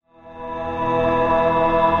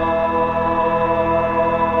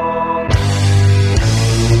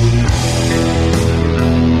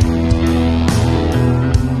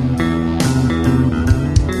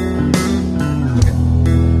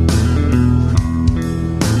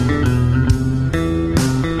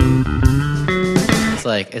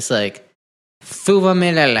it's like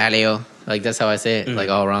 "Súbame la radio." Like that's how I say it. Like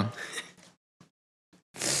all wrong.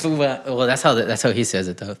 Well, that's how he says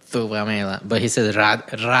it though. Súbame la, but he says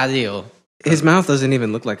radio. His mouth doesn't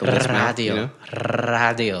even look like a lisp mouth, Radio. you know?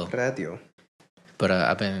 Radio. Radio. But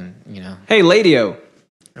I've been, Hey, Ladio.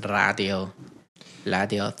 radio.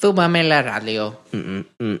 Súbame la radio.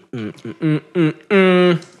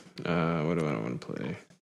 What do I want to play?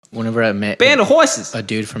 Whenever I met Band of Horses. a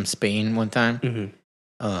dude from Spain one time,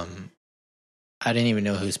 Mm-hmm. I didn't even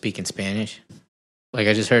know who was speaking Spanish. Like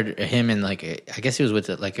I just heard him and like I guess he was with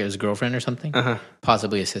like his girlfriend or something,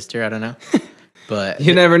 possibly a sister. I don't know, but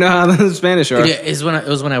You never know how the Spanish are. yeah, it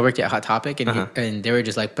was when I worked at Hot Topic and and they were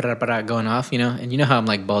just like going off, and you know how I'm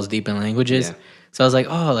like balls deep in languages. Yeah. So I was like,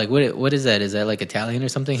 oh, like what is that? Is that like Italian or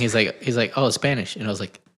something? He's like, oh, Spanish, and I was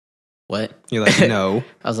like, what? You're like, no.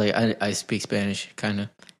 I was like, I speak Spanish, kind of,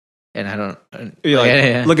 and I don't. You're like,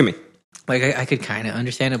 yeah. look at me. Like I could kind of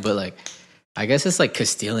understand it, but like I guess it's like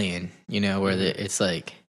Castilian, where it's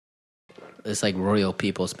like royal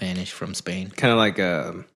people Spanish from Spain. Kind of like,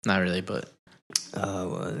 Not really, but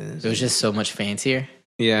what is it was just so much fancier.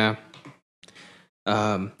 Yeah.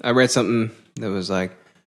 I read something that was like,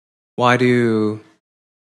 why do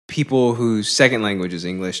people whose second language is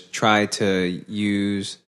English try to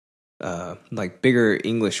use like bigger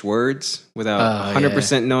English words without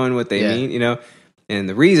 100% knowing what they mean, And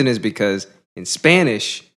the reason is because in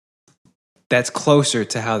Spanish, that's closer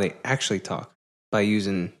to how they actually talk by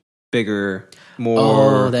using bigger, more.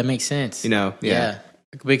 Oh, that makes sense. Yeah.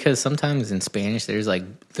 Because sometimes in Spanish, there's like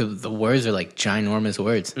the words are like ginormous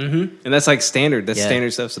words. Mm-hmm. And that's like standard. That's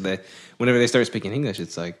standard stuff. So that whenever they start speaking English,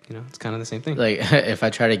 it's like, it's kind of the same thing. Like if I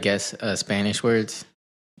try to guess Spanish words,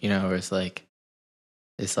 where it's like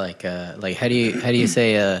how do you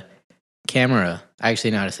say camera? I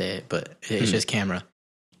actually know how to say it, but it's just camera,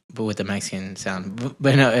 but with the Mexican sound.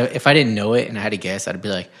 But no, if I didn't know it and I had to guess, I'd be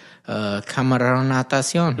like camarón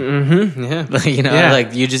natación. Mm-hmm. Yeah.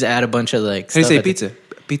 Like you just add a bunch of like. How do you stuff say pizza?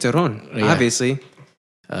 Pizzaron, obviously.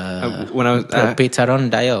 When I was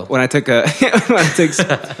pizzaron dayo. When I took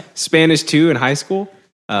Spanish 2 in high school,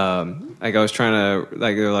 like I was trying to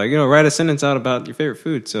like they were like write a sentence out about your favorite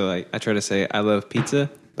food. So like I try to say I love pizza,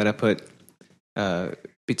 but I put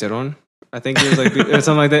pizzaron. I think it was like or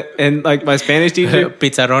something like that. And like my Spanish teacher,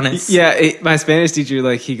 pizzarones. Yeah, my Spanish teacher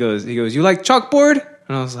like he goes, you like chalkboard?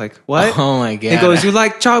 And I was like, what? Oh my god! He goes, you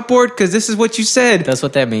like chalkboard because this is what you said. That's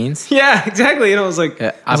what that means. Yeah, exactly. And I was like,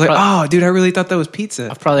 oh, dude, I really thought that was pizza.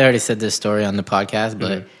 I've probably already said this story on the podcast,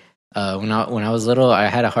 but when I was little, I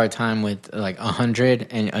had a hard time with like 100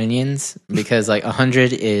 and onions because like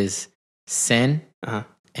 100 is cien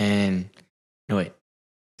and no wait,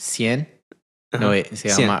 cien. No wait, see,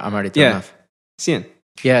 cien. I'm already thrown off. Cien.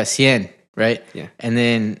 Yeah, cien, right? Yeah, and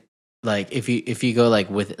then. Like if you go like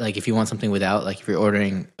with like if you want something without like if you're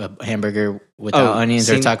ordering a hamburger without onions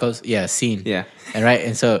or tacos, sin. Yeah. And right,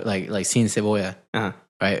 and so like sin cebolla.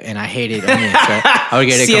 Right, and I hated onions. Right? I would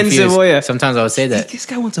get it confused. Cebolla. Sometimes I would say that. This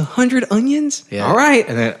guy wants 100 onions? Yeah. All right.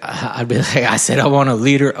 And then I'd be like, I said I want a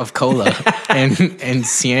liter of cola and 100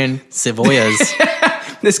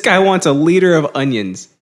 cebollas. This guy wants a liter of onions.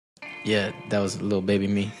 Yeah, that was little baby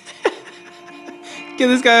me. Give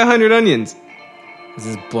this guy 100 onions. This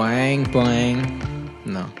is blang blang.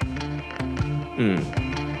 No. You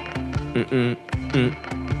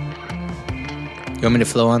want me to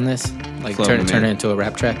flow on this? Like turn it into a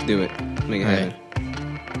rap track? Do it. Make it happen.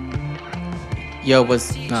 Right. Yo,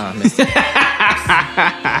 what's I missed it.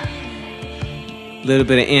 Little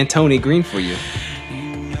bit of Antony Green for you.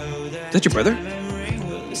 Is that your brother?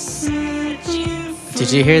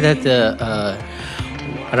 Did you hear that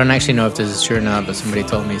I don't actually know if this is true or not, but somebody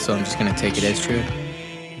told me, so I'm just gonna take it as true.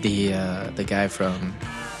 The guy from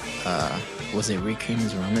was it Reclaim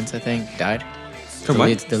His Romance? I think died. From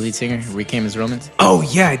what? The lead singer, Reclaim His Romance. Oh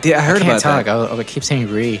yeah, I did. I heard about that. I keep saying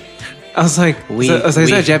Re. I was like, is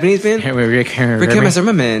that a Japanese band? Reclaim His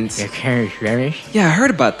Romance. Yeah, I heard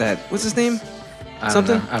about that. What's his name?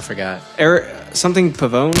 Something? I forgot. Eric something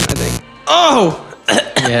Pavone, I think. Oh.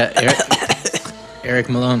 Yeah, Eric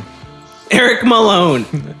Malone. Eric Malone,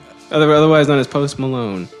 otherwise known as Post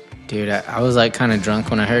Malone. Dude, I was like kind of drunk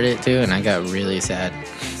when I heard it too, and I got really sad.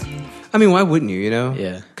 I mean, why wouldn't you?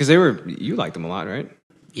 Yeah. Because you liked them a lot, right?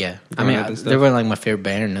 Yeah. I mean, they weren't like my favorite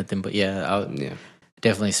band or nothing, but yeah, I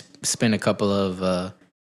definitely spent a couple of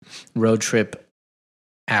road trip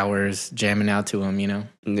hours jamming out to them.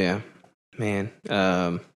 Yeah, man.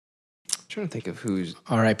 I'm trying to think of who's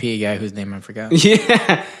R.I.P. a guy whose name I forgot.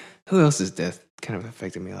 Yeah. Who else's death kind of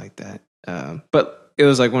affected me like that? But it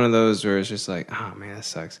was like one of those where it's just like, oh man, that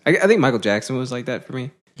sucks. I think Michael Jackson was like that for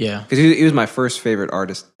me. Yeah. Because he was my first favorite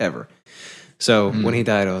artist ever. So when he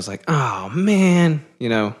died, I was like, oh man,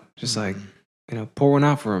 just like, pour one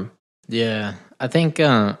out for him. Yeah. I think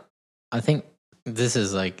this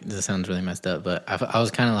sounds really messed up, but I was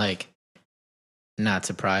kind of like not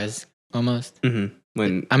surprised almost.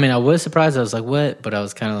 Mm-hmm. I was surprised. I was like, what? But I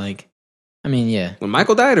was kind of like, yeah. When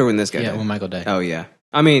Michael died or when this guy died? Yeah, when Michael died. Oh, yeah.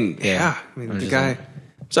 The guy.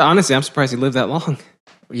 So honestly, I'm surprised he lived that long.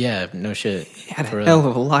 Yeah, no shit. He had a hell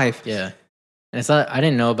of a life. Yeah. And it's not, I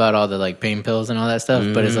didn't know about all the like pain pills and all that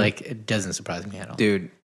stuff, but it's like, it doesn't surprise me at all. Dude,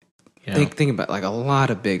 think about like a lot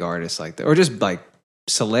of big artists like that, or just like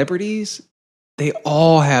celebrities. They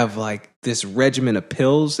all have like this regimen of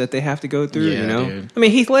pills that they have to go through, Dude. I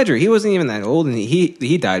mean, Heath Ledger, he wasn't even that old, and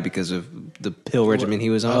he died because of the pill regimen he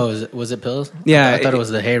was on. Oh, was it pills? Yeah. I thought it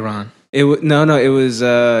was the Heron. It was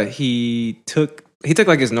he took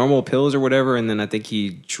like his normal pills or whatever, and then I think he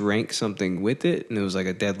drank something with it, and it was like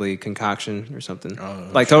a deadly concoction or something. Oh,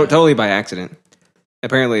 like totally by accident.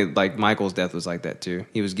 Apparently, like Michael's death was like that too.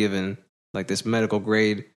 He was given like this medical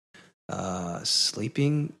grade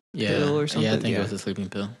sleeping pill or something. Yeah, I think it was a sleeping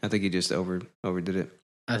pill. I think he just overdid it.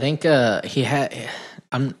 I think he had.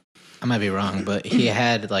 I might be wrong, but he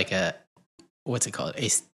had like a what's it called?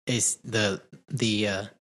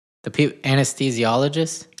 The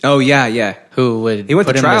anesthesiologist. Oh yeah. Who would he went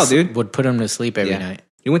to trial, dude? Would put him to sleep every night.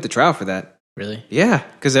 He went to trial for that. Really? Yeah,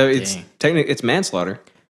 because it's technically it's manslaughter.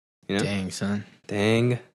 Dang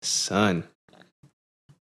son.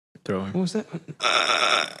 Throw him. What was that?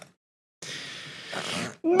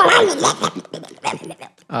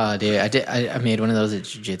 Dude, I made one of those at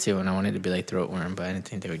jiu-jitsu and I wanted to be like throat worm, but I didn't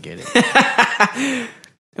think they would get it.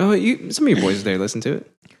 Some of your boys there listen to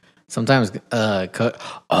it. Sometimes,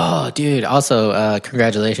 dude. Also,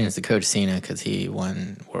 congratulations to Coach Cena because he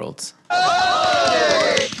won Worlds.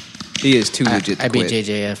 He is too legit to I beat quit.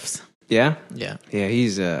 JJF's. Yeah? Yeah. Yeah,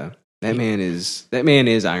 he's that man is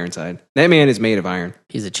Ironside. That man is made of iron.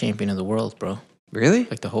 He's a champion of the world, bro. Really?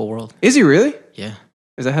 Like the whole world. Is he really? Yeah.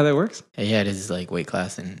 Is that how that works? Yeah, it is like weight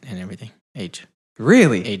class and everything.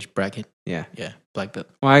 Really? Age bracket. Yeah. Yeah. Black belt.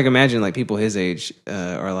 Well, I can imagine like people his age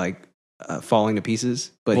are like falling to pieces.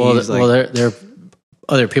 But he's like, there are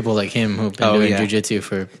other people like him who've been doing jiu-jitsu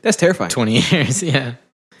for that's terrifying. 20 years. Yeah.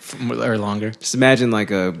 Or longer. Just imagine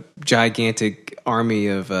like a gigantic army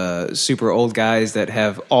of super old guys that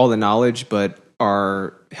have all the knowledge but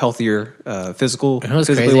are healthier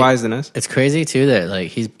physically wise than us. It's crazy too that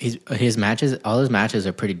like his matches, all his matches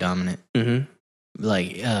are pretty dominant. Mm-hmm.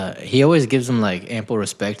 Like he always gives them like ample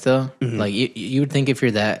respect though. Mm-hmm. Like you would think if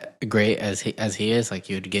you're that great as he is, like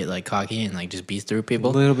you'd get like cocky and like just beat through people.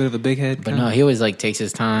 A little bit of a big head. But no, he always like takes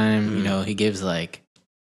his time. Mm-hmm. He gives like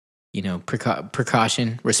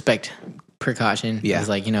precaution. Yeah, it's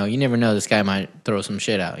like you never know, this guy might throw some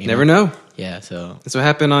shit out. Never know. Yeah, so that's what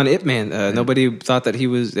happened on Ip Man. Nobody thought that they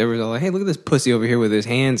were all like, hey, look at this pussy over here with his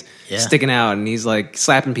hands sticking out, and he's like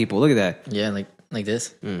slapping people. Look at that. Yeah, like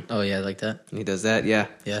this. Oh yeah, like that. He does that. Yeah.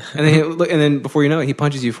 And then and then before you know it, he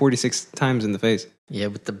punches you 46 times in the face. Yeah,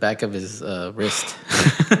 with the back of his wrist.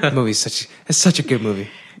 That movie's such a good movie.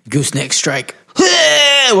 Gooseneck Strike.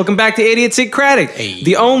 Welcome back to Idiosyncratic,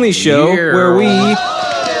 the only show where we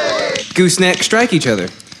gooseneck strike each other.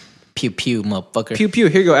 Pew pew, motherfucker. Pew pew.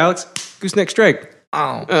 Here you go, Alex. Gooseneck strike.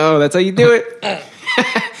 Oh, that's how you do it.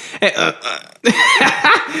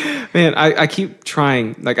 Man, I keep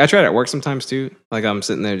trying. Like I try it at work sometimes too. Like I'm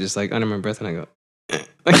sitting there just like under my breath, and I go.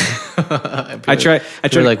 I try.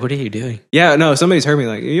 Like, what are you doing? Yeah, no. Somebody's heard me.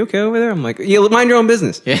 Like, are you okay over there? I'm like, yeah. Mind your own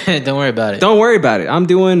business. Yeah, don't worry about it. Don't worry about it. I'm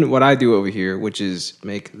doing what I do over here, which is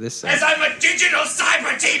make this sound. As I'm a digital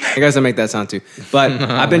cyber teamer. I guess I make that sound too. But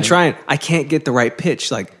I've been trying. I can't get the right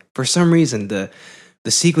pitch. Like for some reason, the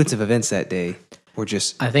sequence of events that day were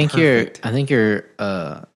just. I think perfect.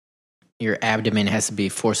 your abdomen has to be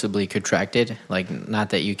forcibly contracted. Like,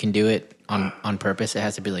 not that you can do it on purpose. It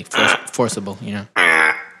has to be like forcible. Yeah,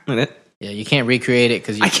 you can't recreate it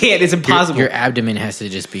because I can't. It's impossible. Your abdomen has to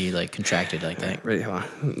just be like contracted like that. Ready? Hold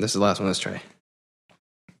on. This is the last one. Let's try.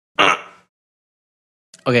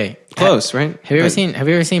 Okay, close, right? Have you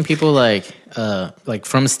ever seen people like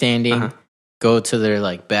from standing go to their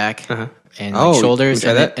like back and shoulders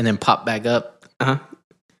and then pop back up?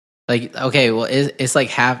 Like, okay, well, it's like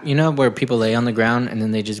half. Where people lay on the ground and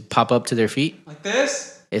then they just pop up to their feet like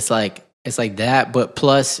this. It's like that, but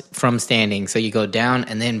plus from standing. So you go down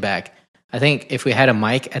and then back. I think if we had a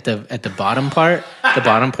mic at the bottom part, the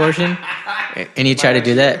bottom portion, and you try to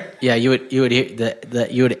do that, yeah, you would hear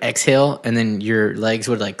that you would exhale, and then your legs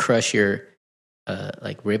would like crush your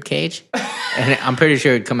like rib cage, and I'm pretty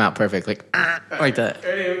sure it'd come out perfect, like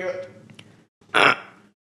that.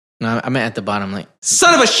 No, I meant at the bottom. Like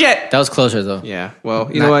Son of a shit. that was closer though. Yeah. Well,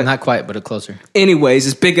 you know what? Not quite, but closer. Anyways,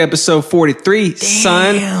 it's big episode 43,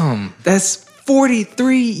 son. Damn. That's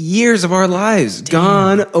 43 years of our lives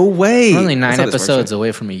gone away. We're only 9 That's how this works, episodes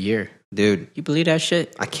away from a year. dude. You believe that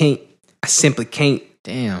shit? I can't. I simply can't.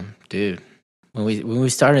 Damn, dude. When we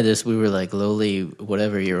started this, we were like lowly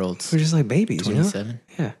whatever year olds. We're just like babies, you know? 27.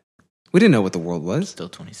 Yeah. We didn't know what the world was. Still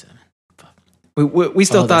 27. We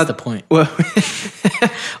still Oh, thought. that's the point. Well,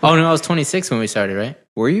 Oh no, I was 26 when we started, right?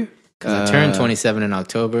 were you? Because I turned 27 in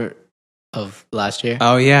October of last year.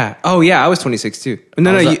 Oh yeah. I was 26 too.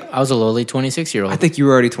 No, I was a lowly 26-year-old. I think you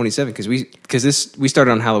were already 27 because we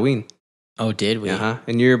started on Halloween. Oh, did we?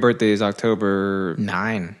 And your birthday is October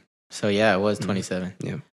 9. So yeah, I was 27.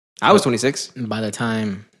 Yeah. I was 26. By the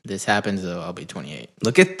time this happens, though, I'll be 28.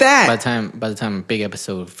 Look at that. By the time big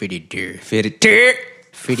episode Freddy Deer. Freddy Deer.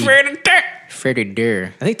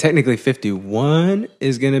 I think technically 51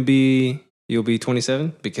 is going to be, you'll be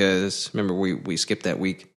 27 because remember we skipped that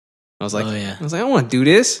week. I was like, Oh, yeah. I want to do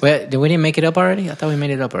this. Wait, we didn't make it up already? I thought we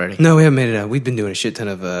made it up already. No, we haven't made it up. We've been doing a shit ton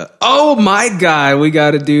of, oh my God, we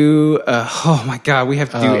got to do, oh my God, we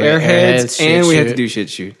have to do Airheads Shit and we have to Shoot. do Shit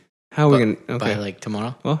Shoot. How are we going to, okay. By like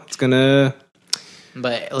tomorrow. Well, it's going to,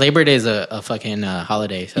 But Labor Day is a fucking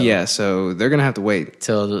holiday. So yeah, so they're going to have to wait.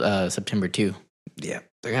 till September 2. Yeah,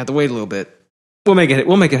 they're going to have to wait a little bit. We'll make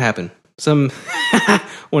it happen. One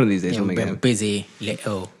of these days we'll make it happen. Busy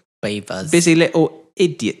little beavers. Busy little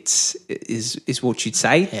idiots is what you'd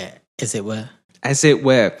say. Yeah. Is it what? As it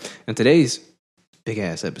were. And today's big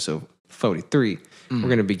ass episode 43, we're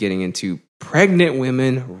going to be getting into pregnant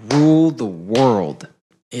women rule the world.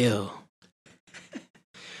 Ew.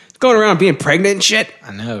 Going around being pregnant and shit.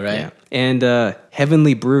 I know, right? Yeah. And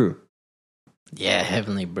Heavenly Brew. Yeah,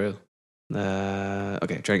 Heavenly Brew.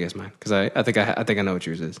 Okay, try to guess mine because I think I know what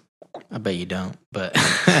yours is. I bet you don't, but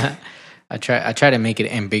I try to make it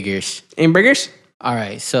ambiguous. Hamburgers? All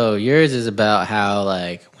right, so yours is about how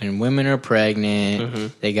like when women are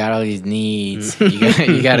pregnant, they got all these needs.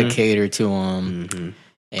 You got to cater to them.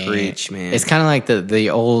 And Preach, man. It's kind of like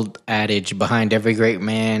the old adage: behind every great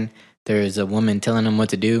man, there's a woman telling him what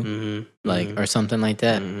to do, like or something like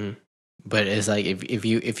that. But it's like if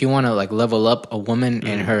you want to like level up a woman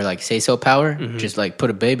and her like say so power, just like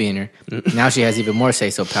put a baby in her. Now she has even more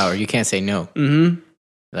say so power. You can't say no.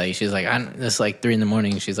 Like she's like, it's like 3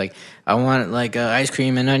 a.m. She's like, I want like ice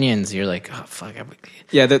cream and onions. You're like, oh fuck.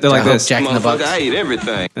 Yeah, they're like this. Jack in the Box. I eat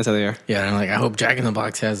everything. That's how they are. Yeah, and I'm like, I hope Jack in the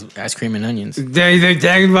Box has ice cream and onions. They're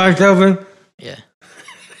Jack in the Box open. Yeah,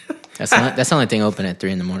 that's the only thing open at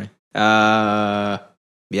 3 a.m.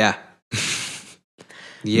 Yeah.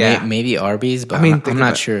 Yeah. Maybe Arby's, but I mean, I'm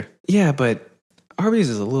not sure. Yeah, but Arby's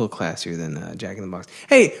is a little classier than Jack in the Box.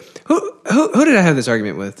 Hey, who did I have this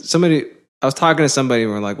argument with? Somebody. I was talking to somebody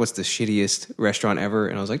and we're like, what's the shittiest restaurant ever?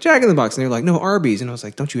 And I was like, Jack in the Box. And they were like, no, Arby's. And I was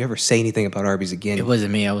like, don't you ever say anything about Arby's again. It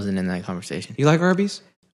wasn't me. I wasn't in that conversation. You like Arby's?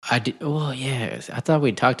 I did. Well, yeah. I thought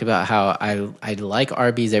we talked about how I like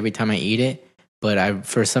Arby's every time I eat it, but I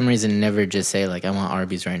for some reason never just say like I want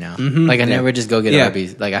Arby's right now. Like I never just go get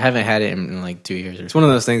Arby's. Like I haven't had it in like 2 years or It's one of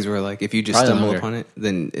those things where like if you just Probably stumble longer. upon it,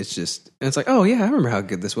 then it's like, oh yeah, I remember how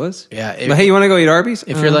good this was. Yeah. But hey, you want to go eat Arby's?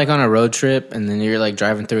 If you're like on a road trip and then you're like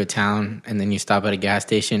driving through a town and then you stop at a gas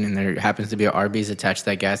station and there happens to be an Arby's attached to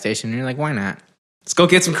that gas station, and you're like, why not? let's go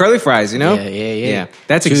get some curly fries, you know? Yeah.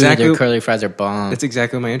 That's Dude, exactly their curly fries are bomb. That's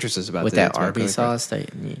exactly what my interest is about. With today. that It's about curly Arby's fries. sauce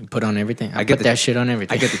that you put on everything. I get put the- that shit on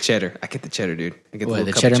everything. I get the cheddar. Dude. I get the What, little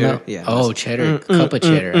the cup cheddar of milk? Yeah. Oh, cheddar. Cup of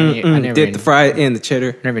cheddar. I never Dip the fry in the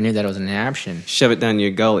cheddar. never knew that was an option. Shove it down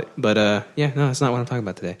your gullet. But yeah, no, that's not what I'm talking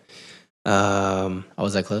about today. Oh,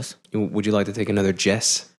 was that close? Would you like to take another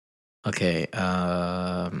Jess? Okay.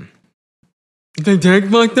 You think Jack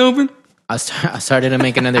Box open? I started to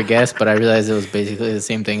make another guess, but I realized it was basically the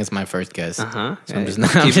same thing as my first guess. Uh-huh. So I'm just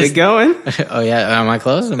not. I'm Keep just- it going. Oh yeah, am I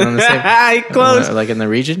close? Am I on the same? You're close. Like in the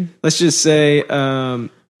region? Let's just say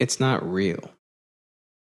it's not real.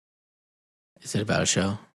 Is it about a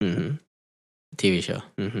show? Mm-hmm. TV show?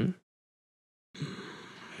 Mm-hmm.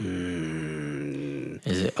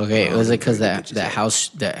 Is it okay? Was it because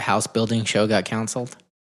that house building show got canceled?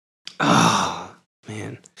 Oh,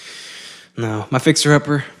 man. No. My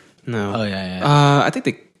fixer-upper? No. Oh yeah. I think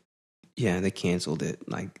they canceled it.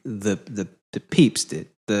 Like the peeps did.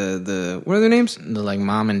 The what are their names? The like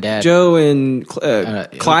mom and dad. Joe and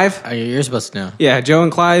Clive. You're supposed to know. Yeah, Joe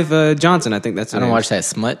and Clive Johnson. I think that's. I don't watch that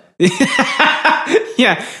smut.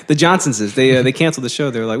 Yeah, the Johnsonses. They canceled the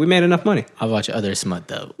show. They were like, we made enough money. I watch other smut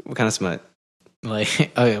though. What kind of smut?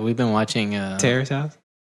 Like, oh yeah, we've been watching Terrace House.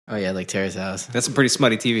 Oh yeah, like Terrace House. That's some pretty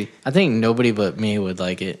smutty TV. I think nobody but me would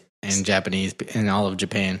like it. in Japanese in all of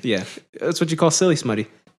Japan. Yeah, that's what you call silly smutty.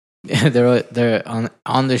 They're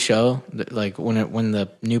on the show, like when the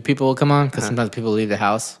new people will come on, because sometimes people leave the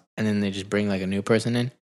house and then they just bring like a new person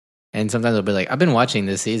in, and sometimes they'll be like, "I've been watching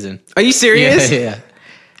this season." Are you serious? Yeah.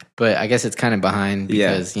 But I guess it's kind of behind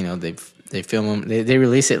because they film them, they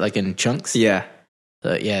release it like in chunks. Yeah.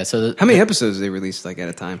 So How many episodes do they release like at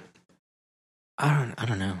a time? I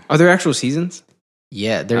don't know. Are there actual seasons?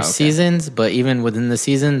 Yeah, there's seasons, but even within the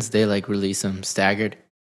seasons, they like release them staggered,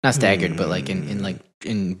 not staggered, but like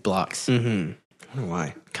in blocks. Mm-hmm. I wonder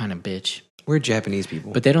why. Kind of bitch. We're Japanese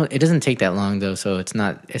people, But it doesn't take that long though, so it's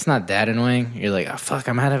not that annoying. You're like, oh fuck,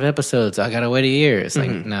 I'm out of episodes. I gotta wait a year. It's like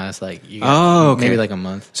no, it's like you got maybe like a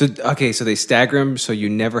month. So so they stagger them, so you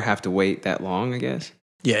never have to wait that long. I guess.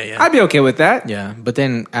 Yeah. I'd be okay with that. Yeah, but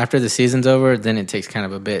then after the season's over, then it takes kind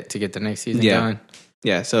of a bit to get the next season going.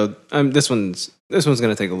 Yeah. So this one's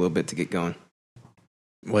gonna take a little bit to get going.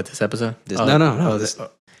 What, this episode? No. This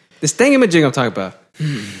thingamajig I'm talking about.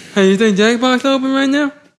 Hey, you think Jackbox open right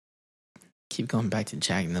now? Keep going back to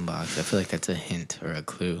Jack in the Box. I feel like that's a hint or a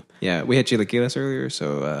clue. Yeah, we had chilaquiles earlier,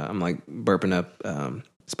 so I'm like burping up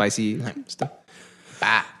spicy stuff.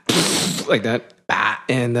 Bah. Like that. Bah.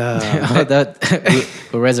 And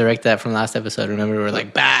we'll resurrect that from last episode. Remember, we were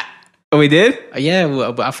like, bah. Oh, we did?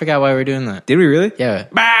 Yeah, I forgot why we were doing that. Did we really? Yeah.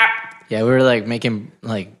 Bah. Yeah, we were like making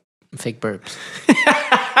like fake burps.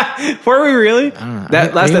 Were we really? I don't know.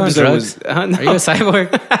 That last episode was. No. Are you a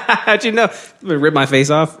cyborg? How'd you know? I'm gonna rip my face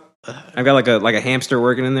off. I've got like a hamster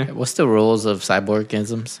working in there. What's the rules of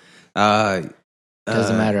cyborgisms? Doesn't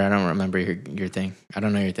matter. I don't remember your thing. I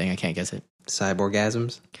don't know your thing. I can't guess it.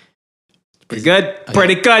 Cyborgasms. Pretty good.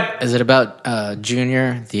 Pretty good. Is it about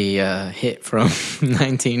Junior, the hit from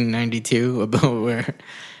 1992? About where?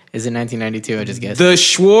 Is it 1992? I just guessed. The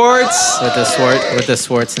Schwartz with the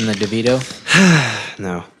Swartz and the DeVito.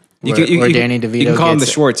 No. Or Danny DeVito. You can call him the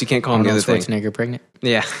Schwartz. You can't call him the other thing. Schwarzenegger pregnant.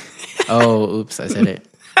 Yeah. Oh, oops! I said it.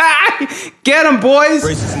 Get him, boys!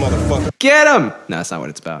 Racist motherfucker. Get him! No, that's not what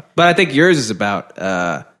it's about. But I think yours is about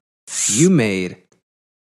you made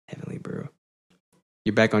Heavenly Brew.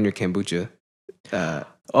 You're back on your kombucha.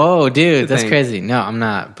 Oh, dude, that's thing. crazy. No, I'm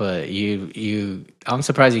not. But I'm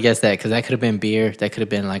surprised you guessed that, because that could have been beer. That could have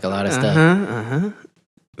been like a lot of stuff.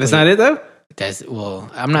 That's not it though.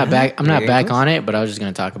 I'm not back. I'm not back on it. But I was just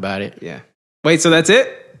gonna talk about it. Yeah. Wait, so that's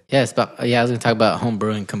it? Yeah, I was gonna talk about home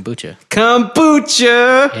brewing kombucha.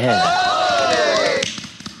 Kombucha. Yeah.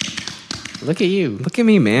 Look at you. Look at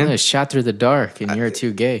me, man. A shot through the dark, and you're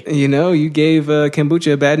too gay. You know, you gave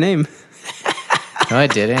kombucha a bad name. No, I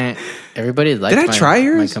didn't. Everybody likes. Did I try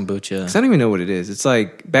yours? My kombucha. 'Cause I don't even know what it is. It's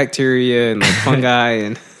like bacteria and like fungi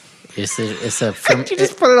and. It's a you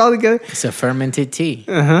just put it all together. It's a fermented tea.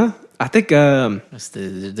 I think it's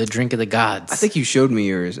the drink of the gods. I think you showed me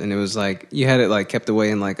yours, and it was like you had it like kept away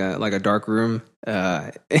in like a dark room. Yeah.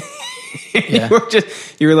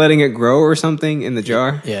 you were letting it grow or something in the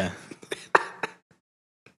jar. Yeah.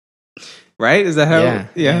 Right? Is that how?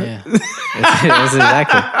 Yeah. That's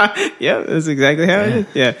exactly. Yeah, that's exactly how it is.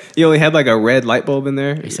 Yeah. You only had like a red light bulb in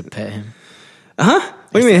there. I used to pet him. What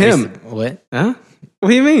do you mean him? What? Huh? What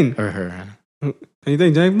do you mean? Or her? You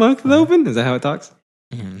think Jack Box is open? Is that how it talks?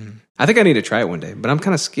 Mm. I think I need to try it one day, but I'm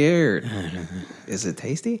kind of scared. Is it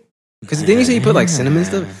tasty? Because didn't you say you put like cinnamon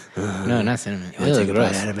stuff? No, not cinnamon. wanna take a bite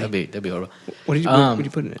gross. out of me? That'd be horrible. What did you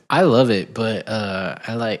put in it? I love it, but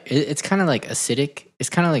I like it. It's kind of like acidic. It's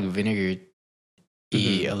kind of like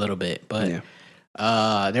vinegar-y a little bit, but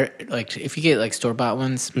they're like, if you get like store-bought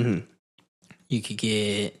ones, you could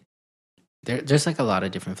get there's like a lot of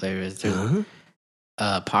different flavors. There's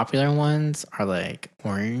popular ones are like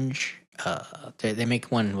orange. They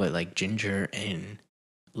make one with like ginger and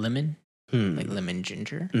lemon, like lemon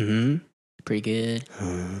ginger. Pretty good.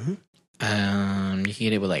 You can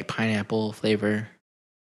get it with like pineapple flavor,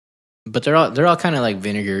 but they're all kind of like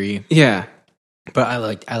vinegary. Yeah, but I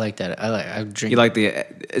like that. I drink. You like the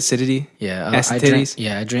acidity? Yeah,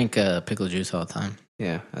 I drink pickle juice all the time.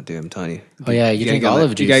 Yeah, I do. I'm telling you. Oh yeah, you drink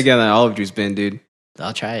olive juice. You gotta get on that olive juice bin, dude.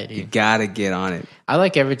 I'll try it. Dude. You gotta get on it. I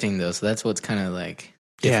like everything though, so that's what's kind of like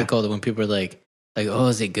difficult when people are like, oh,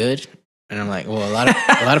 is it good? And I'm like, well, a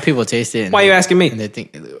lot of people taste it. And why are you asking me? And they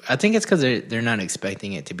I think it's because they're not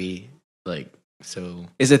expecting it to be like so.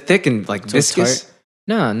 Is it thick and like viscous?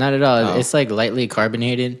 No, not at all. It's like lightly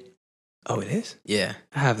carbonated. Oh, it is? Yeah.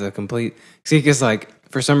 I have the complete. See, because like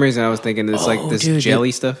for some reason I was thinking it's like this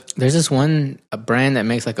jelly stuff. There's this a brand that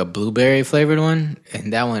makes like a blueberry flavored one,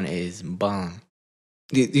 and that one is bomb.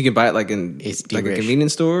 You can buy it like in like a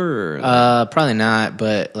convenience store, or probably not,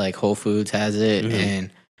 but like Whole Foods has it,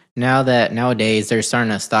 and nowadays they're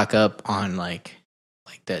starting to stock up on like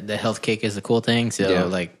like the health cake is a cool thing. So Yeah.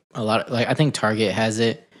 like a lot of, like I think Target has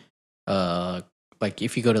it. Like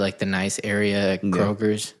if you go to like the nice area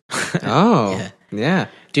Kroger's. Oh, Yeah. yeah.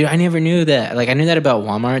 Dude, I never knew that. Like I knew that about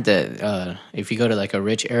Walmart that if you go to like a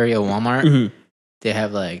rich area Walmart, Mhm. they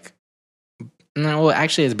have like no, well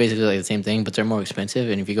actually it's basically like the same thing, but they're more expensive.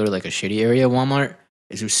 And if you go to like a shitty area Walmart,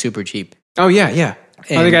 it's super cheap. Oh, yeah, yeah.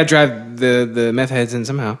 They And- got to drive the meth heads in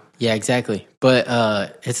somehow. Yeah, exactly. But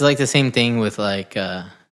it's like the same thing with like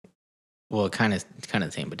well kind of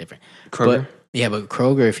the same but different. Kroger. But yeah, but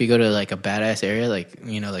Kroger, if you go to like a badass area like,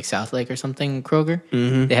 you know, like South Lake or something, Kroger,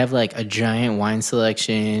 Mm-hmm. they have like a giant wine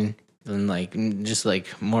selection and like just like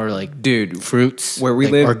more like Dude, fruits, Where we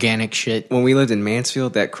like live- organic shit. when we lived in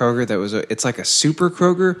Mansfield, that Kroger that was it's like a super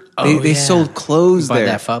Kroger. Oh, They yeah. sold clothes By there.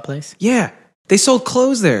 that pho place? Yeah, they sold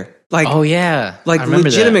clothes there. Like Oh yeah. like I remember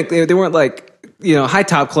that. legitimate. They weren't like, you know, high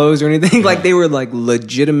top clothes or anything. Like they were like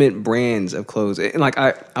legitimate brands of clothes. And like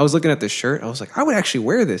I was looking at this shirt. I was like, I would actually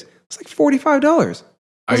wear this. It's like $45. I Are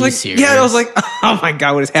was you like, serious? Yeah, I was like, oh my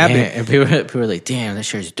god, what is Yeah, happening? and people were like, damn, that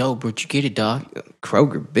shirt's dope. Where'd you get it, dog?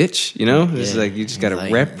 Kroger, bitch. You know, it's Yeah. like you just got to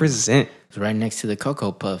Like- represent. It's right next to the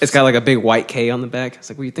Cocoa Puffs. It's got like a big white K on the back. It's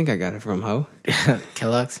like, where you think I got it from, ho?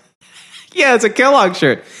 Kellogg's. Yeah, it's a Kellogg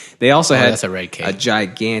shirt. They also Oh, had that's a red K. a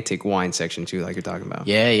gigantic wine section too, like you're talking about.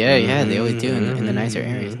 Yeah. They always do in the nicer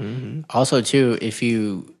areas. Also, too, if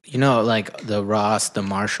you know, like the Ross, the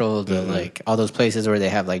Marshall, the like all those places where they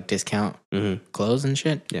have like discount clothes and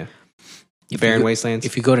shit. Yeah. If Barren you go- Wastelands.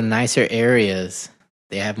 If you go to nicer areas,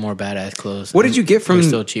 they have more badass clothes. What did you get from- They're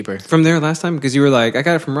still cheaper. From there last time, because you were like, I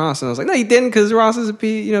got it from Ross, and I was like, no, you didn't, because Ross is a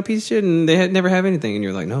piece of shit, and they never have anything. And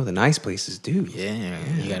you're like, no, the nice places do. Yeah,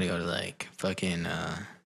 you got to go to like fucking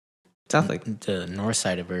South Lake, the north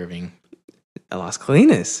side of Irving. Las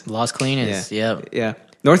Colinas. Los Colinas. Yep. Yeah,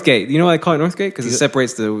 Northgate. You know why I call it Northgate? Because it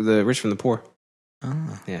separates the rich from the poor.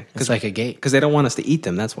 Oh, Yeah, it's because like a gate. they don't want us to eat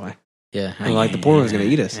them. That's why. Yeah, Well, like the poor was gonna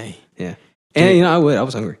eat us. Hey. Yeah, and you know, I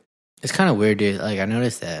was hungry. It's kind of weird, dude. Like I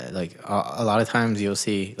noticed that, like a lot of times you'll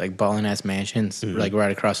see like ballin' ass mansions, like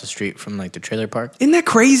right across the street from like the trailer park. Isn't that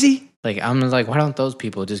crazy? Like I'm like, why don't those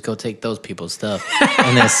people just go take those people's stuff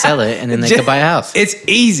and then sell it, and then they could buy a house? It's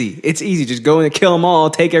easy. It's easy. Just go in and kill them all.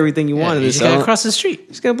 Take everything you want, and you then just gotta sell. cross the street.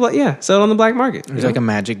 Just gotta sell it on the black market. There's like a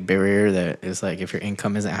magic barrier that is like if your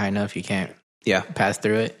income isn't high enough, you can't yeah. pass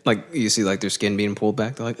through it. Like you see, like their skin being pulled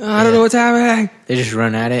back. They're like, oh, I don't know what's happening. They just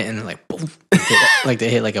run at it and like boom, like they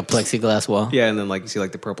hit like a plexiglass wall. Yeah, and then like you see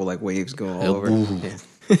like the purple like waves go all over. Ooh. Yeah.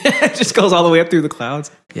 It just goes all the way up through the clouds.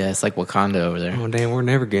 Yeah, it's like Wakanda over there. Oh damn, we're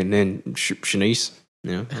never getting in Shanice.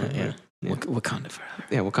 You know, Yeah, Yeah. Wakanda forever.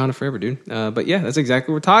 yeah, Wakanda forever, dude. But yeah, that's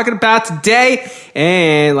exactly what we're talking about today.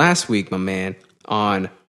 And last week, my man, on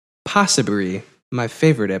possibly my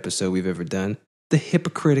favorite episode we've ever done, the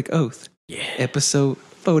Hippocratic Oath, Yeah, episode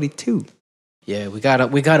 42. yeah. We got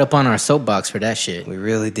up on our soapbox for that shit. We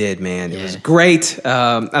really did, man. It Yeah. was great.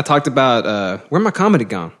 I talked about where my comedy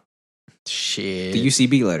gone, Shit. the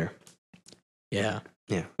UCB letter. Yeah.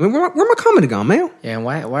 Yeah, where my comedy gone, man? Yeah, and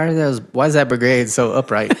why is that brigade so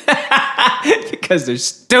upright? Because they're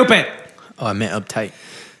stupid. Oh, I meant uptight.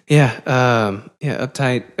 Yeah,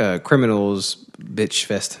 uptight criminals, bitch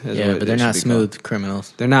fest. is Yeah, what but it they're not should be called. smooth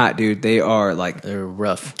criminals. They're not, dude. They are like They're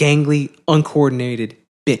rough. gangly, uncoordinated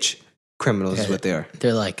bitch criminals. Is Yeah. what they are.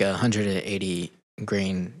 They're like 180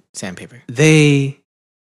 grain sandpaper.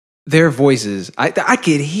 Their voices, I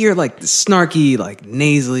could hear like the snarky, like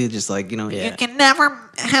nasally, just like, you know. Yeah. You can never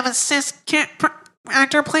have a cis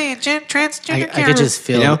actor play a transgender I character. could just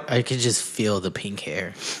feel. You know? I could just feel the pink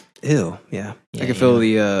hair. Ew. Yeah. Yeah, I can feel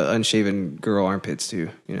the unshaven girl armpits too.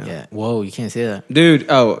 You know. Yeah. Whoa, you can't say that. Dude.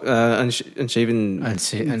 Oh, unshaven.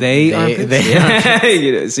 Unsha- they armpits. they Yeah.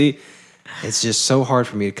 You know, see, it's just so hard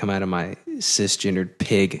for me to come out of my cisgendered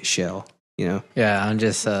pig shell. You know, Yeah, I'm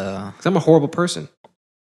just. 'cause I'm a horrible person.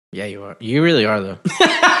 Yeah, you are. You really are though.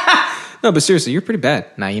 No, but seriously, you're pretty bad.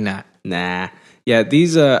 Nah, you're not. Nah. Yeah,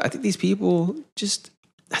 these I think these people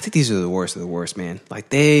I think these are the worst of the worst, man. Like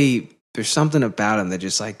there's something about them that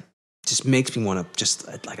just makes me want to just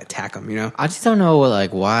like attack them, you know? I just don't know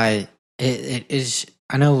why it is.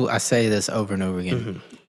 I know I say this over and over again.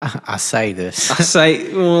 I say this. I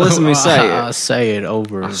say, well, listen to me say I it. say it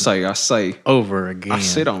over. I say, over again. I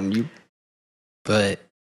sit on you. But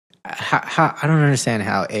how I don't understand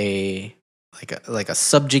how a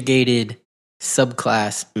subjugated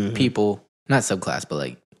subclass Mhm. people, not subclass, but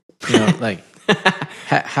like, you know, like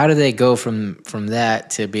how do they go from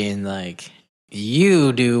that to being like,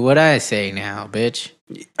 you do what I say now, bitch?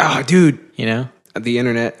 Oh, dude, You know? the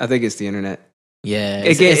internet. I think it's the internet. Yeah,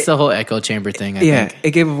 It it's ga- the whole echo chamber thing. I Yeah, think.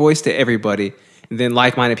 it gave a voice to everybody. then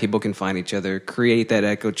like-minded people can find each other, create that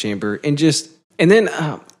echo chamber, and then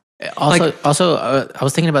Also, I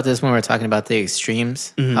was thinking about this when we were talking about the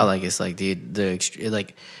extremes. Mm-hmm. How like it's like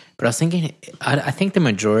but I was thinking, I think the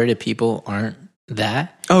majority of people aren't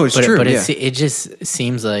that. Oh, it's true, But yeah. it just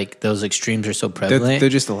seems like those extremes are so they're, prevalent. they're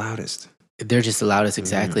just the loudest. They're just the loudest,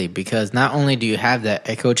 exactly, because not only do you have that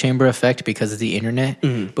echo chamber effect because of the internet,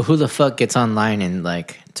 but who the fuck gets online and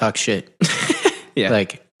like talk shit? Yeah.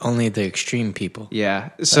 Like only the extreme people. Yeah.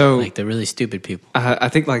 So Like the really stupid people. I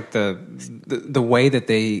think like the way that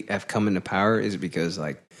they have come into power is because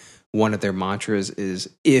like one of their mantras is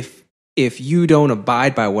if you don't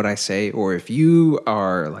abide by what I say, or if you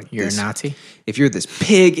are like You're this, a Nazi. if you're this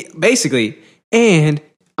pig, basically, and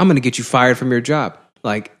I'm gonna get you fired from your job.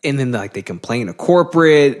 Like, and then like they complain to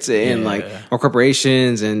corporates and or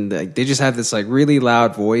corporations, and like they just have this like really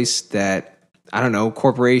loud voice that I don't know,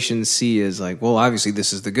 corporations see as like, well, obviously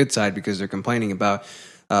this is the good side because they're complaining about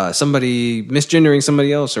somebody misgendering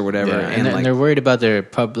somebody else or whatever, Yeah, and like, they're worried about their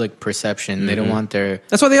public perception. They don't want their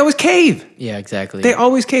that's why they always cave. yeah, exactly. They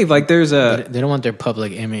always cave. Like there's a They don't want their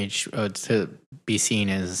public image to be seen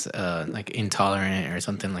as like intolerant or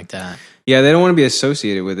something like that. yeah, they don't want to be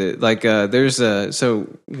associated with it. Like there's so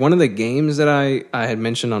one of the games that I had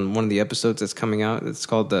mentioned on one of the episodes that's coming out. It's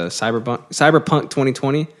called the Cyberpunk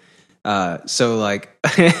 2020. So like,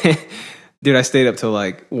 dude, I stayed up till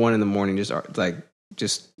like 1 a.m.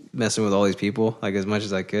 just messing with all these people, like as much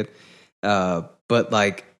as I could. But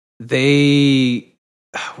like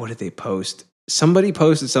what did they post? Somebody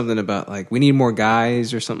posted something about like we need more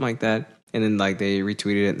guys or something like that, and then like they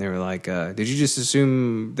retweeted it and they were like, "Did you just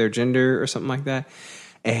assume their gender or something like that?"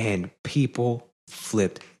 And people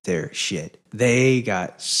flipped their shit. They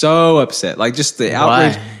got so upset, like just the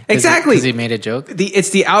outrage. Exactly, because he made a joke. It's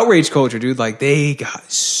the outrage culture, dude. Like they got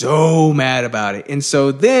so mad about it, and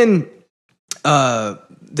so then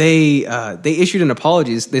they issued an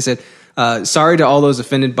apology. They said, "Sorry to all those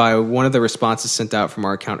offended by one of the responses sent out from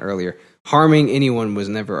our account earlier. Harming anyone was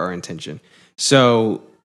never our intention." So,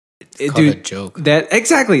 Called dude, a joke.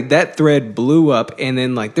 that thread blew up, and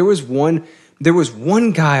then like there was one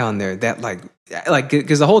guy on there that like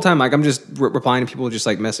because the whole time like I'm just replying to people, just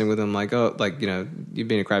like messing with them, like, oh, like, you know, you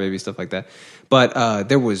being a crybaby, stuff like that. But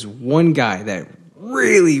there was one guy that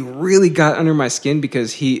really got under my skin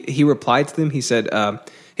because he replied to them. He said,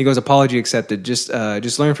 he goes, "Apology accepted. Just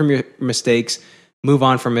learn from your mistakes, move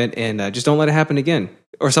on from it, and just don't let it happen again,"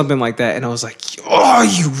 or something like that. And I was like, "Oh,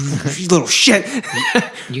 you little shit!"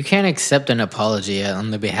 You can't accept an apology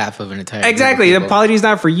on the behalf of an entire Exactly. group The of people. apology is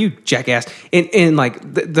not for you, jackass. And like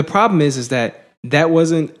the problem is that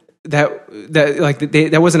wasn't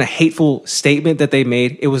that wasn't a hateful statement that they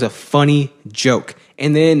made. It was a funny joke.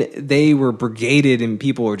 And then they were brigaded, and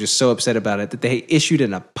people were just so upset about it that they issued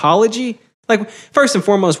an apology. Like, first and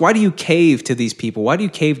foremost, why do you cave to these people? Why do you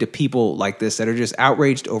cave to people like this that are just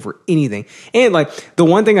outraged over anything? And like the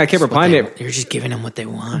one thing I kept replying to, You're just giving them what they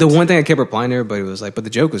want. the one thing I kept replying to everybody was like, but the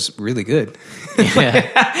joke was really good.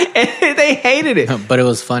 Yeah. And they hated it. But it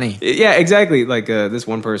was funny. Yeah, exactly. Like this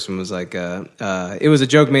one person was like, it was a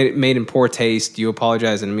joke made in poor taste. You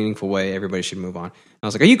apologize in a meaningful way. Everybody should move on. I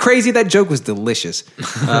was like, are you crazy? That joke was delicious.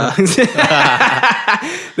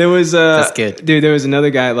 There was That's good. Dude, there was another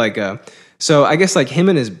guy like so I guess like him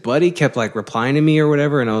and his buddy kept like replying to me or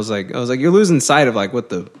whatever, and I was like, you're losing sight of like what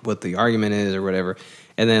the argument is or whatever.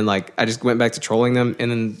 And then like I just went back to trolling them, and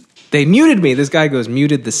then they muted me. This guy goes,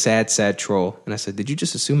 "Muted the sad troll." And I said, "Did you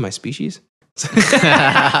just assume my species?"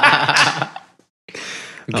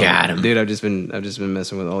 Got him. Dude. I've just been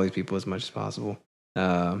messing with all these people as much as possible.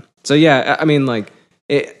 So yeah, I mean, like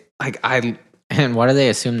it, like I, And why do they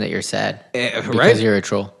assume that you're sad? right? Because you're a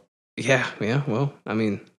troll. Yeah. Well, I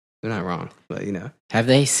mean, they're not wrong, but you know, Have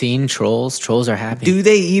they seen trolls? Trolls are happy. do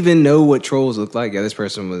they even know what trolls look like? Yeah, this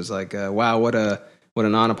person was like, "Wow, what a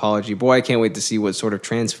non-apology, boy! I can't wait to see what sort of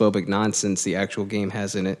transphobic nonsense the actual game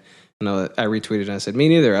has in it." And I retweeted and I said, "Me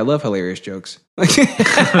neither. I love hilarious jokes."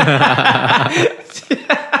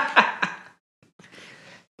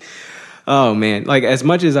 Oh man, like as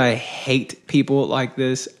much as I hate people like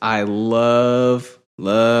this, I love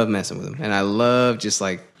messing with them, and I love just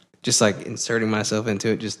like inserting myself into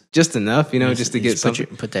it just enough, you know, just to get something.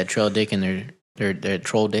 Put that troll dick in their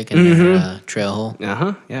troll dick in their trail hole.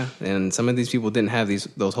 Yeah. And some of these people didn't have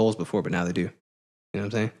those holes before, but now they do. You know what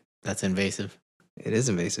I'm saying? That's invasive. It is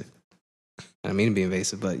invasive. I don't mean to be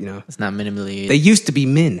invasive, but you know, It's not minimally. they used to be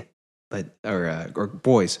men, but or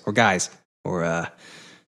boys or guys or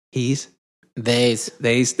he's they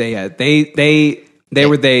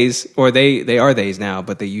were theys, or they are theys now,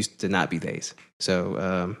 but they used to not be theys.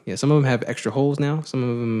 So yeah, some of them have extra holes now. Some of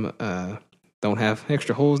them don't have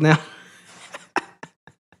extra holes now. You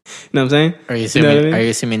know what I'm saying? Are you You assuming? know what I mean? Are you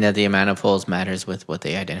assuming that the amount of holes matters with what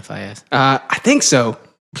they identify as? I think so.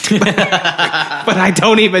 But I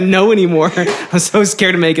don't even know anymore. I'm so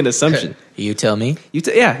scared to make an assumption. You tell me. You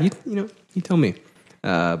tell me.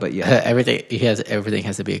 But yeah, Everything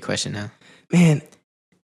has to be a question now. man.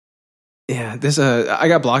 Yeah, this I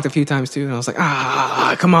got blocked a few times too, and I was like,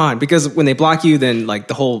 come on, because when they block you, then like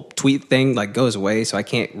the whole tweet thing like goes away, so I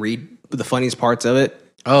can't read the funniest parts of it.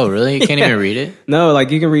 Oh, really? You can't even read it? No,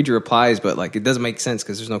 like you can read your replies, but like it doesn't make sense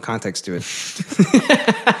because there's no context to it.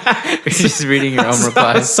 You're just reading your own I was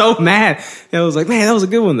replies. so mad. And I was like, man, that was a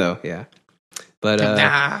good one though. Yeah, but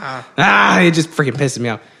it just freaking pisses me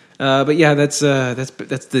off. But yeah, that's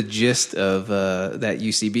the gist of that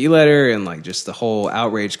UCB letter and like just the whole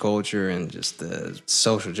outrage culture and just the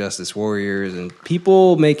social justice warriors and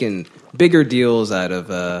people making bigger deals out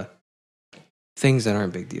of things that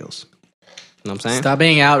aren't big deals. You know what I'm saying? Stop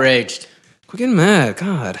being outraged. Quit getting mad.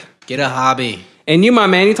 God. Get a hobby. And you, my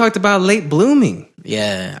man, you talked about late blooming.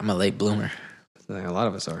 Yeah, I'm a late bloomer. Like a lot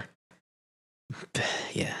of us are.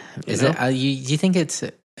 Yeah. You Is know? it? You think it's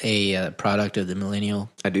a product of the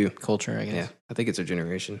millennial I do. culture? I guess. Yeah. I think it's our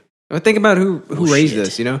generation. But think about who Oh, raised shit.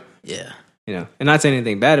 us, you know? Yeah. You know, and not saying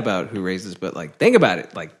anything bad about who raised us, but like think about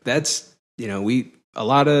it. Like that's, you know, a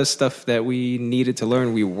lot of stuff that we needed to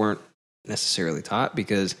learn we weren't necessarily taught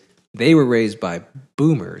because they were raised by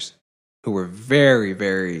boomers who were very,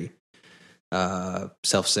 very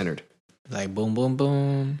self-centered. Like boom, boom,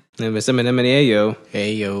 boom. Hey yo.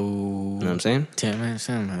 Hey yo. You know what I'm saying? Tell me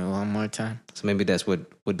something one more time. So maybe that's what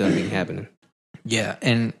done being happening. Yeah,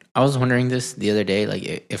 and I was wondering this the other day.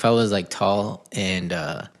 Like, if I was like tall and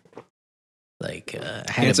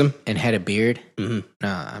Handsome? had a beard. Mm-hmm.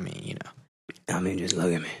 Nah, I mean, you know. I mean, just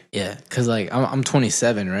look at me. Yeah, because like I'm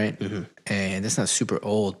 27, right? Mm-hmm. And that's not super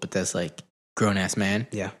old, but that's like grown ass man.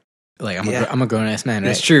 Yeah. Like Yeah. I'm a grown ass man, right?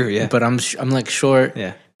 That's true, yeah. But I'm like short,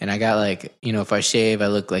 Yeah. and I got like, you know, if I shave, I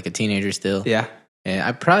look like a teenager still. Yeah. And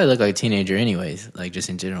I probably look like a teenager anyways, like just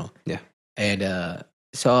in general. Yeah. And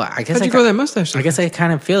so I guess How'd you grow that mustache? I guess I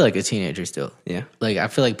kind of feel like a teenager still. Yeah. Like I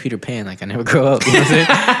feel like Peter Pan, like I never grow up. You know what I'm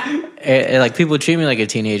saying? And, like people treat me like a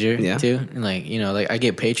teenager Yeah. too. And like, you know, like I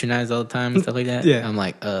get patronized all the time and stuff like that. Yeah. I'm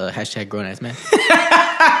like, hashtag grown ass man.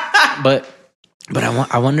 but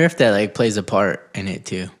I wonder if that like plays a part in it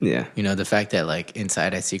too. Yeah. You know, the fact that like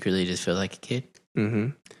inside I secretly just feel like a kid. Mm-hmm.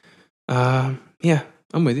 Yeah,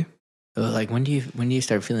 I'm with you. Like when do you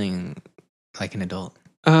start feeling like an adult?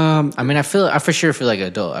 I I mean, I for sure feel like an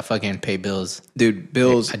adult. I fucking pay bills. dude,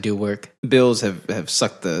 bills I do work. have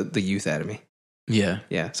sucked the youth out of me. Yeah.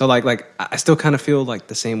 Yeah. So like I still kind of feel like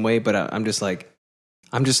the same way, but I'm just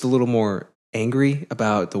a little more angry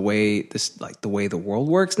about the way the world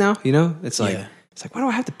works now. You know, it's like Yeah. why do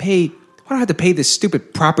I have to pay this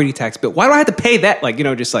stupid property tax bill? Why do I have to pay that? Like, you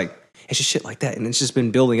know, just like it's just shit like that, and it's just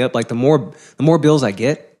been building up. Like the more bills I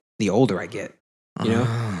get, the older I get. You know,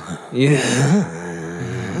 yeah.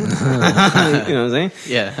 You know what I'm saying?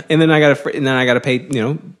 Yeah. And then I gotta pay, you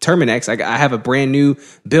know, Terminex. I have a brand new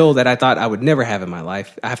bill that I thought I would never have in my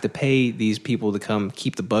life. I have to pay these people to come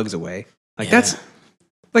keep the bugs away. Like Yeah. that's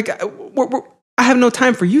like I have no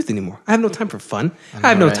time for youth anymore. I have no time for fun. I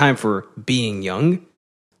have no right? time for being young.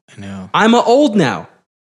 I know. I'm old now.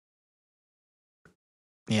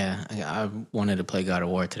 Yeah, I wanted to play God of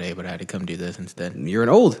War today, but I had to come do this instead. You're an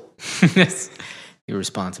old. Your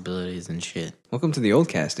responsibilities and shit. Welcome to the old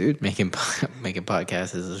cast, dude. Making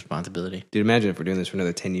podcasts is a responsibility. Dude, imagine if we're doing this for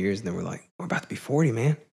another 10 years and then we're like, we're about to be 40,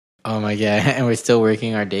 man. Oh my god! And we're still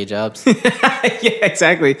working our day jobs. Yeah,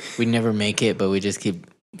 exactly. We never make it, but we just keep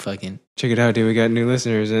fucking. Check it out, dude. We got new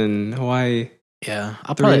listeners in Hawaii. Yeah,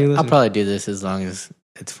 I'll 3 new probably listeners. do this as long as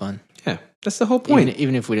it's fun. Yeah, that's the whole point.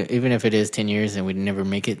 Even if it is 10 years and we never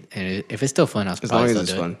make it, and if it's still fun, I'll As long probably as still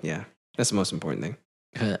it's do fun. Yeah, that's the most important thing.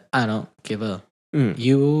 it. I don't give up. Mm.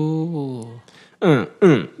 You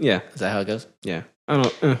Yeah, is that how it goes? yeah. I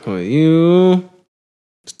don't. You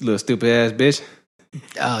little stupid ass bitch.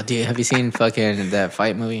 Oh, dude, have you seen fucking that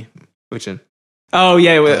fight movie? Which one? Oh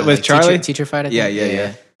yeah, with Like Charlie. teacher fight. I Yeah, think?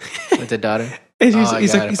 yeah. With the daughter. And Oh,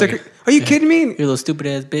 he's God, like, are you kidding me? You little stupid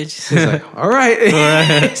ass bitch. He's like, all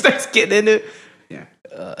right. He starts getting into it. Yeah,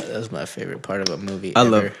 That was my favorite part of a movie. I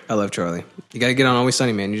ever. love Charlie. You gotta get on Always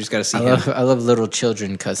Sunny, man. You just gotta see I him. love little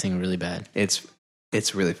children cussing really bad. It's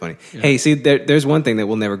really funny. Hey, see, there's one thing that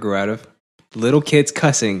we'll never grow out of. Little kids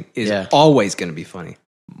cussing is Yeah. always gonna be funny.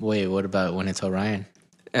 Wait, what about when it's Orion?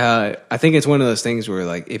 I think it's one of those things where,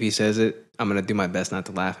 like, if he says it, I'm gonna do my best not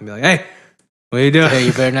to laugh and be like, "Hey, what are you doing? Hey,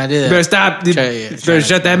 you better not do You that. better stop. You Try better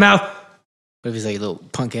shut that mouth." What if he's like a little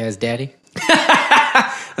punk ass daddy?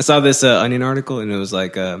 I saw this Onion article, and it was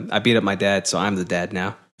like, I beat up my dad, so I'm the dad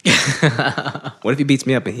now. What if he beats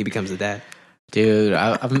me up and he becomes the dad? Dude,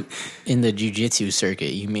 I'm in the jujitsu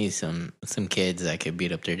circuit. You meet some kids that could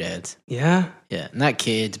beat up their dads. Yeah? Yeah, not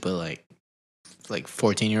kids, but like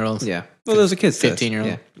 14-year-olds. Yeah. Well, those are kids to us. 15-year-old.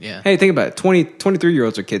 Yeah. Yeah, Hey, think about it.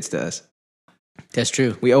 23-year-olds are kids to us. that's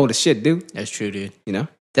true. We old as shit, dude. That's true, dude. You know?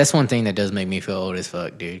 That's one thing that does make me feel old as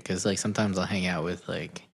fuck, dude. Because like sometimes I'll hang out with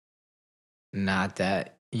like not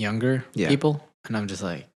that younger Yeah. people, and I'm just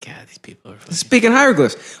like, God, these people are. Fucking... Speaking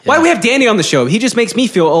hieroglyphs. Why do we have Danny on the show? He just makes me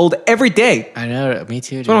feel old every day. I know, me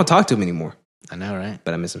too. Dude. So I don't talk to him anymore, I know, right?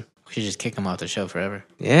 but I miss him. We should just kick him off the show forever.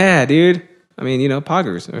 Yeah, dude. I mean,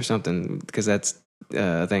 poggers or something, because that's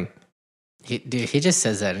a thing. He just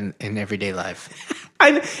says that in everyday life.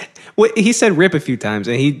 He said rip a few times,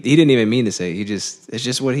 and he didn't even mean to say it. It's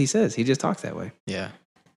just what he says. He just talks that way. Yeah.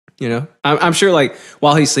 I'm sure, like,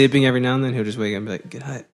 while he's sleeping every now and then, he'll just wake up and be like, good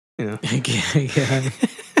night. Yeah.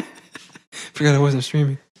 Forgot I wasn't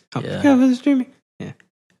streaming. Yeah. Forgot I wasn't streaming. Yeah.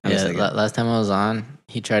 Last time I was on,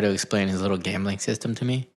 he tried to explain his little gambling system to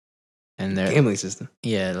me. And there, Gambling system.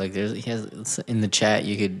 yeah, like he has in the chat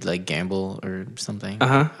you could like gamble or something.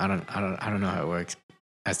 Uh-huh. I don't know how it works.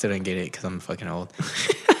 I still didn't get it because I'm fucking old.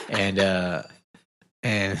 and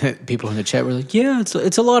people in the chat were like, "Yeah,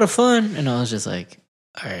 it's a lot of fun," and I was just like,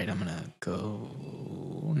 "All right, I'm gonna go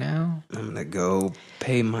now. I'm gonna go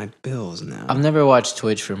pay my bills now." I've never watched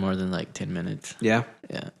Twitch for more than like 10 minutes. Yeah.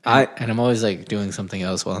 Yeah, and I'm always like doing something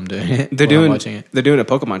else while I'm doing it. They're while I'm watching it. doing a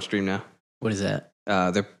Pokemon stream now. What is that?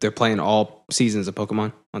 They're playing all seasons of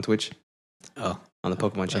Pokemon on Twitch. Oh, on the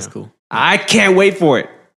Pokemon channel. that's cool. I can't wait for it.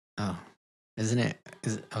 Oh, isn't it?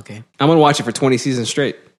 Is it okay? I'm gonna watch it for 20 seasons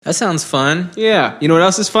straight. That sounds fun. Yeah. You know what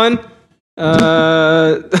else is fun?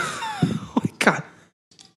 Oh my god.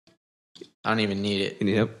 I don't even need it. You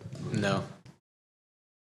need help? No.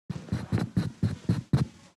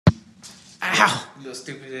 Ow! You little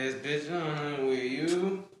stupid ass bitch. I don't know where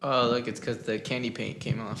you. Oh, look, it's because the candy paint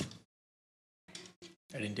came off.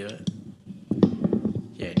 I didn't do it.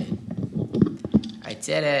 Yeah, I did. I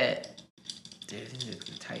did it. Dude, these are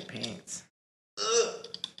some tight pants.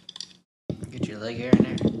 Get your leg hair in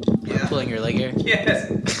there. Yeah. I'm pulling your leg hair. Yes.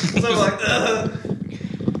 So I'm like,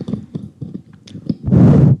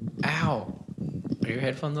 Ow! Are your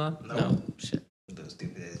headphones on? No. Shit. Little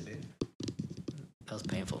stupid ass bitch. That was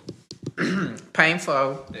painful.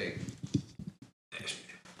 Painful. Hey.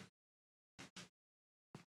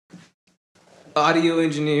 Audio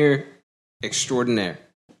engineer extraordinaire.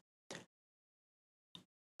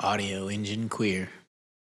 Audio engine queer.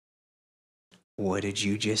 What did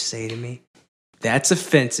you just say to me? That's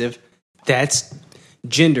offensive. That's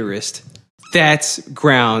genderist. That's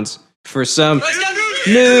grounds for some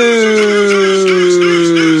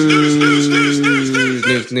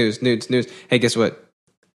news. Hey, guess what?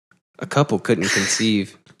 A couple couldn't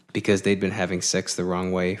conceive because they'd been having sex the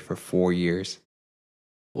wrong way for 4 years.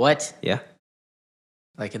 What? Yeah.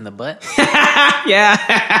 Like in the butt?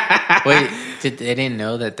 Yeah. Wait, they didn't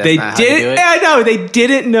know that's they not how to do didn't. it? Yeah, no, they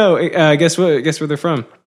didn't know. Guess what? Guess where they're from?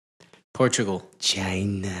 Portugal.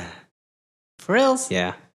 China. For reals?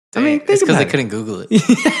 Yeah. Dang, I mean, it's think because about they it. couldn't Google it.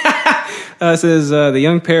 It says the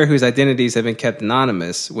young pair whose identities have been kept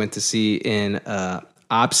anonymous went to see an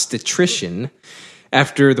obstetrician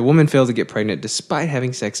after the woman failed to get pregnant despite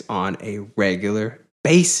having sex on a regular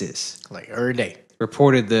basis. Like every day.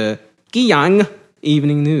 Reported the Guiyang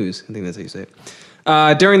Evening News. I think that's how you say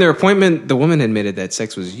it. During their appointment, the woman admitted that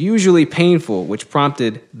sex was usually painful, which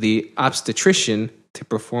prompted the obstetrician to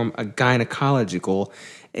perform a gynecological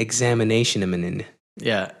examination.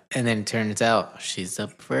 Yeah, and then it turns out she's a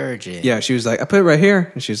virgin. Yeah, she was like, I put it right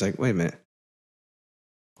here. And she was like, wait a minute.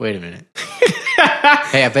 Wait a minute.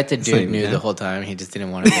 Hey, I bet the not dude even knew that. the whole time. He just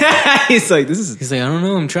didn't want to. He's like, this is He's like, I don't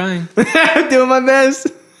know. I'm trying. I'm doing my best.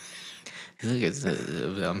 He's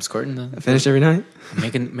like, I'm squirting I the. finish every night.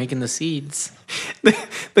 I'm making the seeds.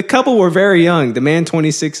 The couple were very young. The man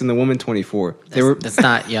 26 and the woman 24. That's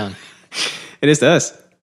not young. It is to us.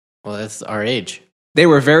 Well, that's our age. They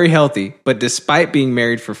were very healthy, but despite being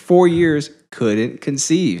married for 4 years, couldn't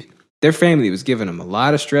conceive. Their family was giving them a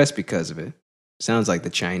lot of stress because of it. Sounds like the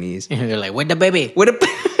Chinese. They're like, where's the baby? Where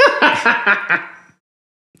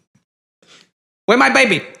my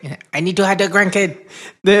baby? I need to have the grandkid.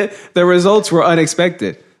 The results were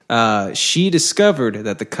unexpected. She discovered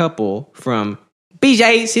that the couple from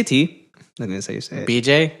BJ City, I'm going to say it.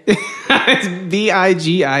 BJ? It's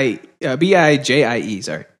BIJIE,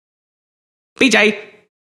 sorry. BJ.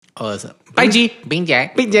 Oh, it's a BJ.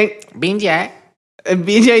 BJ. BJ. BJ.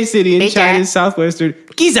 BJ City in BJ. China's southwestern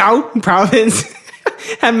Guizhou province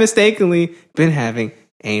had mistakenly been having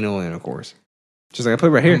anal intercourse. She's like, I put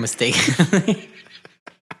it right here. Mistake.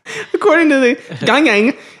 According to the Gang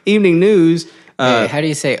Gang Evening News, Hey, how do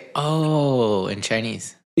you say "oh" in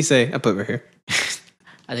Chinese? you say, I put it right here.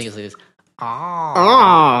 I think it's like this.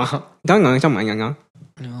 Ah, Gang Gang, Gang Gang, Gang.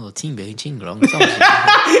 No, 金北金龙，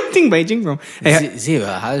 Ting Bei Jing Rong. Hey, how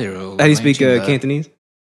do you speak Cantonese?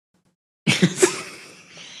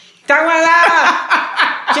 当然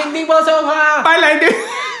啦，请听我说话，拜来的。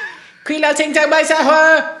快乐请讲白话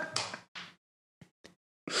话。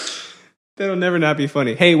 That'll never not be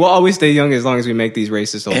funny. Hey, we'll always stay young as long as we make these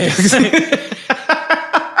racist old jokes.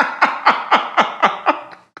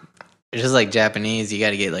 It's just like Japanese. You got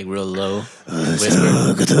to get like real low,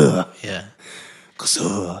 whisper. Yeah,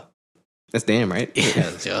 That's damn, right? yeah.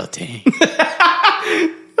 So, dang.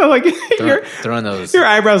 I'm like, Throwing those, your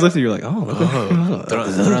eyebrows lifted. You're like, oh,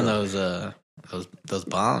 throwing those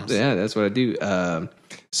bombs. yeah, that's what I do.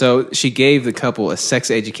 So she gave the couple a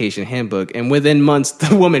sex education handbook, and within months,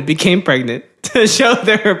 the woman became pregnant to show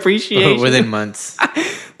their appreciation. Within months, to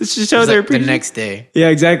show It's their like the appreciation. next day. Yeah,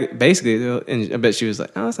 exactly. Basically, and I bet she was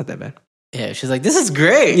like, "Oh, it's not that bad." Yeah, she's like, "This is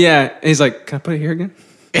great." Yeah, and he's like, "Can I put it here again?"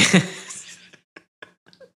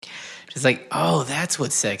 She's like, "Oh, that's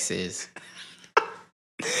what sex is."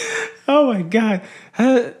 Oh my god!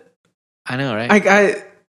 I know, right?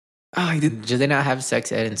 Did, Do they not have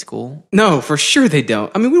sex ed in school? no, for sure they don't.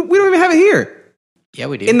 I mean, we don't even have it here Yeah,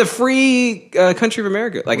 we do. in the free country of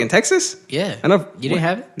America, like in Texas. yeah, I know you didn't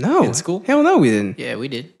have it. No, in school. Hell no, we didn't. Yeah, we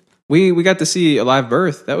did. We got to see a live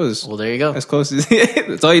birth. That was Well, there you go. as close as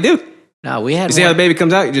that's all you do. No, we had You see how the baby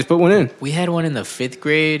comes out? You just put one in. we had one in the 5th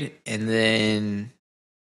grade, and then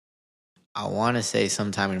I want to say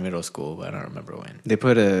sometime in middle school, but I don't remember when. They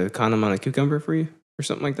put a condom on a cucumber for you or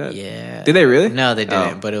something like that. Yeah. Did they really? No, they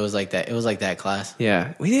didn't. Oh. But it was like that. It was like that class.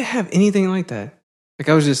 Yeah, we didn't have anything like that. Like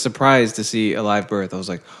I was just surprised to see a live birth. I was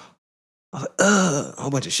like, a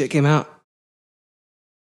whole bunch of shit came out.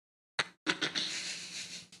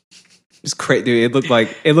 It's crazy, dude. It looked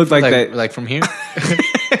like that. Like from here.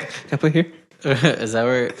 Can I put here? Is that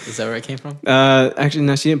where it came from? Actually,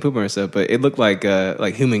 no, she didn't poop on herself, but it looked like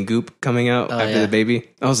human goop coming out Oh, after yeah. the baby.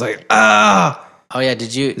 I was like, ah, Oh yeah.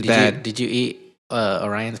 Did you bad. did you eat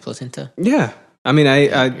Orion's placenta? yeah. I mean,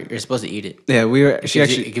 You're supposed to eat it. yeah, we were. She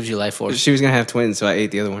It gives you life force. she was gonna have twins, so I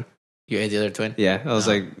ate the other one. You ate the other twin. Yeah, I was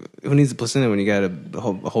like, who needs a placenta when you got a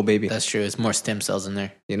whole baby? That's true. It's more stem cells in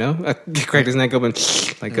there. You know, I cracked his neck open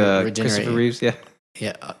like Regenerate. Christopher Reeves. Yeah.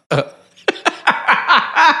 Yeah.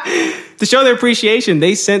 To show their appreciation,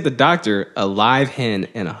 they sent the doctor a live hen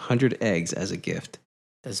and 100 eggs as a gift.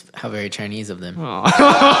 That's how very Chinese of them. Aw.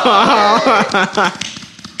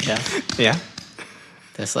 Yeah. Yeah.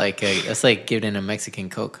 That's like giving a Mexican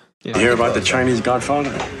Coke. You hear about the Chinese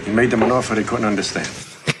Godfather? He made them an offer they couldn't understand.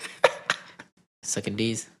 Sucking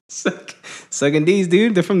D's. Suggandese,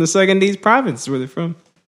 dude. They're from the Suggandese province. Where they're from.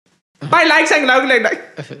 I like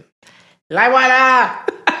Suggandese.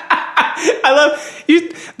 I love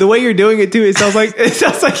you. The way you're doing it too. It sounds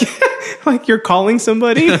like like you're calling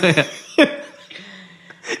somebody.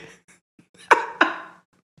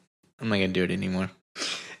 I'm not gonna do it anymore.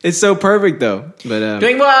 It's so perfect though. But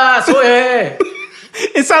It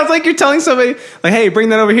it sounds like you're telling somebody like, "Hey, bring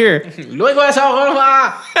that over here."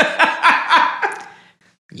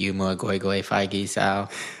 You mo goi goi fai gi sao.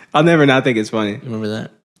 I'll never not think it's funny. Remember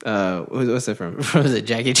that? What's that from? What was it?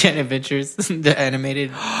 Jackie Chan Adventures, the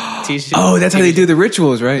animated t-shirt. Oh, that's how they do the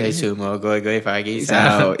rituals, right? They sumo goi goi fai gi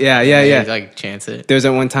sao. Oh, yeah. They, like chants it. There was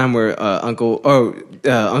that one time where Uncle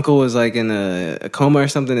was like in a coma or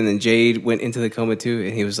something, and then Jade went into the coma too,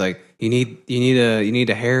 and he was like, "You need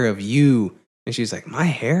a hair of you," and she's like, "My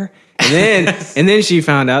hair," and then she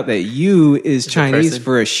found out that "you" is Chinese person.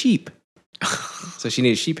 for a sheep, so she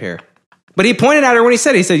needed sheep hair. But he pointed at her when he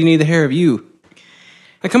said, "You need the hair of you."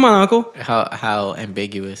 Like, come on, Uncle. How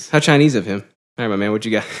ambiguous. How Chinese of him. All right, my man, what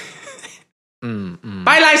you got?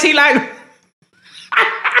 Bye, Lai si lai.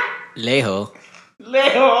 Leho.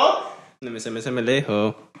 Leho.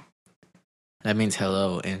 Leho. That means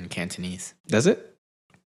hello in Cantonese. Does it?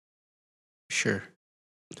 Sure.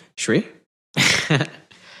 Shri?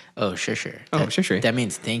 Oh, sure. Oh, sure. That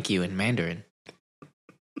means thank you in Mandarin.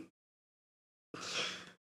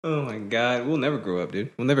 Oh my God, we'll never grow up, dude.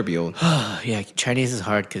 We'll never be old. Yeah, Chinese is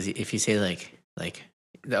hard because if you say like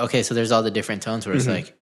okay, so there's all the different tones where it's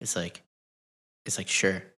like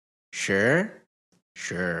sure.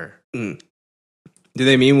 Do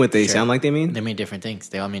they mean what they Sure. sound like they mean? They mean different things.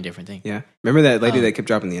 They all mean different things. Yeah. Remember that lady that kept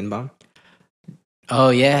dropping the N-bomb? Oh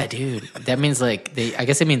yeah, dude. That means like I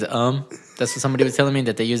guess it means That's what somebody was telling me,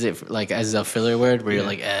 that they use it for, like as a filler word where you're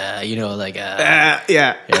like, you know, like, Yeah.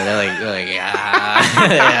 yeah, they're like,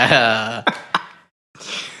 yeah.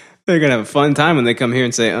 They're gonna have a fun time when they come here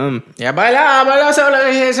and say, Yeah, baila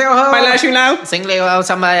you now. Sing Leo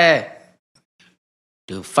somebody.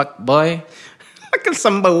 Do fuck boy. Like a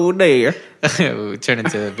somebody there. Turn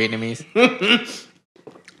into Vietnamese.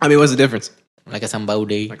 I mean, what's the difference? Like a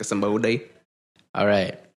somebody. Like a somebody. All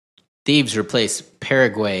right. Thieves replace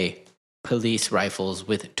Paraguay police rifles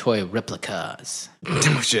with toy replicas.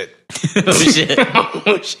 Oh shit. Oh shit.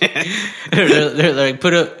 Oh shit. they're like,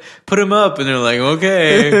 put them up, and they're like,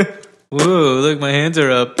 okay. Whoa, look, my hands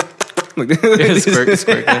are up.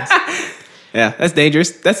 Squirt guns. Yeah, that's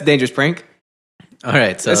dangerous. That's a dangerous prank. All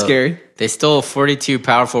right, so That's scary. They stole 42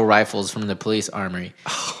 powerful rifles from the police armory.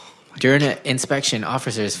 During an inspection,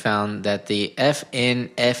 officers found that the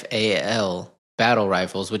FNFAL battle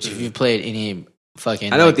rifles, which if you've played any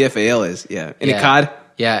fucking... I know what the FAL is. Yeah. Any COD?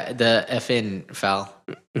 Yeah, the FNFAL.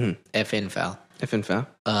 FNFAL. FNFAL?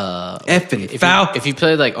 If you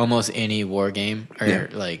played like almost any war game or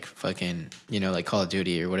like fucking, you know, like Call of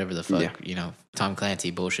Duty or whatever the fuck, you know, Tom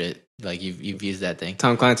Clancy bullshit, like you've used that thing.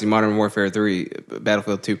 Tom Clancy, Modern Warfare 3,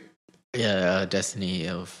 Battlefield 2. Yeah, Destiny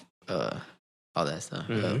of all that stuff.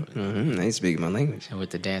 They speak my language. And with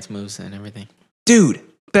the dance moves and everything. Dude,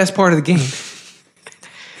 best part of the game.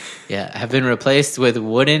 Yeah, have been replaced with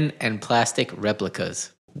wooden and plastic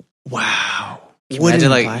replicas. Wow. Imagine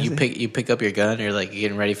like you pick up your gun, you're like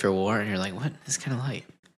getting ready for war, and you're like, what? It's kind of light.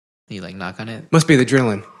 And you like knock on it. Must be the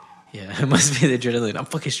adrenaline. Yeah, it must be the adrenaline. I'm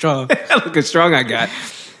fucking strong. Look how strong I got.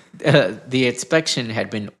 The inspection had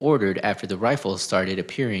been ordered after the rifles started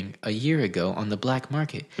appearing a year ago on the black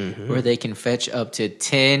market, where they can fetch up to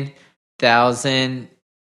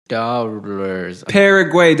 $10,000.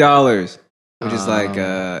 Paraguay dollars, which is like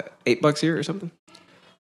 $8 here or something.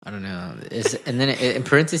 I don't know. And then in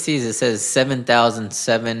parentheses it says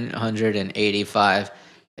 7,785.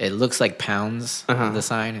 It looks like pounds. The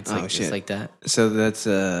sign. It's like just like that. So that's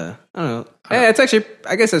I don't know. Hey, it's actually,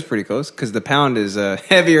 I guess that's pretty close because the pound is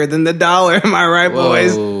heavier than the dollar. Am I right,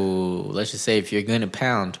 boys? Whoa. Let's just say if you're going to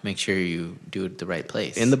pound, make sure you do it the right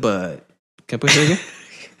place. In the butt. Can I push it again?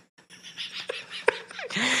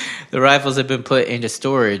 The rifles have been put into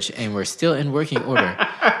storage and were still in working order.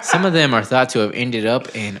 Some of them are thought to have ended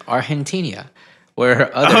up in Argentina,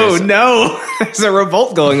 where others... Oh, no. There's a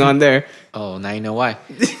revolt going on there. Oh, now you know why.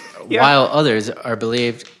 While others are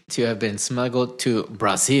believed to have been smuggled to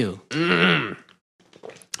Brazil. I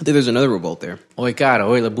think there's another revolt there. Oi, cara,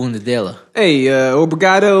 oi, la bunda dela. Hey,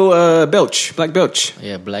 obrigado, Belch. Black Belch.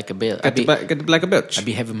 Yeah, black belch. Got the Black Belch. I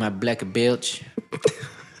be having my black belch.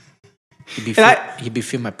 You be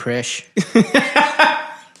feel my pressure.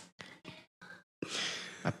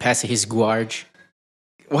 I pass his guarge.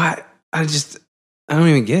 What? I don't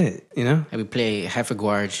even get it, you know? I be play half a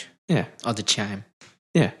guarge. Yeah. All the chime.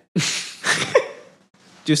 Yeah. Do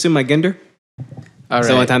you assume my gender? All It's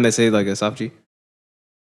the only time they say like a soft G.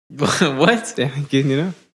 What? Yeah, you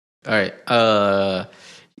know? All right.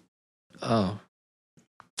 Oh.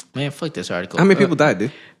 Man, fuck this article. How many people died,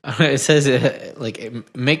 dude? It says,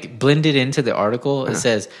 blended into the article, it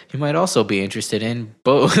says, you might also be interested in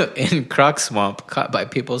Croc Swamp caught by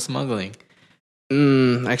people smuggling.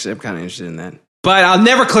 Actually, I'm kind of interested in that. But I'll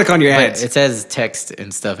never click on your ads. It says text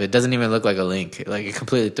and stuff. It doesn't even look like a link. Like, it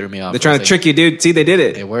completely threw me off. They're trying to trick you, dude. See, they did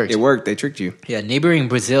it. It worked. It worked. They tricked you. Yeah, neighboring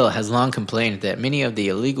Brazil has long complained that many of the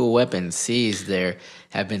illegal weapons seized there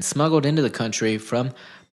have been smuggled into the country from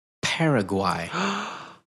Paraguay.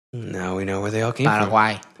 Now we know where they all came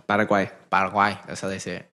Paraguay. from. Paraguay. Paraguay. That's how they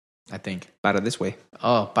say it, I think. Para this way.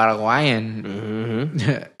 Oh,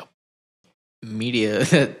 Paraguayan media.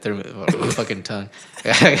 Fucking tongue.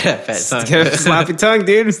 I got a fat tongue. Sloppy tongue,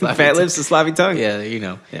 dude. Sloppy Fat tongue. lips and sloppy tongue. Yeah, you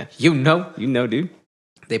know. Yeah. You know. You know, dude.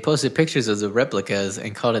 They posted pictures of the replicas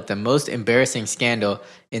and called it the most embarrassing scandal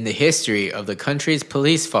in the history of the country's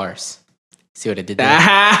police farce. See what I did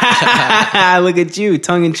there? Look at you.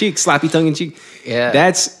 Tongue in cheek. Sloppy tongue in cheek. Yeah.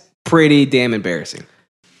 That's pretty damn embarrassing.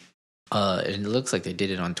 And it looks like they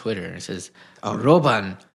did it on Twitter. It says,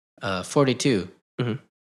 Roban 42.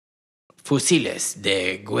 Fusiles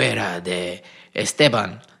de guerra de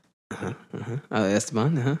Esteban.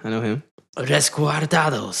 Esteban. I know him.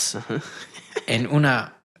 Resguardados en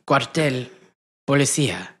una cuartel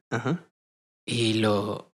policía. Y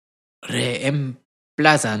lo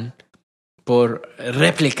reemplazan por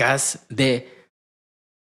réplicas de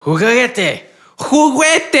juguete.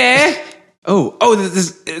 Juguete!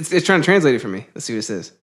 It's trying to translate it for me. Let's see what it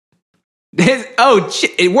says.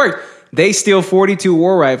 Shit, it worked. They steal 42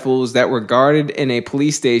 war rifles that were guarded in a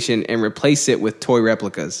police station and replace it with toy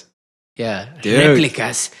replicas. Yeah, Dude.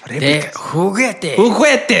 réplicas de juguete.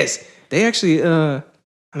 Juguetes. They actually, I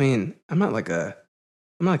mean, I'm not like a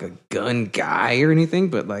gun guy or anything,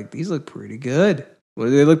 but like these look pretty good. What,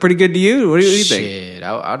 do they look pretty good to you? What do you think? Shit,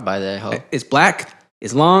 I'd buy that. Hell. It's black.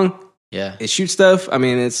 It's long. Yeah, It shoots stuff. I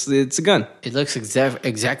mean, it's a gun. it looks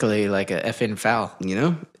exactly like a effing foul. You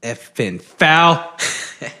know, effing foul.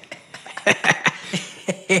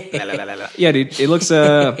 La, la, la, la, la. Yeah, dude. It looks.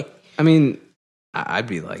 I mean, I'd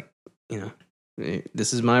be like, you know,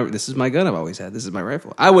 this is my gun. I've always had. This is my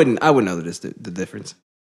rifle. I wouldn't know the difference.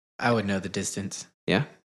 I would know the distance. Yeah,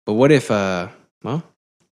 but what if? Well,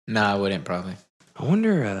 No, I wouldn't probably. I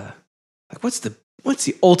wonder. Like, what's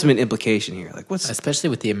the ultimate implication here? Like, what's? Especially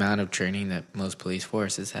with the amount of training that most police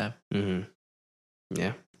forces have. Mm-hmm.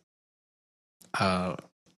 Yeah.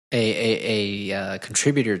 A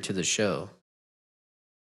contributor to the show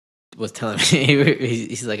was telling me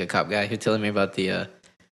he's like a cop guy. He was telling me about the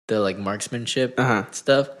like marksmanship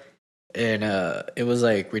stuff, and it was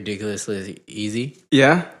like ridiculously easy.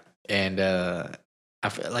 Yeah. And I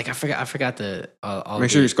forgot the all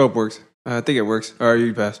Make sure your scope works. I think it works. Or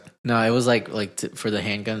you pass. No, it was like for the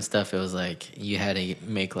handgun stuff. It was like you had to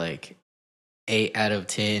make like 8 out of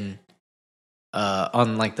 10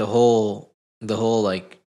 on like the whole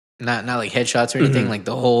like not like headshots or anything, like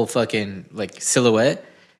the whole fucking like silhouette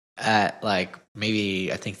at like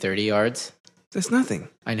maybe I think 30 yards. That's nothing.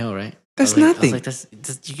 I know, right? That's I nothing. was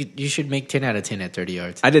like, you should make 10 out of 10 at 30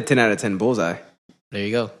 yards. I did 10 out of 10 bullseye. There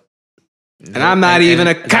you go. And I'm not even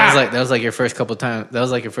a cop. That was like your first couple times. That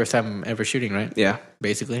was like your first time ever shooting, right? Yeah.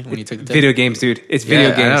 Basically, when you took the test. Video games, dude. It's video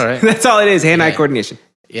Yeah, I games. know, right? That's all it is. Hand-eye Yeah. coordination.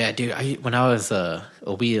 Yeah, dude. When I was a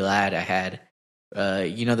wee lad, I had,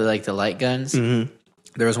 you know, the light guns. Mm-hmm.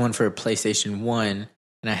 There was one for PlayStation 1,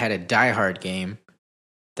 and I had a Die Hard game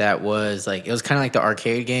that was like, it was kind of like the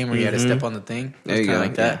arcade game where you had to step on the thing. It There was you kind go, of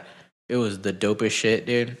like that. It was the dopest shit,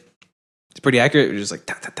 dude. It's pretty accurate. It was just like,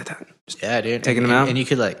 ta, ta, ta, ta. Just Yeah, dude. taking them out. And you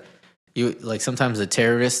could sometimes the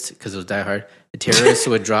terrorists, because it was Die Hard, the terrorists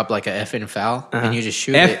would drop like a effing foul, and you just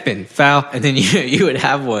shoot it. effing foul. And then you would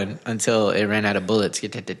have one until it ran out of bullets,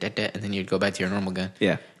 and then you'd go back to your normal gun.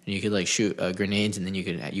 Yeah. And you could like shoot grenades, and then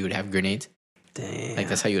you would have grenades. Damn. Like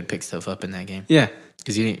that's how you would pick stuff up in that game. Yeah.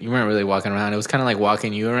 Because you weren't really walking around. It was kind of like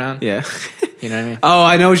walking you around. Yeah. You know what I mean? Oh,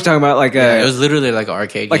 I know what you're talking about. Like, Yeah, it was literally like an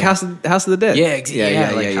arcade like game. House of the Dead.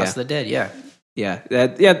 Yeah, like House of the Dead, yeah. Yeah,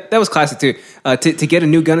 that was classic too. To get a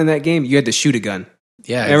new gun in that game, you had to shoot a gun.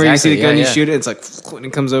 Yeah, Whenever you see the gun, yeah. you shoot it. It's like when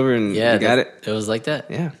it comes over and Yeah, you got it. It was like that.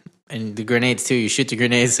 Yeah. And the grenades too. You shoot the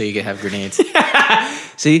grenades so you can have grenades.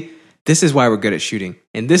 See, this is why we're good at shooting,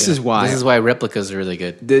 and this is why. This is why replicas are really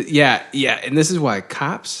good. Yeah, and this is why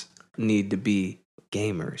cops need to be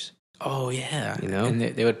gamers. Oh yeah, You know? and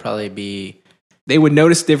they would probably be. They would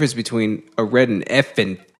notice the difference between a red and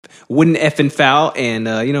wooden effing foul and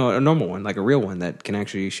a normal one, like a real one that can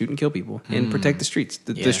actually shoot and kill people and protect the streets,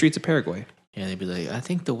 the streets of Paraguay. Yeah, they'd be like, I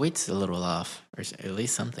think the weight's a little off, or at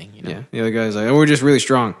least something, you know. Yeah, the other guy's like, oh, we're just really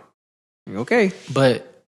strong. Like, okay,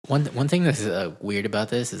 But one thing that's weird about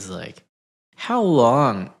this is like, how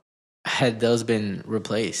long had those been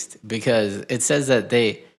replaced? Because it says that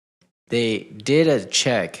they did a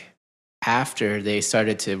check after they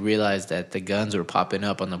started to realize that the guns were popping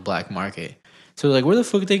up on the black market. So like, where the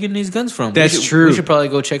fuck are they getting these guns from? That's true. We should probably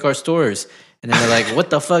go check our stores. And then they're like, what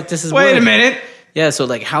the fuck? This is wait a weird. minute. Yeah, so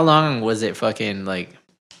like, how long was it fucking like,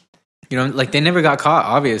 like they never got caught,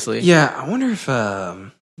 obviously. Yeah, I wonder if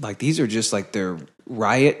like these are just like their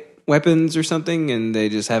riot weapons or something, and they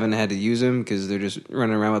just haven't had to use them because they're just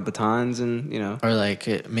running around with batons and Or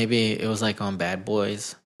like maybe it was like on Bad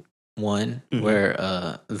Boys 1 Mm-hmm. where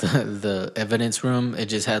the evidence room, it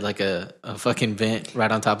just had like a fucking vent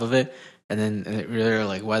right on top of it. And then they're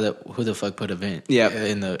like, who the fuck put a vent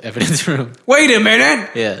in the evidence room? Wait a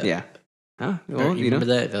minute. Yeah. Yeah. Huh? You Well, remember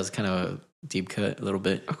that? That was kind of a deep cut a little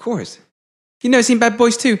bit. Of course. You never seen Bad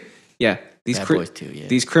Boys 2? Yeah. Bad Boys 2, yeah.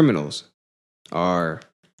 These criminals are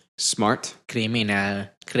smart. Criminal.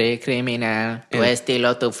 Criminal. Tu And-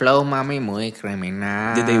 estilo, tu flow, mami, muy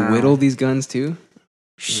criminal. Did they whittle these guns too?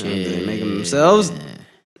 Shit. Did they make them themselves?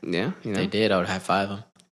 Yeah. They did. I would high five them.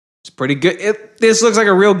 It's pretty good. This looks like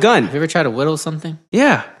a real gun. Have you ever tried to whittle something?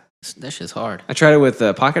 Yeah. That shit's hard. I tried it with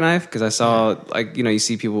a pocket knife because I saw, like, you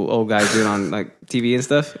see old guys do it on, like, TV and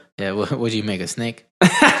stuff. Yeah, would you make a snake?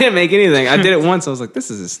 I didn't make anything. I did it once. I was like, this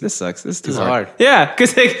sucks. This is too This is hard. hard. Yeah,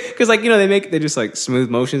 because they just, like,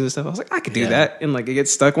 smooth motions and stuff. I was like, I could do Yeah. that. And, like, it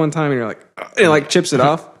gets stuck one time and you're like, it, like, chips it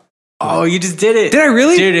off. Oh, you just did it. Did I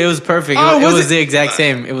really? Dude, it was perfect. Oh, it was was it? the exact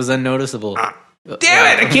same. It was unnoticeable. Damn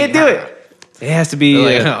it, I can't do it. It has to be.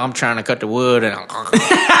 Like, I'm trying to cut the wood, and is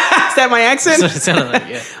that my accent? That's what it sounded like,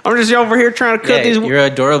 yeah. I'm just over here trying to cut these. You're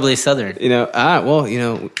adorably Southern.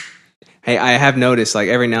 Hey, I have noticed like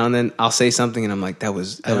every now and then I'll say something and I'm like, that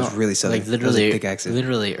was really Southern. Like that was a literally, big accent.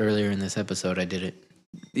 literally earlier in this episode, I did it,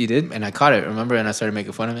 You did? and I caught it. Remember? And I started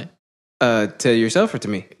making fun of it. To yourself or to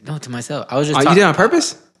me? No, to myself. I was just. You did it on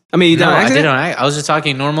purpose? I mean, you did it No, on I accident? did it on. I was just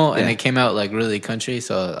talking normal, and Yeah. it came out like really country.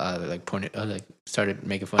 So I like pointed. I like started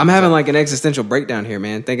making fun. I'm of having myself. like an existential breakdown here,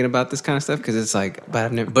 man, thinking about this kind of stuff because it's like, but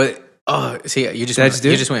I've never. But see, you just Did I went, just do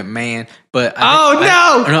you it? just went man. But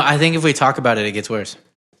I think if we talk about it, it gets worse.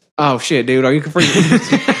 Oh shit, dude, are you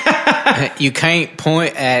freaking? You can't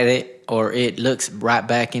point at it, or it looks right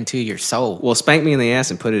back into your soul. Well, spank me in the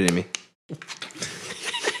ass and put it in me.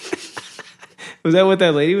 Was that what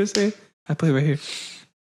that lady was saying? I put it right here.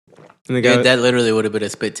 And the guy, Dude, that literally would have been a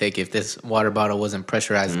spit take if this water bottle wasn't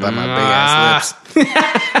pressurized by my big ass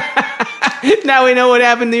lips. now we know what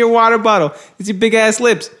happened to your water bottle. It's your big ass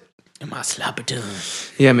lips. And my sloppy tongue.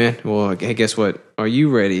 Yeah, man. Well, hey, guess what? Are you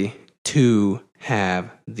ready to have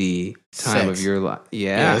the time Sex. of your life?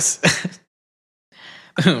 Yeah. Yes.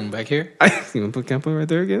 Back here. Can I put it right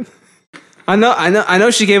there again? I know.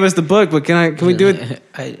 She gave us the book, but can we do it?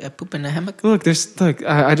 I poop in the hammock. Look,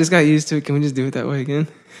 I just got used to it. Can we just do it that way again?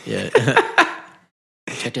 Yeah.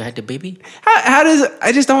 Try to hide the baby. How does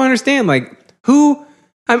I just don't understand? Like who?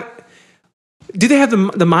 Do they have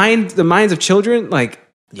the minds of children? Like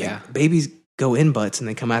babies go in butts and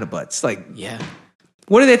they come out of butts. Like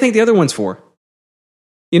what do they think the other one's for?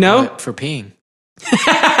 You know, for peeing.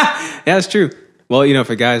 Yeah, that's true. Well,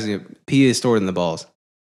 for guys, pee is stored in the balls.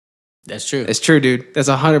 That's true. It's true, dude. That's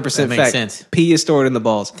 100% That makes fact. sense. Pee is stored in the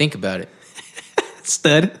balls. Think about it.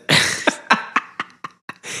 Stud.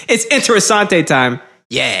 It's interessante time.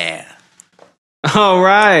 Yeah. All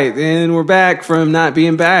right, and we're back from not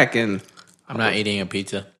being back, and I'm not eating a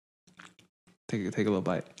pizza. take a little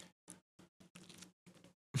bite.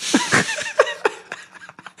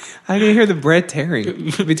 I can hear the bread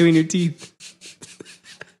tearing between your teeth.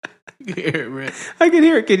 I can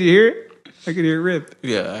hear it. Can you hear it? I can hear it rip.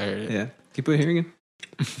 Yeah, I heard it. Yeah. Can you put it here again?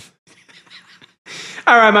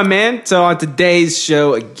 All right, my man. So on today's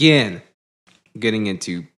show, again, getting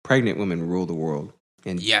into pregnant women rule the world.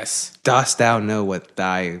 And yes, dost thou know what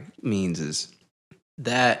thy means is?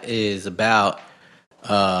 That is about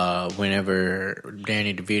whenever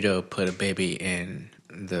Danny DeVito put a baby in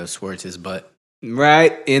the Schwartz's butt.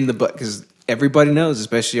 Right in the butt, because everybody knows,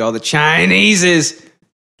 especially all the Chineses,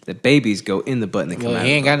 that babies go in the butt and they come Well, out.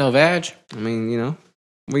 he ain't got no vag. I mean,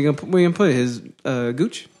 where you gonna put his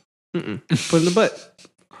gooch? Put it in the butt.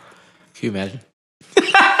 Can you imagine?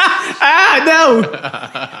 No.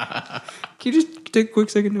 Can you just take a quick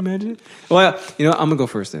second to imagine it? Well, I'm gonna go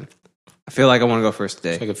first then. I feel like I want to go first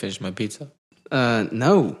today. So I can finish my pizza.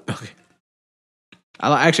 No. Okay. I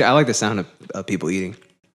like the sound of people eating.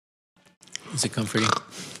 Is it comforting?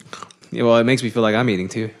 Yeah, well, it makes me feel like I'm eating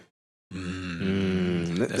too.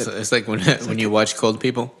 It's like when you watch cold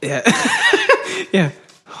people. Yeah. Yeah.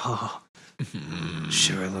 Oh.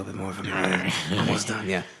 Sure, a little bit more of a almost done.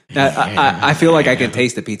 Yeah. I feel like I can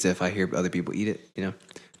taste the pizza if I hear other people eat it,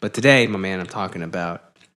 But today, my man, I'm talking about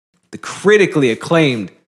the critically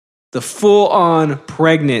acclaimed, the full-on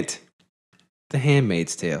pregnant, The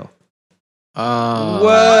Handmaid's Tale. Oh,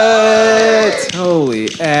 What? Holy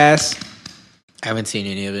ass. I haven't seen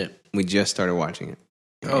any of it. We just started watching it.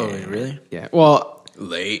 Oh, really? Yeah. Well,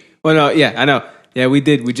 Late. Well, no, yeah, I know. Yeah, we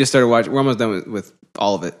did. We just started watching. We're almost done with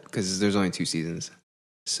all of it because there's only 2 seasons.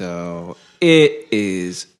 So it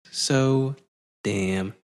is so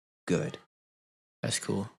damn good. That's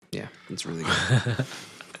cool. Yeah, it's really good.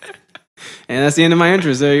 And that's the end of my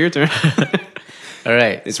intro. So your turn. All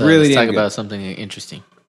right. It's so really let's damn talk good. about something interesting.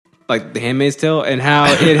 Like The Handmaid's Tale and how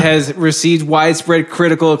it has received widespread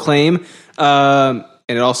critical acclaim. And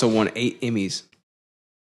it also won 8 Emmys.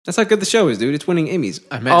 That's how good the show is, dude. It's winning Emmys.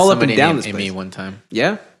 I met all up somebody and down named this Emmy place. one time.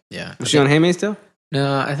 Yeah? Yeah. Was she on Handmaid's Tale?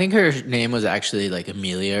 No, I think her name was actually like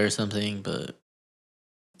Amelia or something, but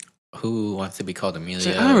who wants to be called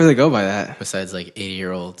Amelia I don't really go by that. besides like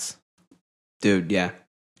 80-year-olds? Dude, yeah.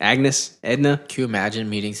 Agnes? Edna? Can you imagine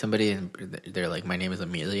meeting somebody and they're like, my name is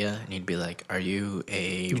Amelia, and you'd be like, are you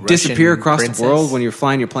a You Russian disappear across princess? the world when you're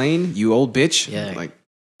flying your plane, you old bitch. Yeah. Like,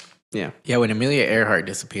 yeah. Yeah, when Amelia Earhart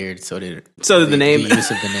disappeared, so did the name. The use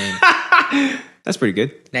of the name. That's pretty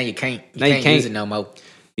good. Now you can't. Now you can't. use it no more.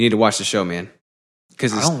 You need to watch the show, man.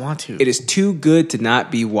 Because I don't want to. it is too good to not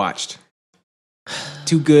be watched.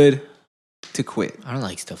 Too good to quit. I don't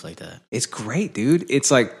like stuff like that. It's great, dude. It's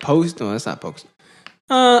like post. No, that's not post.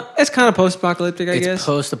 It's kind of post-apocalyptic, I It's guess.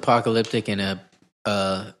 post-apocalyptic in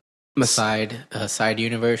a side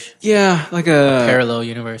universe, Yeah, like a parallel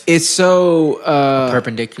universe, It's so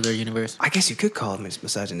perpendicular universe, I guess you could call it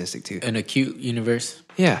misogynistic too. an acute universe,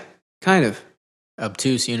 Yeah, kind of.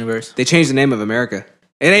 obtuse universe. They changed the name of America.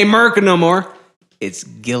 It ain't America no more. It's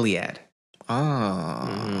Gilead,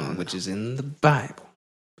 which is in the Bible.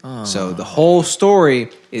 So the whole story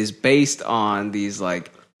is based on these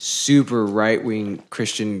like super right wing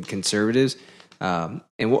Christian conservatives.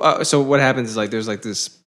 So what happens is like there's like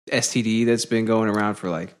this STD that's been going around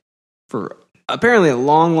for apparently a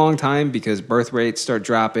long time because birth rates start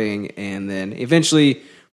dropping, and then eventually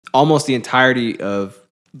almost the entirety of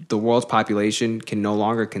the world's population can no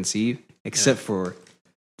longer conceive except for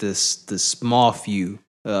the small few,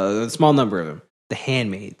 the small number of them, the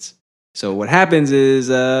handmaids. So what happens is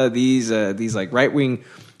these like right wing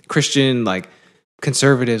Christian like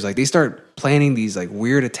conservatives, like they start planning these like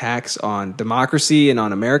weird attacks on democracy and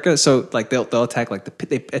on America. So like they'll attack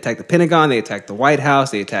they attack the Pentagon, they attack the White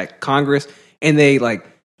House, they attack Congress, and they like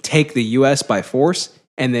take the U.S. by force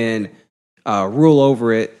and then rule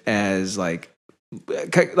over it as like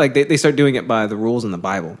they start doing it by the rules in the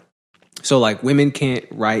Bible. So like women can't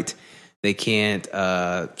write. They can't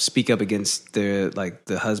speak up against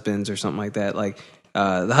the husbands or something like that. Like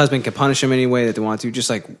the husband can punish them any way that they want to. Just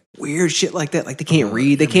like weird shit like that. Like they can't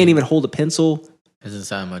read. They can't even hold a pencil. Doesn't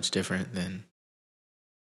sound much different than.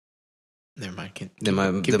 Never mind. Keep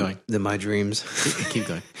going. Than my dreams. Keep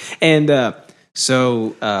going. And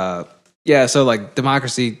so like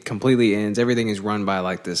democracy completely ends. Everything is run by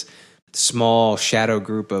like this small shadow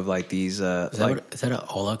group of like these. Is that an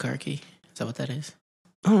oligarchy? Is that what that is?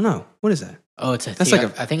 I don't know. What is that? Oh, I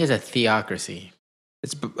think it's a theocracy.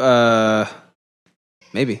 It's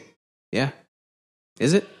maybe. Yeah.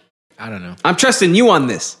 Is it? I don't know. I'm trusting you on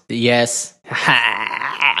this. Yes.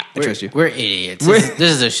 I trust you. We're idiots. This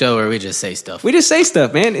is a show where we just say stuff. We just say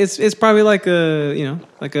stuff, man. It's probably like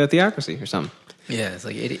a theocracy or something. Yeah, it's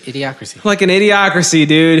like idiocracy. Like an idiocracy,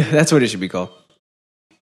 dude. That's what it should be called.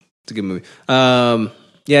 It's a good movie.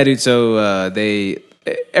 Yeah, dude. So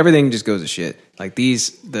everything just goes to shit. Like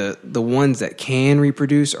the ones that can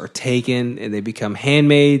reproduce are taken and they become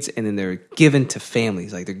handmaids, and then they're given to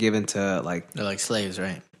families. Like they're given to like they're like slaves,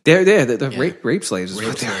 right? They're rape slaves. Is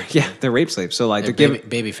what they are. Yeah, they're rape slaves. So like they're given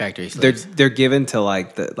baby factory slaves. They're given to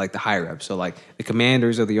like the higher ups. So like the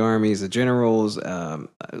commanders of the armies, the generals,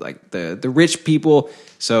 like the rich people.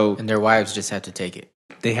 So and their wives just have to take it.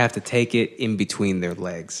 They have to take it in between their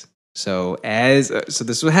legs. So so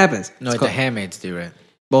this is what happens. No, the handmaids do, right?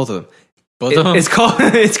 Both of them. It's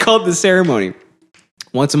called the ceremony.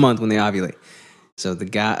 Once a month when they ovulate. So the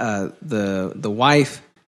guy, the wife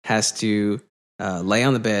has to lay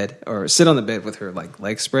on the bed or sit on the bed with her like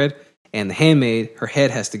legs spread, and the handmaid, her head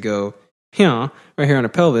has to go right here on her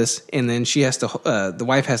pelvis, and then she has to the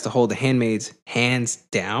wife has to hold the handmaid's hands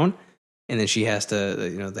down, and then she has to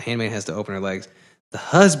the handmaid has to open her legs. The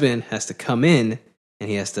husband has to come in, and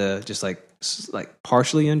he has to just like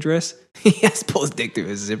partially undress. He has to pull his dick through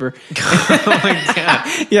his zipper. Oh my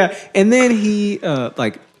god! Yeah, and then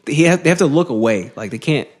they have to look away. Like he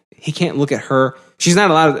can't look at her. She's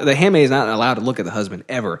not allowed. The handmaid is not allowed to look at the husband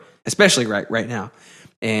ever, especially right now.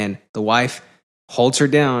 And the wife holds her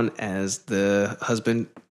down as the husband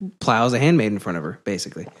plows a handmaid in front of her,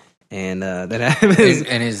 basically. And that happens.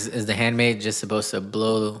 And is the handmaid just supposed to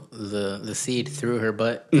blow the seed through her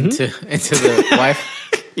butt into the wife?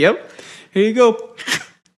 Yep. Here you go.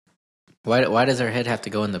 Why does her head have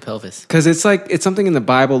to go in the pelvis? Because it's something in the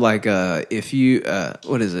Bible like if you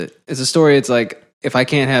what is it? It's a story. It's like if I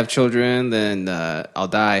can't have children, then I'll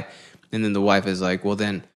die. And then the wife is like, well,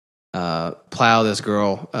 then plow this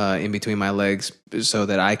girl in between my legs so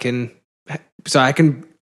I can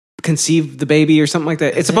conceive the baby or something like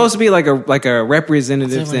that. It's supposed to be like a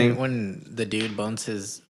representative thing. When the dude bones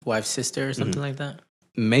his wife's sister or something like that.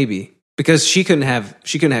 Maybe. Because she couldn't have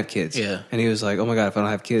kids. Yeah. And he was like, oh my God, if I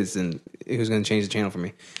don't have kids, then who's going to change the channel for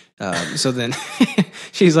me? So then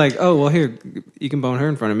she's like, oh, well, here, you can bone her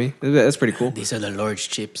in front of me. That's pretty cool. These are the Lord's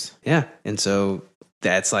chips. Yeah. And so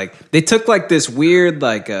that's like, they took like this weird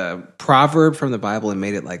like proverb from the Bible and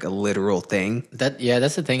made it like a literal thing.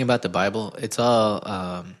 That's the thing about the Bible. It's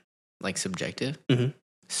all like subjective. Mm-hmm.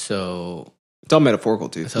 So it's all metaphorical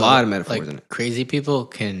too. So a lot of metaphors in it. Crazy people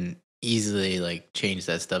can easily like change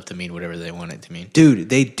that stuff to mean whatever they want it to mean. Dude,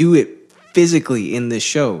 they do it physically in this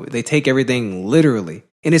show. They take everything literally.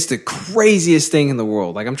 And it's the craziest thing in the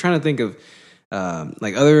world. Like I'm trying to think of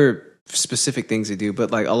like other specific things they do, but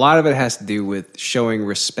like a lot of it has to do with showing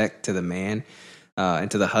respect to the man and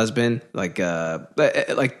to the husband. Like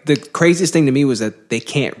the craziest thing to me was that they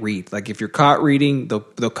can't read. Like if you're caught reading, they'll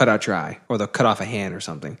cut out your eye or they'll cut off a hand or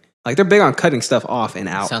something. Like they're big on cutting stuff off and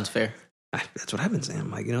out. Sounds fair. That's what I've been saying.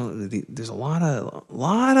 I'm like, there's a lot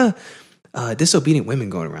of disobedient women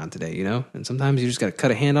going around today, and sometimes you just got to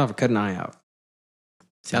cut a hand off or cut an eye out.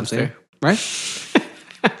 Sounds You know fair. what I'm saying?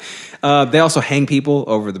 Right? They also hang people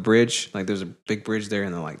over the bridge. Like there's a big bridge there,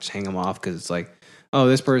 and they'll like just hang them off because it's like, oh,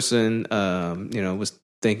 this person, was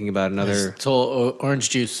thinking about another. It's all orange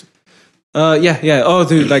juice. Yeah. Oh,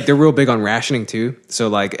 dude, like they're real big on rationing too. So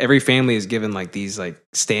like every family is given like these like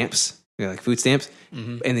stamps, like food stamps,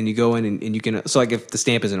 and then you go in and you can. So like if the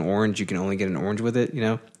stamp is an orange, you can only get an orange with it,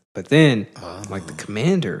 But then like the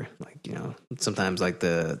commander, like sometimes like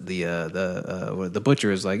the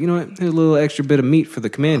butcher is like, you know what, here's a little extra bit of meat for the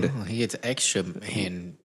commander. Oh, he gets extra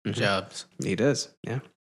hand jobs He does, yeah.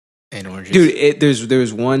 and oranges. Dude, there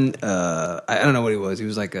was one. I don't know what he was. He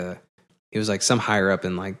was like some higher up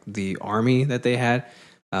in like the army that they had.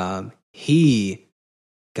 He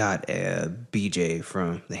got a BJ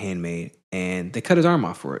from The Handmaid, and they cut his arm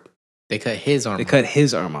off for it. They cut his arm. They cut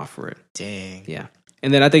his arm off for it. Dang. Yeah,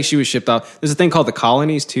 and then I think she was shipped off. There's a thing called the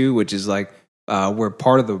colonies too, which is like where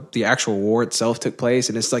part of the actual war itself took place,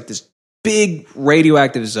 and it's like this big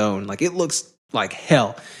radioactive zone. Like it looks like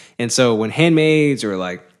hell. And so when handmaids or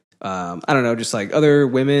like I don't know, just like other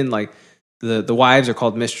women, like the wives are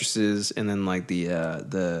called mistresses, and then like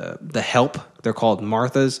the help, they're called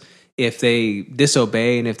Marthas. If they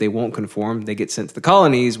disobey and if they won't conform, they get sent to the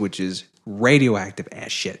colonies, which is radioactive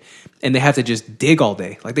ass shit. And they have to just dig all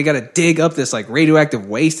day. Like they got to dig up this like radioactive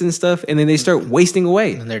waste and stuff, and then they start wasting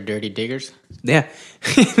away. And they're dirty diggers. Yeah.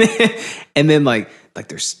 And then like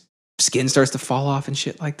their skin starts to fall off and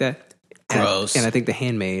shit like that. Gross. And I think the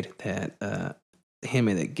handmaid that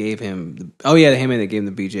gave him the handmaid that gave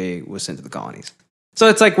him the BJ was sent to the colonies. So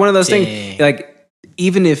it's like one of those things, like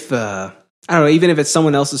even if I don't know, even if it's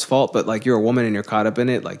someone else's fault, but like you're a woman and you're caught up in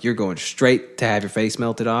it, like you're going straight to have your face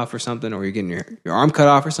melted off or something, or you're getting your arm cut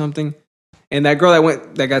off or something. And that girl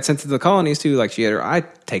that got sent to the colonies too, like she had her eye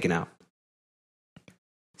taken out.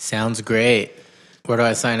 Sounds great. Where do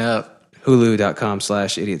I sign up?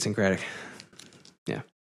 Hulu.com/idiotsyncratic.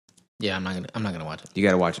 Yeah, I'm not gonna watch it. You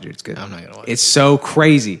got to watch it, dude. It's good. I'm not gonna watch It's so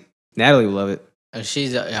crazy. Natalie will love it. it.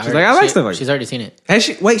 She's like, I like stuff like she's already seen it. Has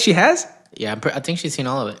she? Wait, she has? Yeah, I think she's seen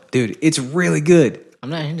all of it. Dude, it's really good. I'm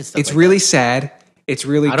not into stuff. It's like really that. sad. It's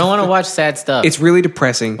really. I don't want to watch sad stuff. It's really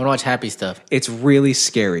depressing. I want to watch happy stuff. It's really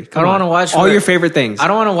scary. I don't want to watch all your favorite things. I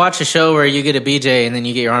don't want to watch a show where you get a BJ and then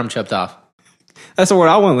you get your arm chopped off. That's the world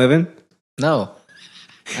I want to live in. No,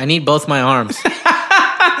 I need both my arms. And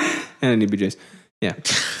I need BJs. Yeah.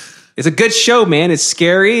 It's a good show, man. It's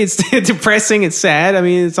scary. It's depressing. It's sad. I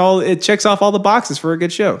mean, it checks off all the boxes for a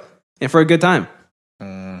good show and for a good time.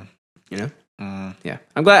 Yeah.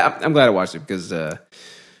 I'm glad I watched it because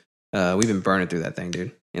we've been burning through that thing,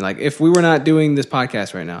 dude. And like, if we were not doing this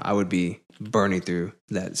podcast right now, I would be burning through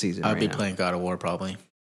that season. I'd be now. playing God of War probably.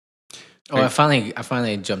 Oh, I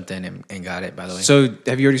finally jumped in and got it. By the way, So,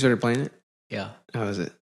 have you already started playing it? yeah, How is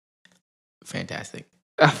it? fantastic.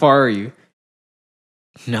 How far are you?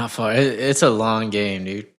 Not far. It's a long game,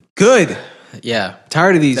 dude. Good. Yeah,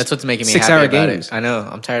 Tired of these. that's what's making me 6 happy hour about games. it. I know.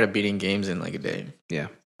 I'm tired of beating games in like a day Yeah,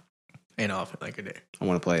 and off in like a day. I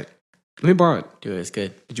want to play it. Let me borrow it. Dude, it's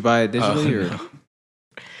good. Did you buy it digitally or?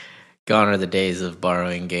 no. Gone are the days of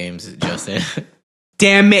borrowing games, Justin.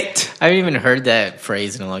 Damn it! I haven't even heard that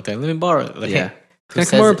phrase in a long time. Let me borrow it. Like, Yeah. who Can I says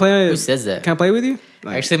come over it? and play? Who says that? Can I play with you?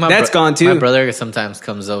 Like, Actually, that's gone too. My brother sometimes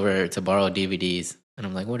comes over to borrow DVDs, and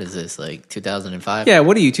I'm like, "What is this? Like 2005?" Yeah.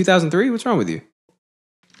 What are you? 2003? What's wrong with you?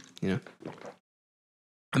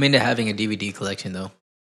 I'm into having a DVD collection though.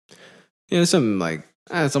 Yeah, it's something like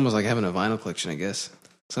it's almost like having a vinyl collection, I guess.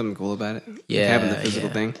 Something cool about it. Like Yeah, having the physical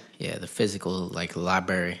yeah. thing. Yeah, the physical like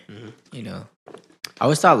library. You know, I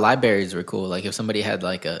always thought libraries were cool. Like if somebody had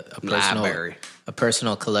like a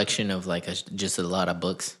personal collection of like just a lot of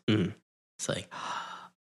books. Mhm. It's like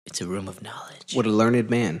it's a room of knowledge. What a learned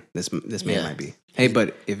man this man Yeah. might be. Hey,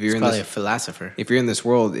 but if you're He's in probably this a philosopher. if you're in this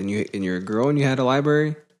world and you're a girl and you had a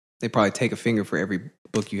library, they probably take a finger for every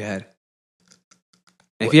book you had.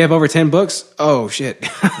 And if you have over 10 books, oh shit.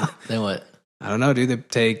 Then what? I don't know, dude. They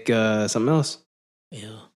take something else.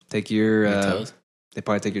 Ew. Take your Toes? They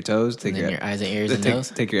probably take your toes. Take And then your eyes and ears they and take, nose?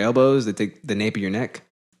 take your elbows. They take the nape of your neck.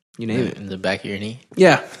 You name it. In the back of your knee?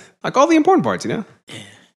 Yeah, like all the important parts, you know.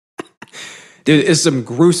 Dude, it's some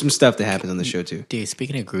gruesome stuff that happens on the show too. Dude,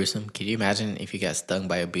 speaking of gruesome, could you imagine if you got stung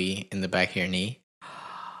by a bee in the back of your knee?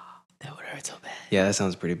 That would hurt so bad. Yeah, that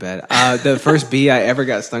sounds pretty bad. The first bee I ever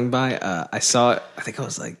got stung by, I saw it. I think I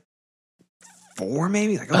was like 4,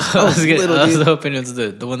 maybe. Like I was I was little, I was dude. hoping it was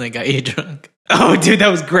the one that got you drunk. Oh, dude, that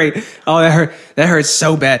was great. Oh, that hurt. That hurt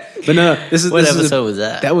so bad. But no, this is What this is episode was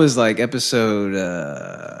that? That was like episode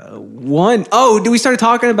 1. Oh, we started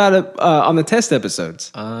talking about it on the test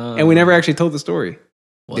episodes, and we never actually told the story.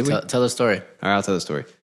 Well, Did we? tell the story. All right, I'll tell the story.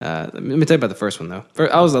 Let me tell you about the first one though.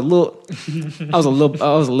 I was a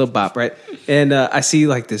little bop, right? And I see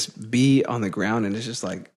like this bee on the ground, and it's just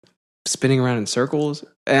like spinning around in circles.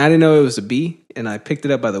 And I didn't know it was a bee, and I picked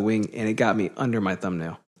it up by the wing, and it got me under my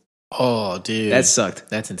thumbnail. Oh, dude. That sucked.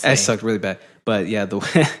 That's insane. That sucked really bad. But yeah,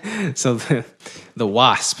 the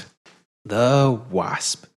wasp. The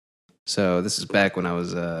wasp. So this is back when I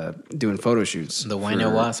was doing photo shoots. The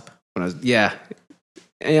wino wasp? When I was, yeah,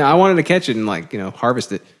 I wanted to catch it and like,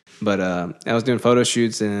 harvest it. But I was doing photo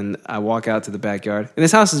shoots and I walk out to the backyard. And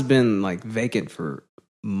this house has been like vacant for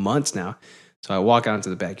months now. So I walk out into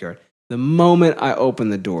the backyard. The moment I open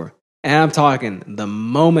the door, and I'm talking the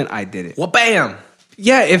moment I did it. Well, bam!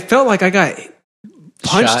 Yeah, it felt like I got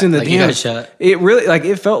punched Shot, in the like you damn. got shot? It really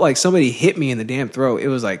it felt like somebody hit me in the damn throat. It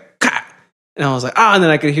was like, "Kah!" And I was like, and then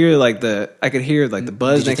I could hear the buzz. Did you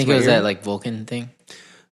next think to it my was ear. that like Vulcan thing?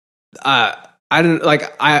 I didn't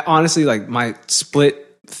I honestly my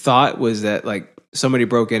split thought was that like somebody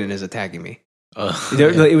broke in and is attacking me.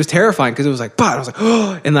 It was terrifying because it was like, but I was like,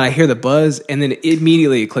 oh, and then I hear the buzz, and then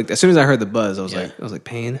immediately it clicked. As soon as I heard the buzz, I was like,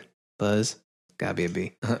 pain, buzz, gotta be a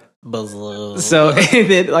bee. Buzz. So and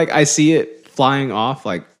then like I see it flying off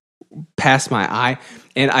like past my eye,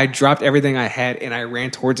 and I dropped everything I had and I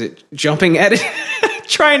ran towards it, jumping at it,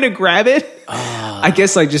 trying to grab it. I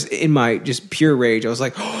guess like just in my pure rage, I was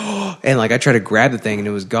like, oh, and like I tried to grab the thing and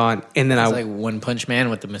it was gone. And then It's like One Punch Man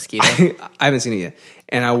with the mosquito. I haven't seen it yet.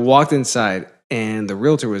 And I walked inside and the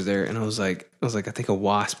realtor was there, and I was like, I think a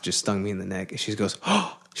wasp just stung me in the neck. And she goes,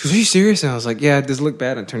 oh. She goes, are you serious? And I was like, yeah, does it look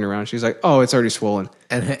bad? And I turned around. She's like, oh, it's already swollen.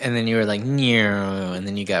 And then you were like, "Nyew," and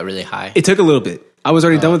then you got really high. It took a little bit. I was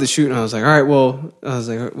already done with the shoot, and I was like, all right, well,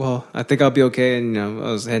 I think I'll be okay. And, I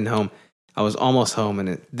was heading home. I was almost home,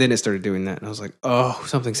 and then it started doing that. And I was like, oh,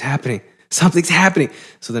 something's happening. Something's happening.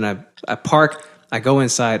 So then I park, I go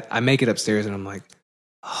inside, I make it upstairs, and I'm like,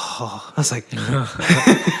 oh, I was like,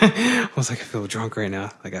 I feel drunk right now.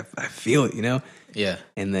 Like, I feel it, Yeah.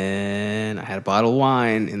 And then I had a bottle of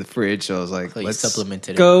wine in the fridge, so I was like, So you let's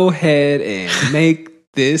supplemented it. go ahead and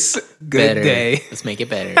make this good Better. day. Let's make it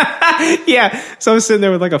better. Yeah. So I'm sitting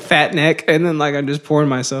there with like a fat neck, and then like I'm just pouring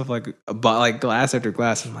myself like glass after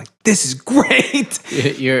glass. I'm like, this is great.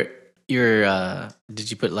 You're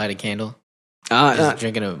did you light a candle? Just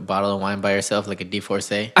drinking a bottle of wine by yourself like a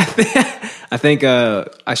divorcee? I think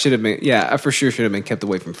I should have been. Yeah, I for sure should have been kept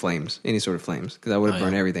away from flames, any sort of flames, because I would have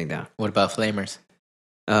burned everything down. What about flamers?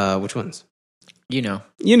 Which ones? You know.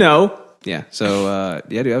 Yeah. So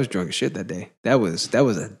yeah, dude, I was drunk as shit that day. That was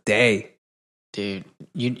a day. Dude,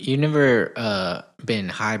 you never been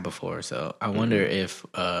high before, so I wonder if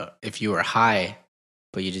you were high,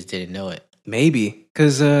 but you just didn't know it. Maybe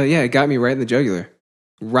because it got me right in the jugular,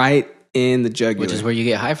 right in the jugular, Which is where you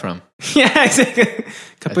get high from. Yeah, exactly.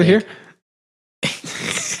 Can I put here?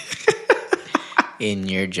 In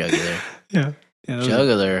your jugular. Yeah.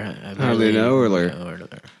 Jugular. Hardly know Orler.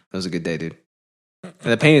 That was a good day, dude.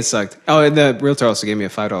 And the pain sucked. Oh, and the realtor also gave me a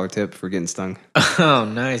 $5 tip for getting stung. Oh,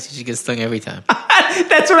 nice. You should get stung every time.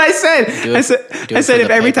 That's what I said. I said if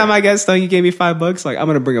every time I got stung, you gave me $5, like I'm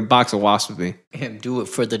gonna bring a box of wasps with me. And do it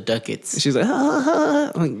for the ducats. She's like,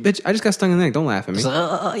 I'm like, bitch, I just got stung in the neck. Don't laugh at me.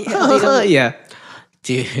 Yeah.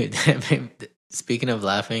 Dude, speaking of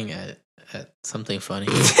laughing at something funny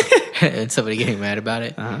and somebody getting mad about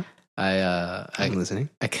it, I'm listening.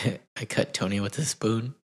 I cut Tony with a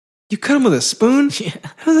spoon. You cut him with a spoon? Yeah.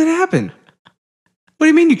 How did that happen? What do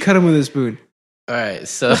you mean you cut him with a spoon? All right,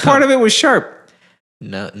 so What part of it was sharp?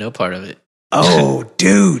 no part of it. Oh,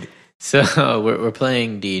 dude. So we're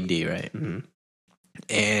playing D&D, right? Mm-hmm.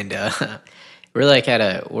 And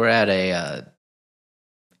we're at a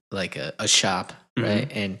shop,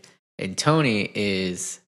 right? And Tony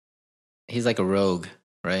he's like a rogue,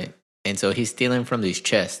 right? And so he's stealing from these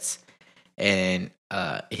chests, and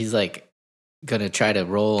he's like gonna try to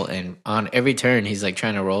roll, and on every turn he's like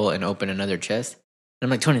trying to roll and open another chest. And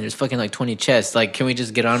I'm like, Tony, there's fucking like 20 chests. Like, can we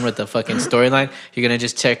just get on with the fucking storyline? You're gonna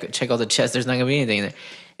just check all the chests. There's not gonna be anything in there.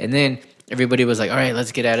 And then everybody was like, all right,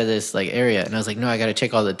 let's get out of this like area. And I was like, no, I gotta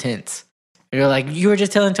check all the tents. And you're like, you were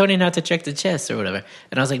just telling Tony not to check the chests or whatever.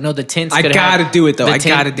 And I was like, no, the tents. I gotta do it though.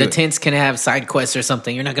 The tents can have side quests or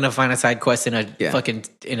something. You're not gonna find a side quest in a fucking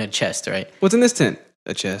in a chest, right? What's in this tent?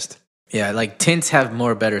 A chest. Yeah, like tents have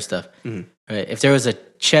more better stuff. Mm-hmm. Right? If there was a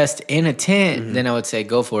chest in a tent, then I would say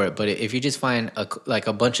go for it. But if you just find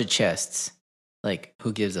a bunch of chests, like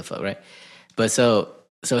who gives a fuck, right? But so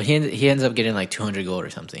so he ends up getting like 200 gold or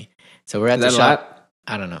something. So we're at Is the that a shop. lot?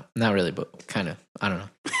 I don't know, not really, but kind of. I don't know.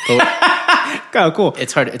 But Oh, cool.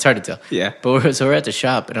 it's hard to tell. Yeah. But we're at the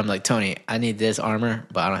shop, and I'm like, Tony, I need this armor,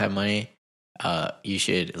 but I don't have money. You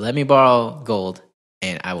should let me borrow gold,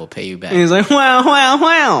 and I will pay you back. And he's like,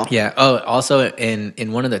 wow. Yeah. Oh, also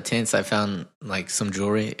in one of the tents, I found like some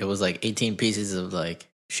jewelry. It was like 18 pieces of like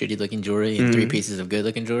shitty looking jewelry and 3 pieces of good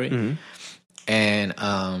looking jewelry. Mhm.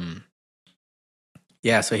 And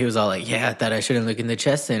yeah. So he was all like, "Yeah, I thought I shouldn't look in the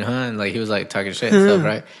chest then, huh?" And like he was like talking shit and stuff,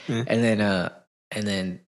 right? Yeah. And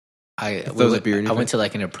then I throws a beer in your I went face. to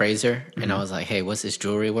like an appraiser, and I was like, "Hey, what's this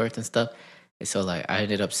jewelry worth and stuff?" And so like I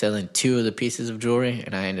ended up selling 2 of the pieces of jewelry,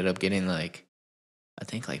 and I ended up getting like I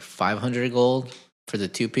think like 500 gold for the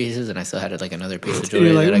 2 pieces, and I still had like another piece of jewelry.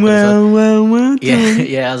 You're like, that I could've sold. well.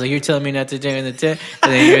 Yeah. I was like, "You're telling me not to drink in the tent,"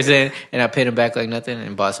 and then you were saying, and I paid him back like nothing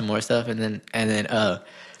and bought some more stuff, and then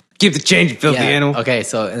Give the change, you filthy animal. Okay,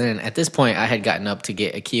 so and then at this point, I had gotten up to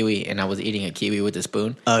get a kiwi, and I was eating a kiwi with a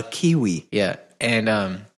spoon. A kiwi. Yeah, and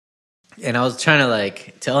I was trying to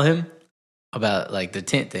like tell him about like the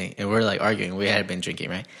tent thing, and we're like arguing. We had been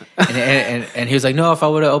drinking, right? And he was like, "No, if I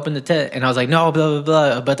would have opened the tent," and I was like, "No, blah blah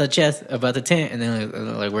blah about the chest, about the tent," and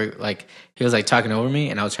then like we're like he was like talking over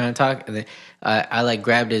me, and I was trying to talk, and then I like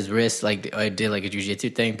grabbed his wrist, like I did like a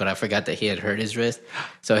jujitsu thing, but I forgot that he had hurt his wrist,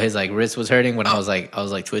 so his like wrist was hurting when I was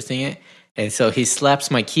like twisting it, and so he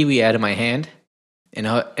slaps my kiwi out of my hand. And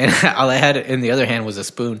all I had in the other hand was a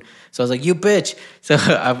spoon. So I was like, "You bitch!" So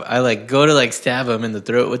I like go to like stab him in the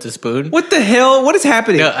throat with the spoon. What the hell? What is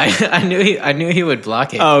happening? No, I knew he would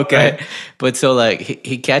block it. Oh, okay. Right? But so like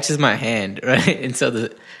he catches my hand, right? And so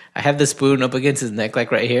I have the spoon up against his neck, like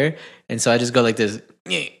right here. And so I just go like this,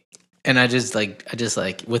 and I just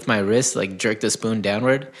like with my wrist like jerk the spoon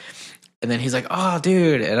downward. And then he's like, "Oh,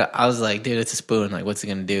 dude!" And I was like, "Dude, it's a spoon. Like, what's it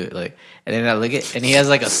gonna do?" Like, and then I look at, and he has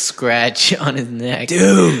like a scratch on his neck,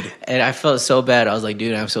 Dude. And I felt so bad. I was like,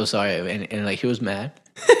 "Dude, I'm so sorry." And like he was mad,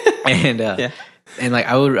 and and like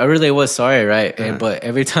I really was sorry, right? And but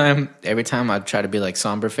every time I try to be like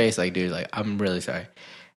somber face, like, "Dude, like I'm really sorry.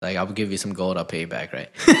 Like I'll give you some gold. I'll pay you back, right?"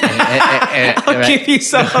 I'll give you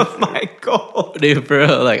some of my gold. Dude,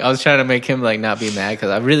 bro, like I was trying to make him like not be mad because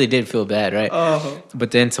I really did feel bad, right? Oh. But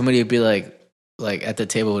then somebody would be like at the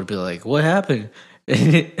table would be like, "What happened?"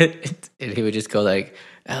 And he would just go like,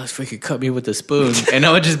 "Alex freaking cut me with a spoon," and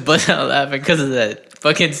I would just bust out laughing because of that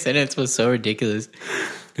fucking sentence was so ridiculous.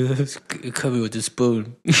 Cut me with the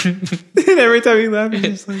spoon. And every time you laugh, he's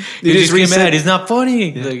just like, You just get reset. mad. He's not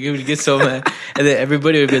funny. Like he would get so mad, and then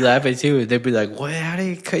everybody would be laughing too. They'd be like, "What? How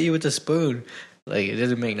did he cut you with a spoon?" Like it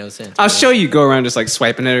doesn't make no sense. I'll show you. Go around just like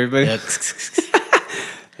swiping at everybody.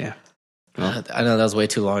 Yeah. Yeah. I know that was way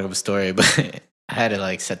too long of a story, but I had to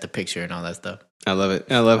like set the picture and all that stuff. I love it.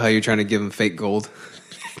 I love how you're trying to give him fake gold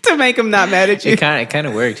to make him not mad at you. It kind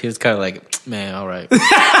of worked. He was kind of like, "Man, all right."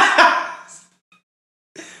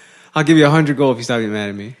 I'll give you 100 gold if you stop getting mad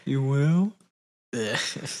at me. You will? Yeah.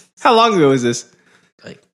 How long ago was this?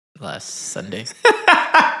 Like last Sunday,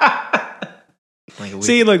 like a week,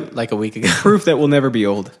 See, like a week ago, proof that we'll never be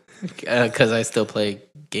old. because I still play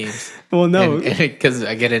games. Well, no. because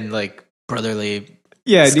I get in like brotherly.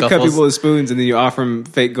 Yeah, you cut scuffles. people with spoons and then you offer them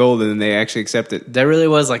fake gold and then they actually accept it. That really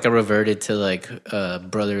was like a reverted to like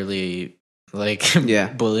brotherly, like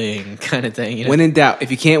Yeah. bullying kind of thing. You know? When in doubt, if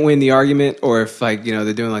you can't win the argument, or if like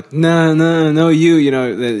they're doing like no you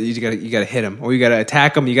gotta hit them, or you gotta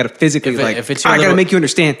attack them, you gotta physically if it's your I gotta little- make you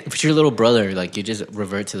understand. If it's your little brother, like you just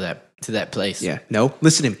revert to that place. Yeah, no,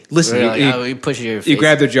 listen to me. Listen, Where, you, like, you push your face. you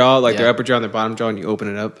grab their jaw, like their Yeah. upper jaw and their bottom jaw, and you open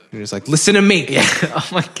it up. And you're just like, listen to me. Yeah. Oh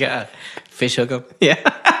my god. Fish hook 'em. Yeah.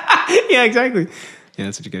 Yeah, exactly. Yeah,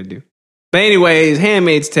 that's what you gotta do. But anyways,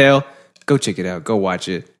 Handmaid's Tale. Go check it out. Go watch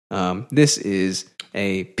it. This is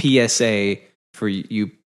a PSA for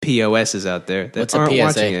you POSs out there that What's a aren't PSA?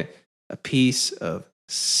 watching it. A piece of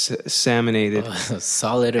salmonated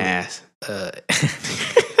Solid. ass. Uh,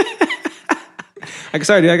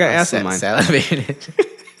 Sorry, dude, I got ass on mine. Salivated.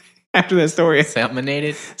 After that story.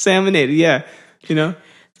 Salmonated. Salmonated, yeah.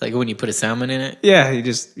 It's like when you put a salmon in it. Yeah, you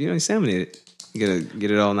just, you salmonate it. You gotta get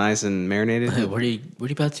it all nice and marinated. What are you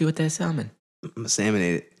about to do with that salmon? I'm gonna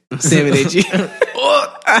salmonate it. Salmonate you. Can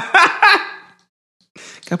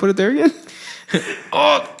I put it there again?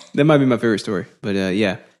 That might be my favorite story. But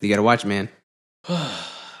yeah, you gotta watch it, man.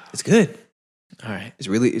 It's good. All right. It's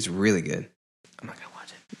really good. I'm not gonna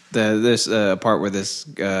watch it. There's a part where this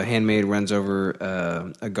handmaid runs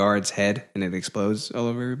over a guard's head and it explodes all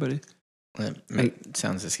over everybody.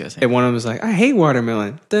 Sounds disgusting. And one of them is like, "I hate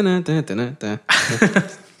watermelon." Dun, dun, dun, dun, dun.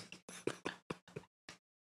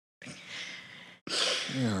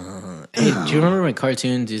 Hey, Do you remember when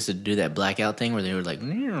cartoons used to do that blackout thing where they were like,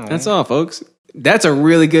 That's all, folks. That's a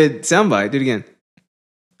really good soundbite. Do it again.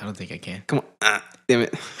 I don't think I can. Come on. Damn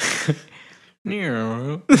it.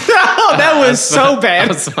 Oh, That was so bad. I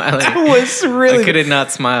was smiling. That was really I could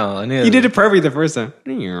not smile. I knew You did it perfect the first time.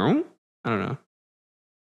 I don't know.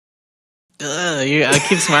 I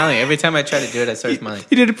keep smiling. Every time I try to do it, I start smiling.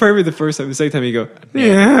 You did it perfect the first time. The second time you go,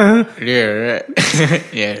 yeah. Yeah.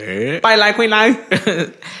 Yeah. Bye, like we like.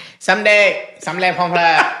 Someday ผมละ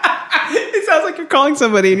It sounds like you're calling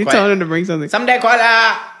somebody and you're Quiet. telling them to bring something. someday ขอละ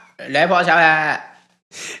แล้วพอเช้าละ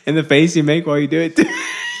And the face you make while you do it.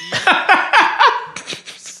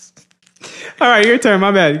 All right, your turn.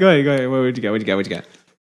 My bad. Go ahead. What you got?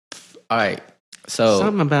 All right. So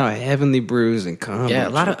Something about heavenly brews and kombucha. yeah, a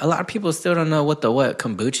lot of people still don't know what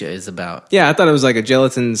kombucha is about. Yeah, I thought it was like a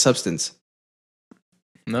gelatin substance.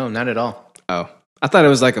 No, not at all. Oh, I thought it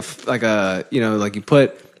was like a like you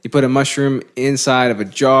put a mushroom inside of a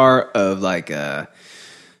jar of like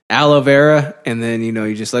aloe vera, and then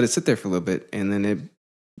you just let it sit there for a little bit, and then it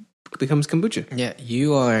becomes kombucha. Yeah,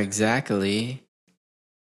 you are exactly.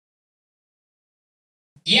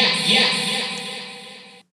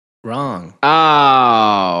 Wrong.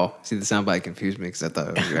 Oh, see, the soundbite confused me because I thought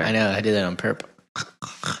it was right. I know, I did that on purpose.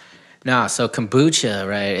 No, so kombucha,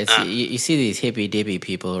 right? It's you see these hippy dippy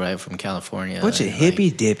people, right, from California. Bunch of and,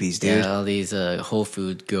 hippie dippies, dude. Yeah, all these Whole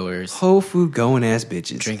Food goers Whole food going ass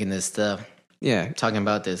bitches. drinking this stuff, Yeah. talking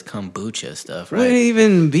about this kombucha stuff, What right?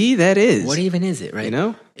 even be that is? What even is it, right? You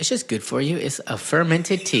know? It's just good for you. It's a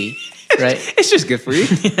fermented tea, right? It's just good for you.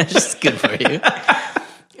 It's just good for you.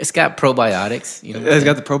 It's got probiotics. You know, It's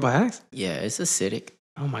got the probiotics. yeah, it's acidic,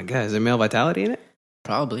 Oh my god, is there male vitality in it?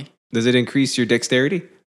 probably Does it increase your dexterity?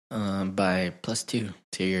 by +2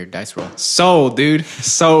 to your dice roll. Sold, dude.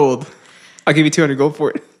 Sold. I'll give you 200 gold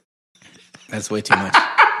for it. That's way too much.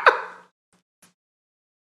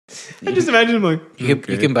 I just imagine him like, You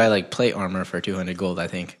can buy like plate armor for 200 gold. I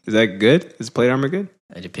think is that good? Is plate armor good?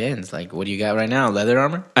 it depends. Like, what do you got right now? Leather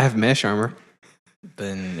armor? I have mesh armor.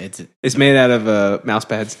 Then It's made out of mouse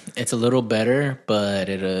pads. it's a little better, but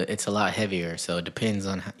it's a lot heavier. So it depends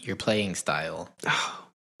on your playing style.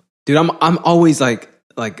 Dude, I'm always like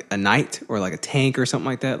a knight or like a tank or something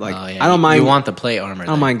like that. Like Oh, yeah, I don't mind. You want the plate armor? I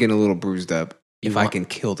don't mind getting a little bruised up if I want- can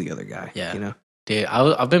kill the other guy. Yeah. You know. Dude,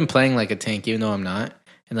 I've been playing like a tank, even though I'm not.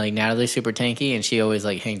 And like Natalie's super tanky, and she always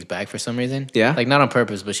like hangs back for some reason. Yeah? like not on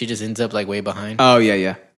purpose, but she just ends up like way behind. Oh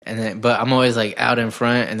yeah. And then, but I'm always like out in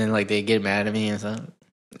front, and then like they get mad at me and stuff.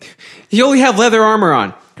 You only have leather armor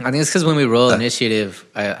on. I think it's because when we roll initiative,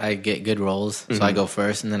 I get good rolls, so I go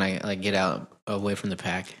first, and then I like get out away from the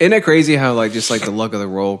pack. Isn't that crazy how like just like the luck of the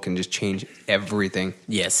roll can just change everything?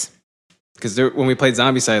 Yes. Because when we played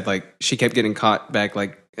Zombicide, like she kept getting caught back,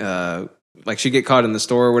 like she'd get caught in the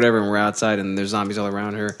store or whatever, and we're outside, and there's zombies all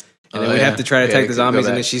around her, and then we'd have to try to attack the zombies,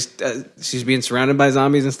 and then she's being surrounded by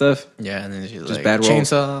zombies and stuff. Yeah, and then she's Just like bad rolls.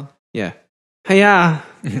 chainsaw, Yeah, hey yeah,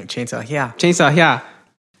 chainsaw, yeah. chainsaw, yeah.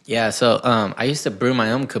 Yeah, so I used to brew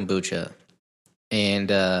my own kombucha, and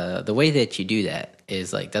the way that you do that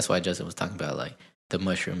is like that's why Justin was talking about like the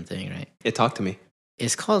mushroom thing, right? It talked to me.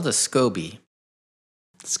 It's called a SCOBY.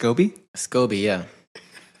 Scoby? SCOBY, yeah.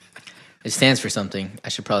 It stands for something. I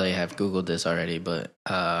should probably have Googled this already, but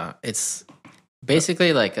it's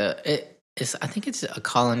basically like I think it's a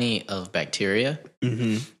colony of bacteria.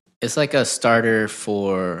 Mm-hmm. It's like a starter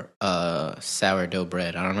for sourdough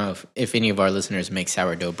bread. I don't know if any of our listeners make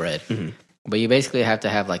sourdough bread, but you basically have to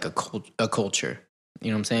have like a culture.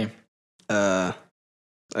 You know what I'm saying?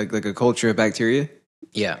 Like a culture of bacteria.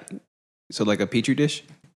 Yeah, So like a petri dish.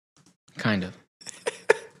 kind of.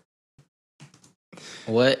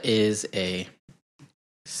 What is a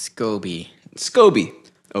SCOBY? Scoby.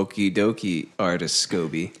 Okie dokie, artist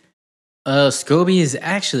Scoby. SCOBY is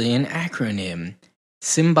actually an acronym.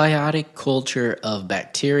 Symbiotic culture of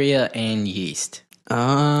bacteria and yeast.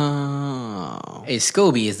 Oh. A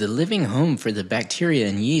SCOBY is the living home for the bacteria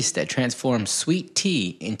and yeast that transform sweet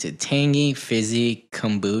tea into tangy, fizzy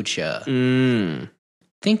kombucha. Mm.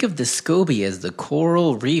 Think of the SCOBY as the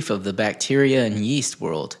coral reef of the bacteria and yeast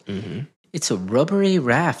world. Mm-hmm. It's a rubbery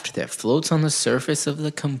raft that floats on the surface of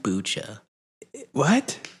the kombucha.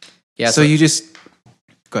 What? Yeah. So you just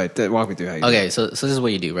go ahead. Walk me through how you. Okay. So this is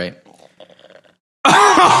what you do, right?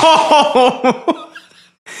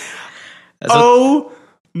 Oh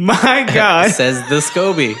my god, Says the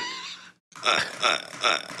SCOBY.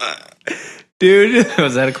 dude!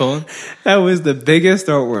 Was that a colon? That was the biggest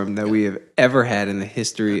throatworm that we have ever had in the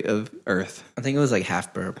history of Earth. I think it was like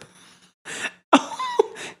half burp. Is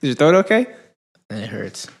your throat okay? And it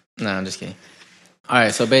hurts. No, I'm just kidding. All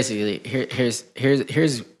right, so basically, here's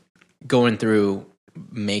going through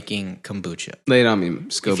making kombucha. Lay it on me,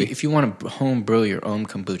 Scoby. If you want to home brew your own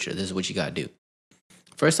kombucha, this is what you got to do.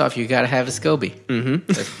 First off, you got to have a SCOBY.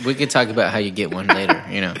 Mm-hmm. We could talk about how you get one later,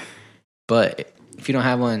 you know. But if you don't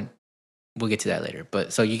have one, we'll get to that later.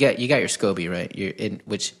 But so you got your SCOBY, right?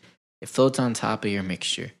 Which it floats on top of your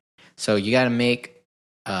mixture. So you got to make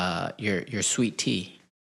your sweet tea,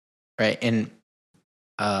 right? And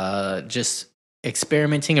just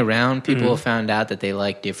experimenting around, people have found out that they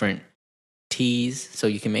like different teas. So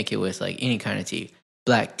you can make it with like any kind of tea: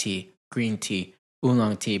 black tea, green tea,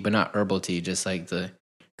 oolong tea, but not herbal tea. Just like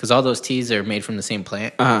because all those teas are made from the same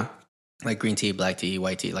plant, like green tea, black tea,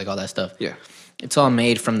 white tea, like all that stuff. Yeah, it's all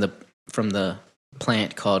made from the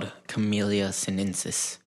plant called Camellia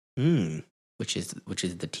sinensis, which is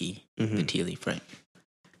the tea, the tea leaf, right?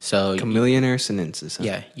 So Camellia sinensis. Huh?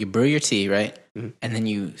 Yeah, you brew your tea, right, and then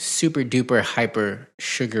you super duper hyper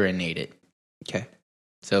sugarinate it. Okay.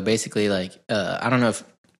 So basically, like I don't know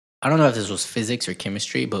if this was physics or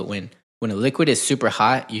chemistry, but when a liquid is super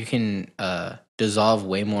hot, you can dissolve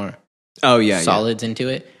way more solids into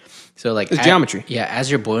it. So like it's geometry. Yeah, as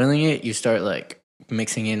you're boiling it, you start like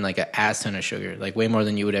mixing in like a ass ton of sugar, like way more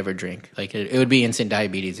than you would ever drink. Like it would be instant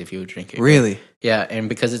diabetes if you would drink it. Really? Yeah, and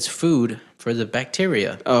because it's food for the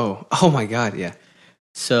bacteria. Oh my God, yeah.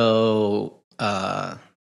 So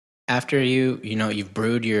after you've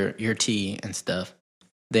brewed your tea and stuff,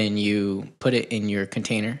 then you put it in your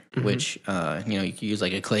container, which you can use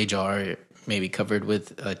like a clay jar, maybe covered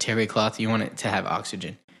with a terry cloth. You want it to have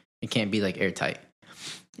oxygen. It can't be like airtight.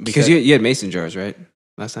 Because you had mason jars, right?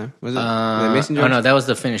 Last time was it mason jars? Oh no, that was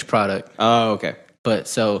the finished product. Oh, okay. But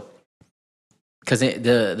so because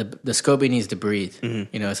the SCOBY needs to breathe,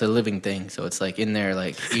 you know, it's a living thing, so it's like in there,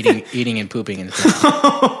 like eating and pooping and stuff.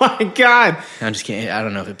 Oh my God! I'm just kidding. I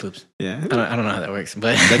don't know if it poops. Yeah, I don't know how that works,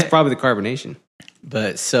 but that's probably the carbonation.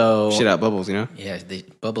 But so shit out bubbles, you know. Yeah, the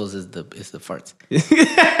bubbles is the farts.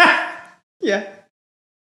 Yeah.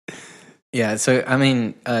 Yeah, so I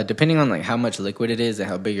mean, depending on like how much liquid it is and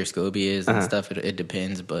how big your SCOBY is and stuff, it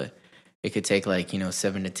depends. But it could take like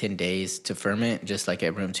 7 to 10 days to ferment, just like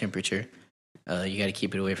at room temperature. You got to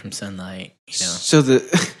keep it away from sunlight. You know. So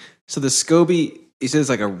the SCOBY, you said it's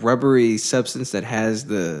like a rubbery substance that has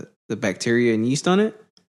the bacteria and yeast on it.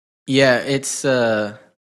 Yeah, it's a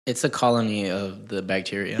colony of the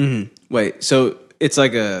bacteria. Mm-hmm. Wait, so it's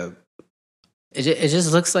like a. It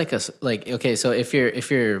just looks like okay. So if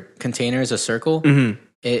your container is a circle,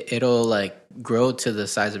 it'll like grow to the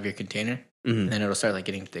size of your container, and then it'll start like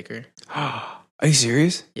getting thicker. Are you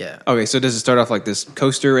serious? Yeah. Okay, so does it start off like this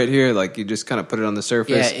coaster right here? Like you just kind of put it on the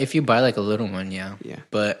surface? Yeah, if you buy like a little one, yeah. Yeah.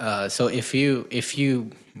 But so if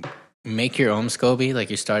you make your own SCOBY, like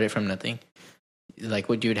you start it from nothing, like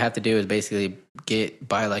what you would have to do is basically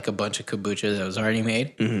buy like a bunch of kombucha that was already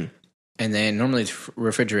made. And then normally it's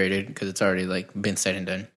refrigerated because it's already like been said and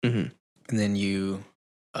done. And then you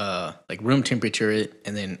like room temperature it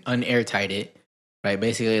and then unairtight it, right?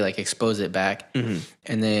 Basically like expose it back. And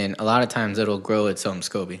then a lot of times it'll grow its own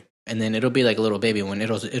SCOBY. And then it'll be like a little baby one.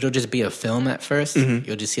 It'll just be a film at 1st.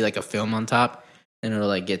 You'll just see like a film on top. And it'll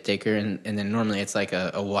like get thicker. And then normally it's like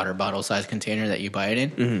a water bottle size container that you buy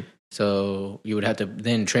it in. So you would have to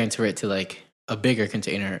then transfer it to like a bigger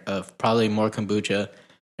container of probably more kombucha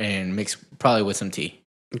and mix probably with some tea.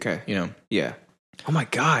 Okay. You know? Yeah. Oh my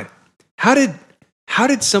God. How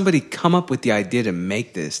did somebody come up with the idea to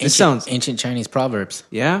make this? This sounds ancient Chinese proverbs.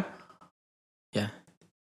 Yeah? Yeah.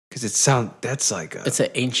 Because it's an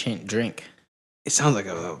ancient drink. It sounds like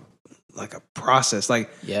a process. Like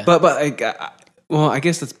yeah. But I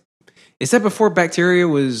guess is that before bacteria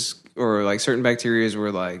was, or like certain bacteria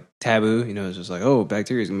were like taboo? You know, it's just like, oh,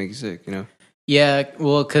 bacteria is gonna make you sick. You know. Yeah,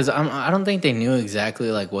 well, because I don't think they knew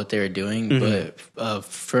exactly like what they were doing, but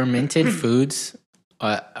fermented foods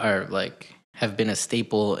are like have been a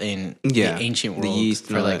staple in the ancient world. The yeast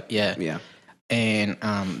for like yeah, and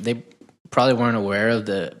they probably weren't aware of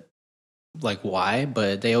the like why,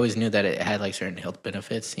 but they always knew that it had like certain health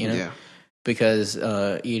benefits. You know, because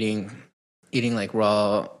eating like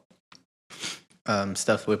raw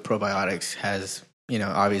stuff with probiotics has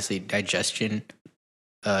obviously digestion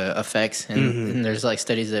effects, and there's like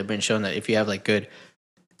studies that have been shown that if you have like good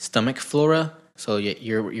stomach flora, so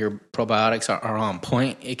your probiotics are on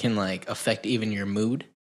point, it can like affect even your mood.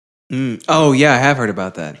 Oh yeah, I have heard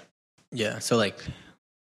about that. Yeah, so like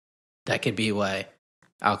that could be why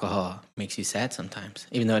alcohol makes you sad sometimes,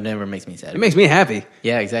 even though it never makes me sad. It makes me happy.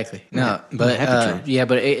 Yeah, exactly. No, but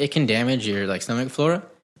but it can damage your like stomach flora,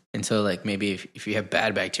 and so like maybe if you have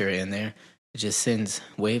bad bacteria in there, it just sends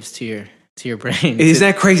waves to your brain. Isn't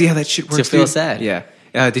that crazy how that shit works? To feel sad. Yeah.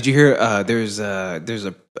 Did you hear? There's a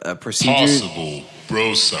procedure. Possible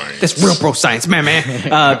bro science. That's real bro science, man.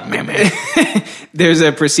 There's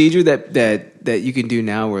a procedure that you can do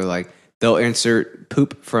now where like they'll insert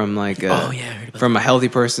poop from like I heard about from a healthy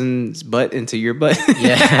person's butt into your butt.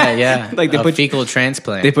 Yeah. Like they a put fecal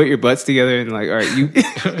transplant. they put your butts together and like, all right, you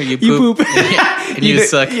you you poop. and you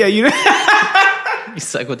suck. Yeah, you You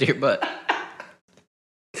suck with your butt.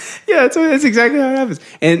 yeah. That's exactly how it happens,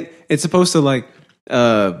 and it's supposed to like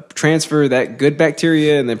transfer that good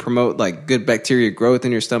bacteria and then promote like good bacteria growth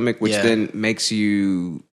in your stomach, which Yeah. then makes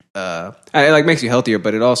you makes you healthier,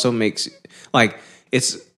 but it also makes like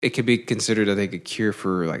it could be considered, I think, a cure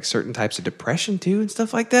for like certain types of depression too and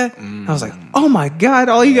stuff like that. I was like, oh my god,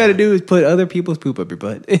 all you got to do is put other people's poop up your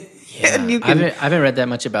butt. And you I can, haven't read that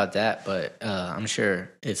much about that, but I'm sure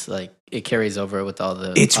it's like it carries over with all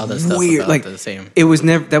the it's all the stuff weird. about Like the same.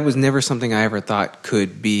 that was never something I ever thought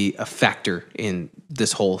could be a factor in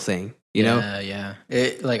this whole thing. You know? Yeah.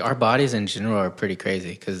 It, like our bodies in general are pretty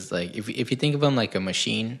crazy because like if you think of them like a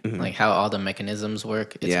machine, like how all the mechanisms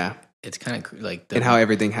work. It's, Yeah. It's kind of like And how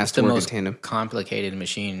everything has it's to the work in most tandem. complicated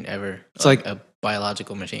machine ever. It's like a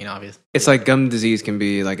biological machine, obviously. It's like gum disease can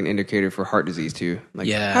be like an indicator for heart disease too. Like,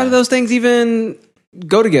 Yeah. how do those things even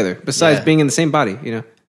go together besides Yeah. being in the same body? You know?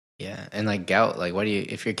 Yeah, and like gout, like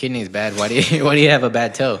if your kidney's bad, why do you have a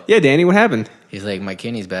bad toe? Yeah, Danny, what happened? He's like, my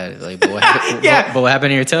kidney's bad. Like, but what happened, Yeah. but what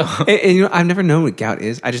happened to your toe? And you know, I've never known what gout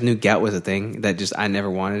is. I just knew gout was a thing that just I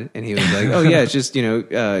never wanted. And he was like, "Oh yeah, it's just you're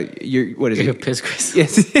what is Your it? piss crystal.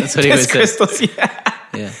 Yes, That's what he piss would say. crystals. Yeah,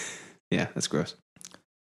 Yeah, yeah, that's gross.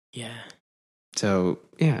 yeah. So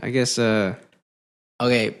yeah, I guess. Okay,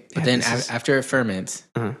 but Yeah, then this is- after it ferments,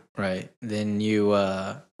 Uh-huh. right? Then you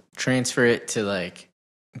transfer it to like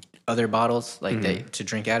other bottles, like Mm-hmm. to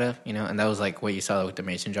drink out of, and that was like what you saw with the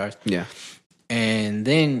mason jars. Yeah, And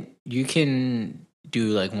then you can do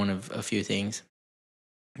like one of a few things.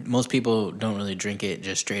 Most people don't really drink it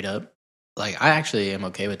just straight up. Like I actually am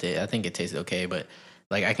okay with it. I think it tastes okay, but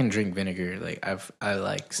like I can drink vinegar. Like I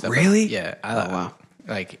like stuff. Really? Yeah. Oh, wow.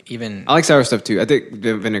 Like even. I like sour stuff too. I think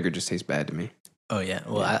the vinegar just tastes bad to me. Oh yeah.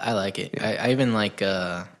 Well, I like it. Yeah. I even like.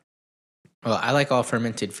 Well, I like all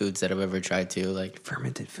fermented foods that I've ever tried too. Like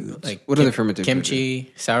Fermented foods. like What other fermented foods?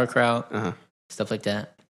 kimchi, sauerkraut, Uh stuff like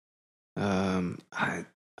that. huh.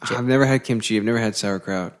 I've never had kimchi. I've never had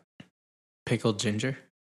sauerkraut. Pickled ginger.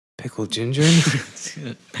 Pickled ginger.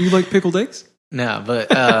 You like pickled eggs? No,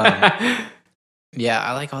 but yeah,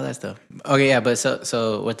 I like all that stuff. Okay, yeah, but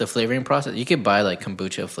so with the flavoring process, you could buy like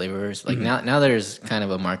kombucha flavorers. Like now there's kind of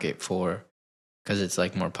a market for because it's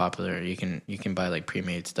like more popular. You can buy like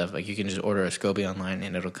pre-made stuff. Like you can just order a SCOBY online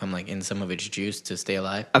and it'll come like in some of its juice to stay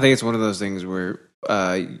alive. I think it's one of those things where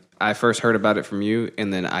I first heard about it from you,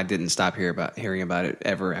 and then I didn't stop hearing about it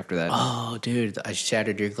ever after that. Oh, dude, I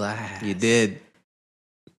shattered your glass. You did.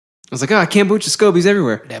 I was like, kombucha scobies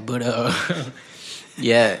everywhere. That Buddha.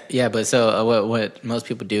 yeah, but so what most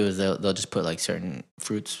people do is they'll just put like certain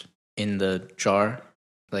fruits in the jar,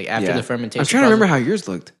 like after Yeah. the fermentation. I'm trying to remember how yours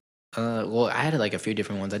looked. Well, I had like a few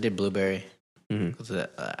different ones. I did blueberry. Mhm. 'Cause,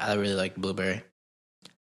 I really like blueberry.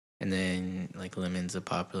 And then like lemon's a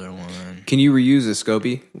popular one. Can you reuse a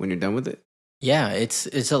SCOBY when you're done with it? Yeah,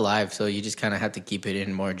 it's alive, so you just kind of have to keep it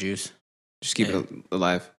in more juice. Just keep it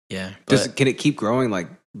alive. Yeah, but Can it keep growing like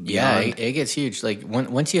yeah, beyond? it gets huge. Like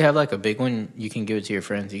once you have like a big one, you can give it to your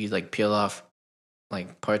friends. You can like peel off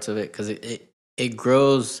like parts of it because it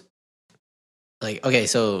grows. Like okay,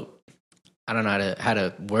 so I don't know how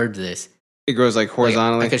to word this. It grows like Like,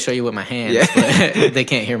 horizontally. I could show you with my hands, Yeah. but they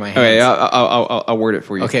can't hear my hands. Okay, I'll word it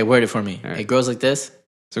for you. Okay, word it for me. All right. It grows like this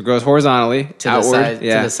So it grows horizontally to outward. to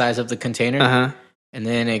the size of the container, Uh huh. and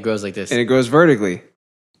then it grows like this. And it grows vertically,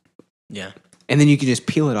 Yeah, and then you can just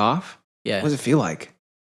peel it off. yeah. What does it feel like?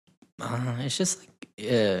 It's just like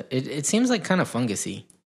it seems like kind of fungusy.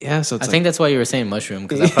 Yeah, so I it's think that's why you were saying mushroom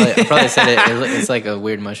because I probably said it's like a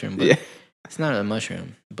weird mushroom, but Yeah. it's not a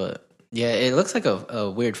mushroom. But yeah, it looks like a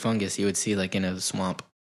weird fungus you would see like in a swamp.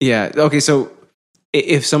 Yeah. Okay. So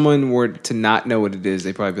if someone were to not know what it is,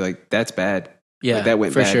 they'd probably be like, "That's bad." Yeah, Like, that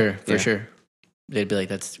went for bad. sure, for Yeah. sure. They'd be like,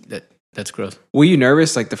 that's gross. Were you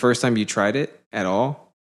nervous like the first time you tried it at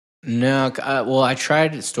all? No, well, I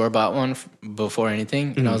tried store bought one before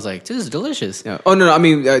anything, and I Mhm. was like, this is delicious. No. Oh no. I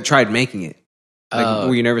mean, tried making it. Like, Oh.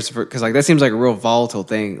 were you nervous because like that seems like a real volatile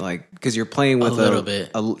thing? Like because you're playing with little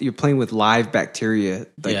bit. you're playing with live bacteria,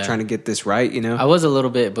 like Yeah. trying to get this right. You know. I was a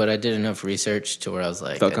little bit, but I did enough research to where I was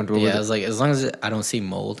like, Felt comfortable yeah, with I it? was like, as long as I don't see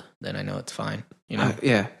mold, then I know it's fine. You know?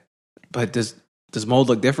 Yeah. But does mold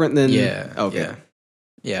look different than? Yeah. Okay. Yeah.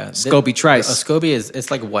 Yeah, Scoby A trice. SCOBY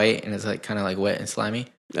it's like white and it's like kind of like wet and slimy.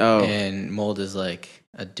 Oh, And mold is like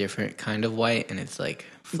a different kind of white and it's like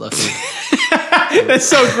fluffy. that's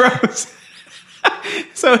so gross.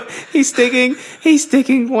 So he's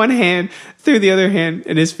sticking one hand through the other hand,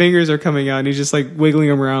 and his fingers are coming out, and he's just like wiggling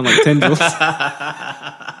them around like tendrils.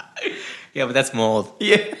 Yeah, but that's mold.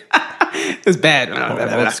 Yeah, it's bad.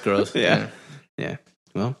 Mold's gross. Yeah. Yeah.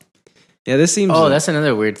 Well, yeah. This seems. Oh, that's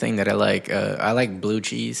another weird thing that I like. I like blue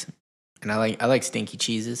cheese, and I like stinky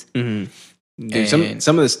cheeses. Dude, and-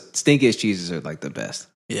 some of the stinkiest cheeses are like the best.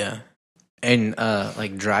 Yeah, and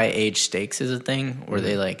like dry aged steaks is a thing where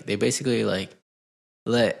they basically like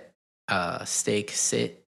let steak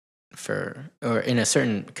sit for or in a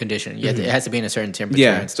certain condition. Yeah, it has to be in a certain temperature.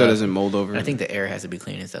 Yeah, and so it stuff. doesn't mold over. And I think the air has to be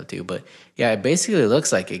clean and stuff too. But yeah, it basically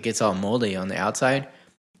looks like it gets all moldy on the outside,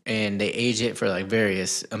 and they age it for like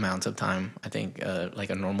various amounts of time. I think like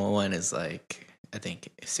a normal one is like I think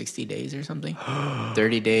 60 days or something,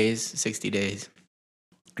 30 days, 60 days.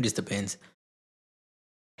 It just depends.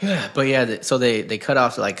 But yeah, so they cut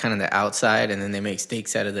off like kind of the outside, and then they make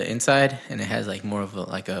steaks out of the inside, and it has like more of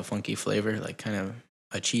a funky flavor, like kind of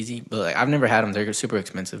a cheesy. But like I've never had them; they're super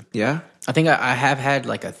expensive. Yeah. I think I have had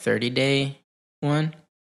like a 30-day one,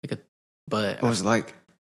 but What was it like?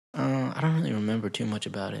 I don't really remember too much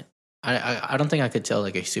about it. I don't think I could tell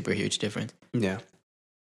like a super huge difference. Yeah.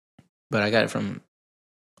 But I got it from.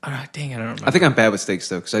 Oh, dang, I don't remember. I think I'm bad with steaks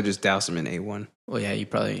though, because I just douse them in A1. Well, yeah, it's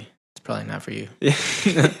probably not for you.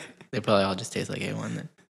 Yeah. They probably all just taste like A1 then.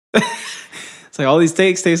 It's like all these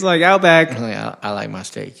steaks taste like Outback. I like my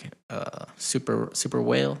steak. Super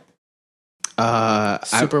whale.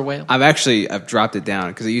 I've Whale. I've dropped it down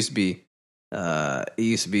because it used to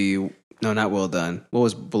be no, not well done. What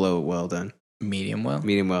was below well done? Medium well.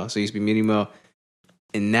 Medium well. So it used to be medium well,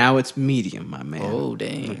 and now it's medium, my man. Oh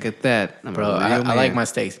dang, Look at that, I'm a bro! real I like man. my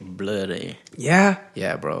steaks bloody. Yeah.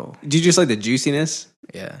 Yeah, bro. Do you just like the juiciness?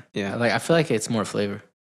 Yeah, Yeah. I feel like it's more flavor.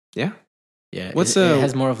 Yeah. Yeah. What's it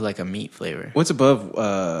has more of like a meat flavor. What's above?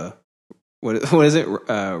 What is it?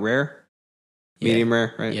 Rare, Yeah. medium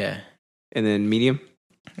rare, right? Yeah. And then medium.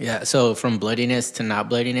 Yeah. So from bloodiness to not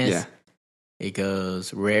bloodiness, Yeah. it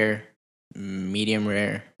goes rare, medium,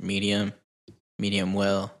 well.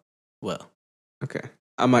 Okay.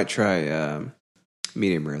 I might try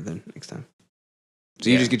medium rare then next time. So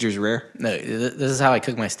you Yeah. just get yours rare? No, this is how I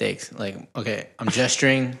cook my steaks. Like, okay, I'm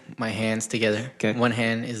gesturing my hands together. Okay. One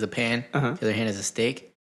hand is the pan, Uh-huh. the other hand is a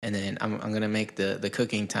steak, and then I'm gonna make the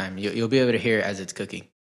cooking time. You'll be able to hear it as it's cooking.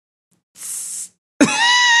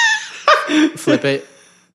 Flip it,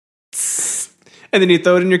 And then you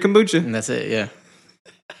throw it in your kombucha. and that's it. Yeah,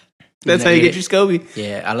 That's And how I you eat get it. your SCOBY.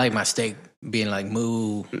 Yeah, I like my steak being like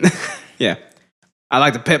moo. Yeah. I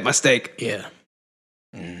like to pet my steak. Yeah,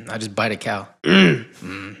 I just bite a cow. Until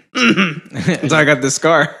I got this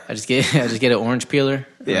scar. I just get an orange peeler.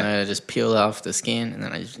 Yeah. And I just peel off the skin, and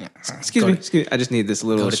then I just Excuse me. I just need this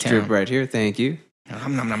little Go to strip town. right here. Thank you.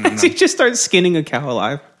 Nom, nom, nom, nom, So you nom. just start skinning a cow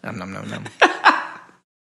alive. Nom, nom, nom, nom.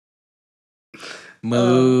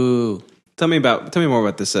 Moo. Tell me more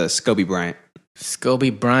about this SCOBY Bryant.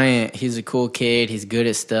 Scobie Bryant, he's a cool kid. He's good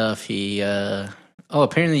at stuff.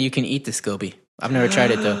 Apparently you can eat the Scobie. I've never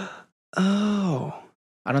tried it though. Oh.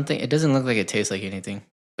 I don't think it doesn't look like it tastes like anything,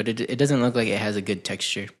 but it doesn't look like it has a good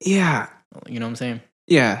texture. Yeah. You know what I'm saying?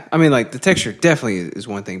 Yeah. I mean, like, the texture definitely is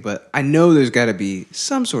one thing, but I know there's got to be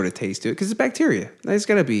some sort of taste to it because it's bacteria. There's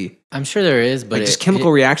got to be I'm sure there is, but like just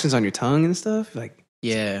chemical reactions on your tongue and stuff. Like,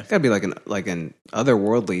 yeah. it's got to be like an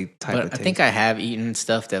otherworldly type of But I taste. think I have eaten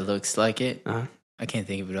stuff that looks like it. Uh-huh. I can't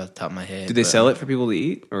think of it off the top of my head. Do they but- sell it for people to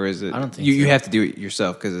eat, or is it? I don't think you so. have to do it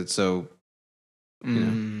yourself because it's so.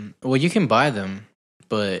 Well, you can buy them,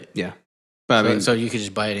 but Yeah, but I mean, so you could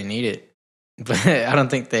just buy it and eat it. But I don't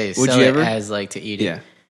think they Would sell you it ever? as like to eat it. yeah.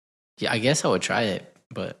 Yeah, I guess I would try it,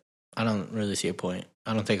 but I don't really see a point.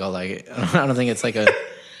 I don't think I'll like it. I don't think it's like a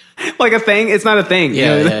Like a thing? It's not a thing. you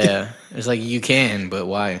yeah, know? yeah. It's like you can, but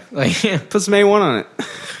why? Like, Put some A1 on it.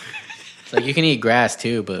 it's like you can eat grass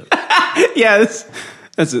too, but Yeah,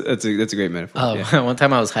 that's a great metaphor. Yeah. one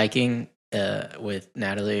time I was hiking with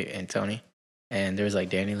Natalie and Tony, and there was like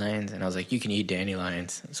dandelions, and I was like, you can eat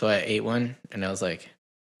dandelions. So I ate one, and I was like,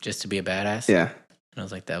 just to be a badass. Yeah. And I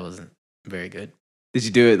was like, that wasn't very good. Did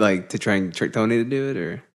you do it like to try and trick Tony to do it,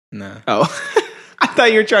 or? No. Oh, I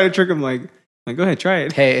thought you were trying to trick him. Like go ahead, try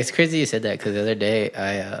it. Hey, it's crazy you said that because the other day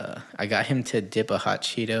I got him to dip a hot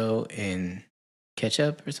Cheeto in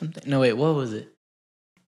ketchup or something. No, wait, what was it?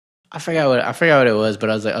 I forgot what it was, but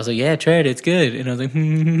I was like, yeah, try it, it's good. And I was like,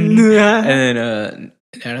 and then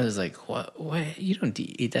Nana was like, what? You don't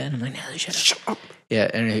eat that? And I'm like, no, shut up. Yeah,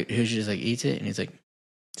 and he was just like eats it, and he's like,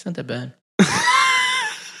 It's not that bad.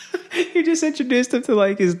 You just introduced him to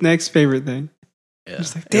like his next favorite thing. Yeah.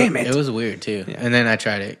 Just like, damn it. It was weird too. Yeah. And then I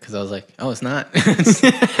tried it because I was like, oh, it's not.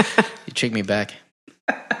 You tricked me back.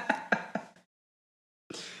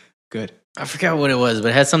 Good. I forgot what it was, but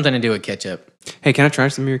it had something to do with ketchup. Hey, can I try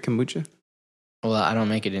some of your kombucha? Well, I don't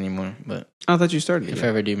make it anymore, but I thought you started it. if Yeah. I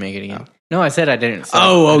ever do make it again. Oh. No, I said I didn't. start-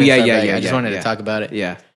 Oh, I didn't yeah, start yeah, back. yeah, I just yeah, wanted yeah. to talk about it.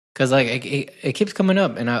 Yeah. Because like it keeps coming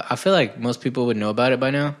up, and I feel like most people would know about it by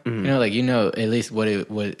now. Mhm. You know at least what it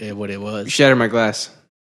was. You shattered my glass.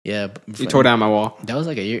 Yeah, You tore down my wall. That was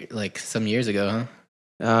like a year, like some years ago,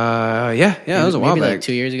 huh? Yeah, that was a while Maybe back. like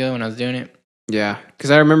 2 years ago when I was doing it. Yeah, because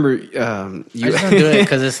I remember I you just don't do it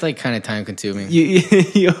because it's like kind of time consuming.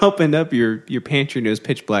 you opened up your pantry and it was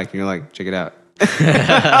pitch black, and you're like, check it out.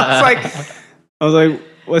 I was like,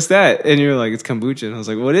 what's that? And you're like, it's kombucha. And I was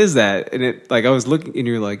like, what is that? And it like I was looking, and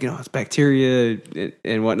you're like, it's bacteria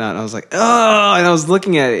and whatnot. And I was like, oh, and I was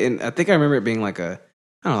looking at it, and I think I remember it being like I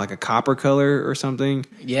don't know, like a copper color or something.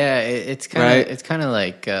 Yeah, it's kind Right? of it's kind of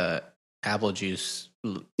like apple juice.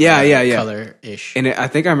 Yeah. color ish. And I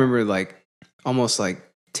think I remember like almost like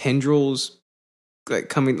tendrils, like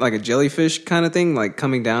coming like a jellyfish kind of thing, like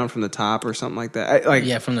coming down from the top or something like that.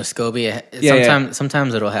 Yeah, from the SCOBY. Yeah.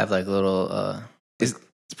 Sometimes it'll have like little. It's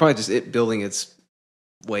probably just it building its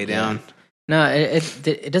way down. No,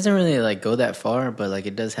 it doesn't really like go that far, but like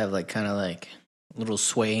it does have like kind of like little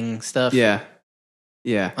swaying stuff. Yeah.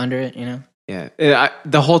 Under it, you know. Yeah. And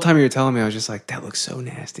the whole time you were telling me, I was just like, that looks so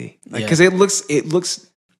nasty. Like, Yeah. because it looks.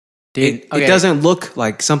 Dude, It doesn't look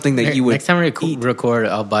like something that you would. Next time we eat. record,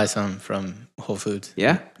 I'll buy some from Whole Foods.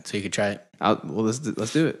 Yeah. So you could try it. Well, let's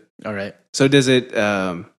do it. All right. So does it?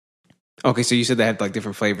 Okay, so you said they had like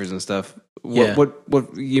different flavors and stuff. Yeah.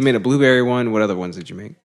 What you made a blueberry one? What other ones did you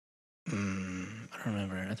make? I don't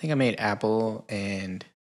remember. I think I made apple and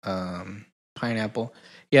pineapple.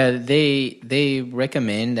 Yeah, they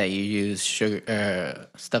recommend that you use sugar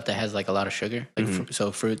stuff that has like a lot of sugar, like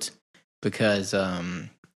so fruits, because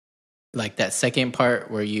like that second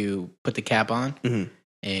part where you put the cap on,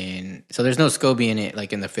 and so there's no SCOBY in it,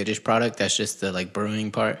 like in the finished product. That's just the like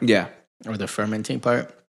brewing part, Yeah. or the fermenting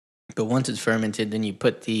part. But once it's fermented, then you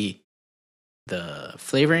put the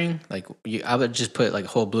flavoring. Like I would just put like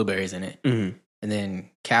whole blueberries in it, Mm-hmm. and then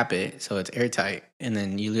cap it so it's airtight, and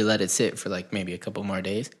then you let it sit for like maybe a couple more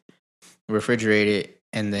days. Refrigerate it,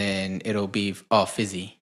 and then it'll be all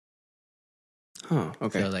fizzy. Oh,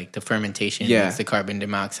 okay. So like the fermentation Yeah. is the carbon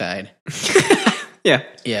dioxide. Yeah.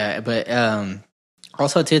 Yeah, but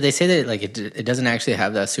also too, they say that like it doesn't actually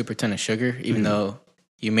have that super ton of sugar, even though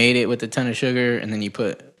you made it with a ton of sugar and then you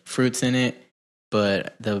put fruits in it.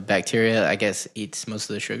 But the bacteria, I guess, eats most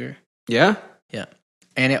of the sugar. Yeah. Yeah,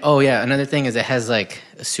 and another thing is it has like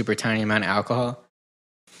a super tiny amount of alcohol.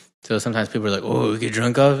 So sometimes people are like, "Oh, we get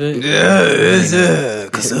drunk off it." You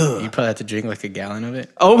probably have to drink like a gallon of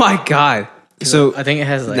it. Oh my god. So I think it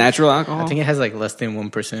has like natural alcohol. I think it has like less than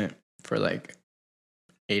 1% for like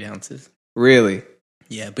 8 ounces. Really.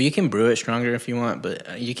 Yeah, but you can brew it stronger if you want,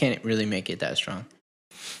 but you can't really make it that strong.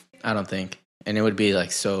 I don't think, and it would be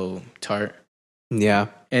like so tart. Yeah.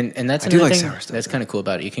 And that's I do another like thing sour stuff, that's though. kind of cool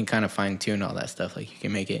about it. You can kind of fine tune all that stuff. Like you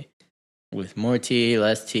can make it with more tea,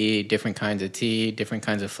 less tea, different kinds of tea, different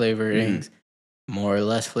kinds of flavorings, more or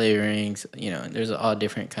less flavorings. You know, there's all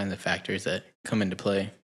different kinds of factors that come into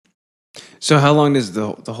play. So how long does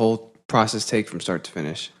the whole process take from start to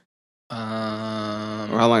finish, or Um,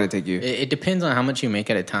 how long did it take you? it depends on how much you make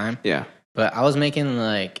at a time. Yeah. But I was making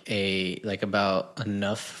like about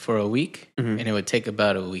enough for a week, Mhm. and it would take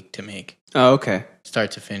about a week to make, Oh, okay.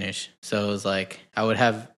 start to finish. So it was like I would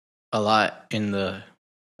have a lot in the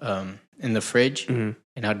fridge, Mhm.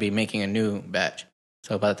 and I'd be making a new batch.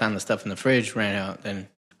 So by the time the stuff in the fridge ran out, then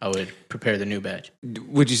I would prepare the new batch.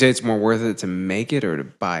 Would you say it's more worth it to make it or to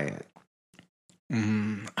buy it?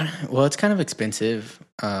 Well, it's kind of expensive,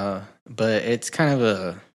 but it's kind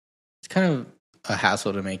of a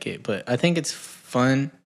hassle to make it. But I think it's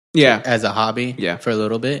fun Yeah. as a hobby, Yeah. for a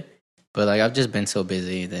little bit. But like I've just been so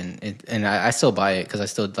busy, and I still buy it because I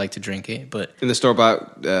still like to drink it. But And the store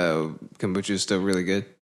bought kombucha is still really good.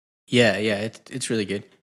 yeah, it's really good,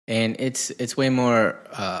 and it's way more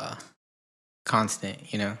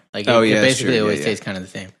constant. You know, like Oh, it yeah, basically sure, yeah, always yeah. tastes kind of the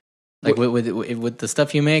same. Like with the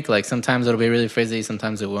stuff you make, like sometimes it'll be really frizzy,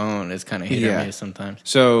 sometimes it won't. It's kind of hit or Yeah. miss sometimes.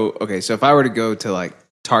 So so if I were to go to like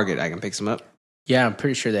Target, I can pick some up. Yeah, I'm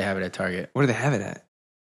pretty sure they have it at Target. Where do they have it at?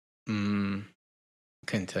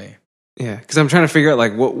 Couldn't tell you. Yeah, because I'm trying to figure out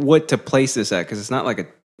like what to place this at, because it's not like a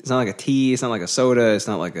tea, it's not like a soda, it's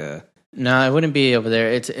not like a. No, it wouldn't be over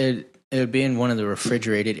there. It would be in one of the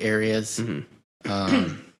refrigerated areas. Mhm.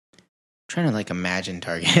 trying to like imagine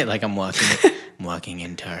Target. Like I'm walking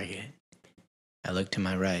in Target. I look to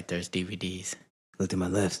my right. There's DVDs. Look to my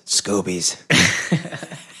left. Scobies.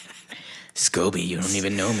 Scobie, you don't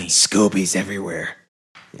even know me. Scobies everywhere.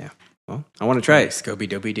 Yeah. Well, I want to try it. Scobie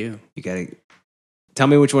Dopey Doo. You got to tell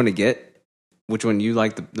me which one to get, which one you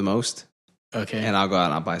like the most, Okay. and I'll go out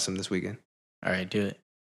and I'll buy some this weekend All right, do it.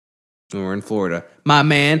 when we're in Florida. My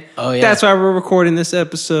man. Oh, yeah. That's why we're recording this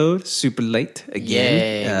episode super late again.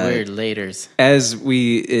 Yay, we're laters. As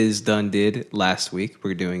we did last week,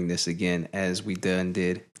 we're doing this again as we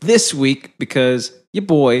did this week because your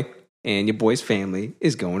boy and your boy's family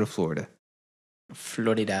is going to Florida.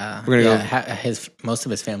 Florida. We're gonna Most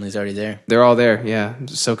of his family's already there. They're all there, yeah,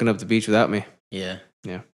 just soaking up the beach without me. Yeah.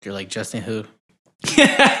 Yeah. They're like Justin who?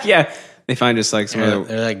 Yeah, they find just like some other.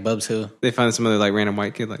 They're like Bubs who? They find some other like random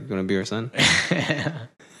white kid like going to be our son.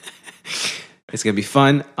 It's gonna be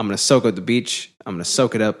fun. I'm gonna soak up the beach. I'm gonna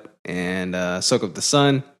soak it up and soak up the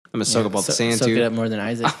sun. I'm gonna soak up all the sand soak too. it up more than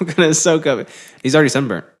Isaac. I'm gonna soak up. He's already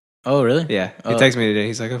sunburnt. Oh, really? Yeah, he Oh. texted me today.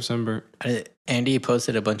 He's like, I'm sunburnt. Andy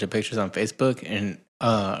posted a bunch of pictures on Facebook, and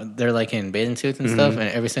they're like in bathing suits and stuff, and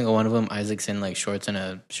every single one of them, Isaac's in like shorts and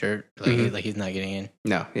a shirt, like he's not getting in.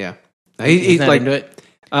 No, yeah, He's not like into it.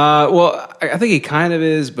 Well, I think he kind of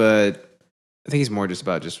is, but I think he's more just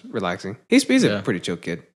about just relaxing. He's Yeah. a pretty chill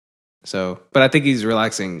kid. So, but I think he's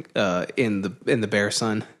relaxing in the bare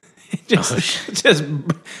sun, just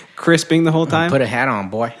crisping the whole time. Put a hat on,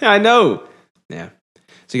 boy. I know. Yeah.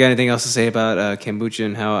 So you got anything else to say about kombucha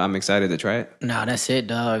and how I'm excited to try it? No, that's it,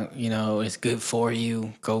 dog. You know, it's good for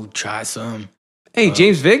you. Go try some. Hey,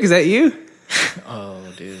 James Vick, is that you? Oh,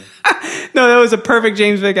 dude. No, that was a perfect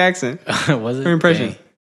James Vick accent. Was it? Her impression.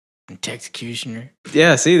 Executioner.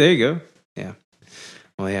 Yeah, see, there you go. Yeah.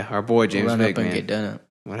 Well, yeah, our boy James Run Vick, up and man. get done up.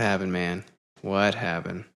 What happened, man? What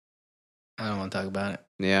happened? I don't want to talk about it.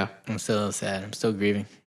 Yeah. I'm still sad. I'm still grieving.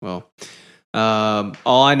 Well,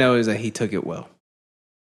 all I know is that he took it well.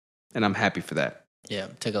 And I'm happy for that. Yeah,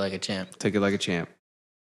 took it like a champ. Took it like a champ.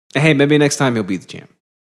 And hey, maybe next time he'll be the champ.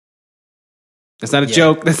 That's not a Yeah.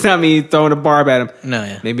 joke. That's not me throwing a barb at him. No,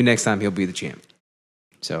 yeah. Maybe next time he'll be the champ.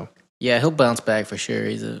 So, Yeah, he'll bounce back for sure.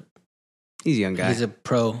 He's a young guy. He's a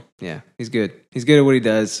pro. Yeah, he's good. He's good at what he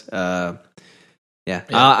does. Yeah. Yeah,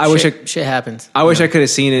 I wish shit happens. I wish I could have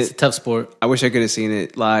seen It's a it. tough sport. I wish I could have seen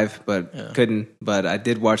it live, but Yeah. couldn't. But I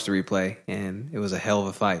did watch the replay, and it was a hell of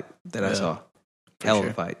a fight that I Yeah, saw. for Hell of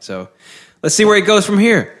sure. a fight. So let's see where it goes from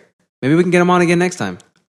here. Maybe we can get him on again next time.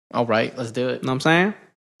 All right, let's do it. Know what I'm saying?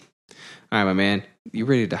 All right, my man. You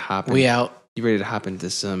ready to hop in? We out. You ready to hop into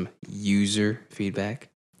some user feedback?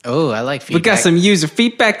 Oh, I like feedback. We got some user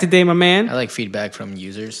feedback today, my man. I like feedback from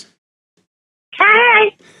users. Hi,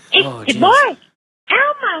 it's Oh, the jeez. boy,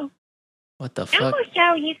 Elmo. What the I'm fuck?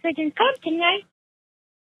 sorry you couldn't come tonight.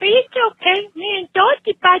 But it's okay. Me and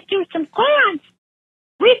Dorothy bought you some crayons.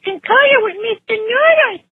 We can color with Mr.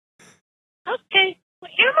 Noodles. Okay,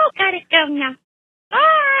 well, Elmo gotta go now.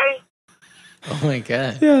 Bye. Oh my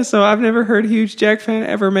god. Yeah, so I've never heard Huge Jack fan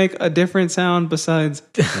ever make a different sound besides,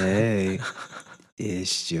 hey,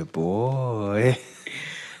 it's your boy.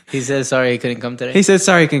 He said sorry he couldn't come today. He said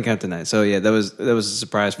sorry he couldn't come tonight. So yeah, that was a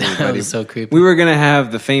surprise for That everybody. was so creepy. We were gonna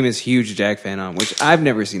have the famous Huge Jack fan on, which I've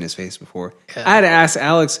never seen his face before. Yeah. I had to ask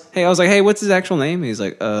Alex, hey, I was like, hey, what's his actual name? And he's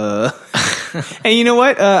like, And you know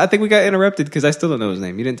what? I think we got interrupted because I still don't know his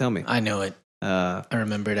name. You didn't tell me. I know it. I I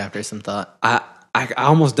remembered after some thought.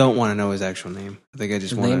 almost don't want to know his actual name. I think I just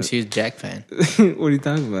His want name's to. Huge Jack fan. What are you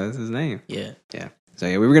talking about? That's his name. Yeah. Yeah. So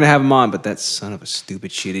yeah, we were gonna have him on, but that son of a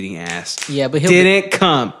stupid shit eating ass Yeah, but didn't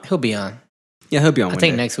come. he'll be on. Yeah, he'll be on. I one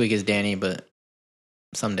think day. next week is Danny, but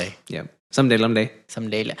someday. Yeah, someday.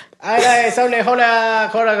 Someday. Ay, someday,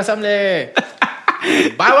 hola, someday.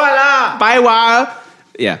 Bye, wala. Bye, wow.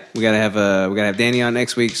 Yeah, we gotta have Danny on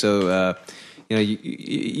next week. So you know,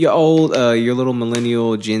 your old, your little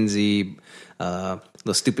millennial Gen Z, little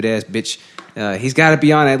stupid ass bitch. He's got to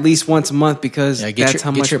be on at least once a month because Yeah, get that's your-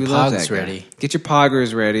 how get much your we love pogs that guy. ready. Get your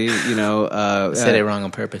poggers ready. You know, I said it wrong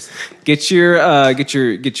on purpose. get your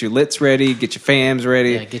lits ready. Get your fams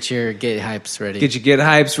ready. Yeah, get hypes ready. Get your get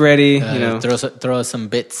hypes ready. You know, throw us some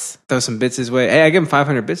bits. throw some bits his way. Hey, I gave him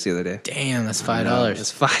 500 bits the other day. Damn, that's $5.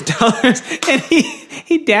 It's $5, and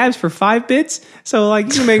he dabs for 5 bits. So like,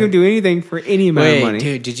 you can make him do anything for any amount of Wait, money.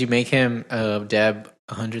 dude, did you make him dab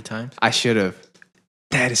 100 times? I should have.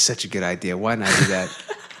 That is such a good idea. Why not do that?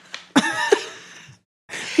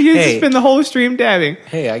 You can Hey. spend the whole stream dabbing.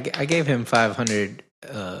 Hey, I gave him 500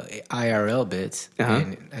 IRL bits, Uh-huh.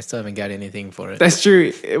 and I still haven't got anything for it. That's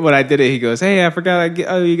true. When I did it, he goes, "Hey, I forgot I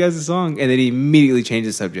owe you guys a song," and then he immediately changed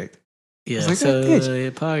the subject. yeah, like, so "Oh,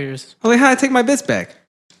 bitch." poggers. I was like, "How do I take my bits back?"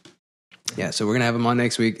 Yeah, so we're gonna have him on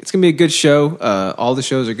next week. It's gonna be a good show. All the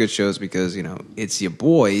shows are good shows because it's your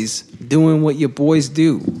boys doing what your boys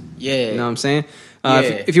do. Yeah. You know what I'm saying? Yeah.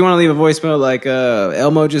 If you want to leave a voicemail like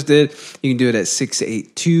Elmo just did, you can do it at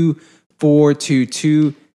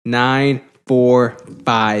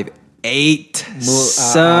 682-422-9458.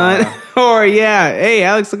 Son. Or hey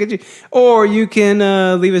Alex, look at you. Or you can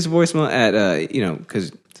leave us a voicemail at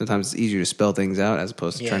because sometimes it's easier to spell things out as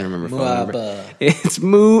opposed to trying to remember phone number. It's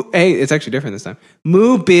it's actually different this time.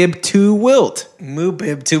 Moobib to Wilt.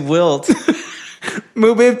 Moobib to Wilt.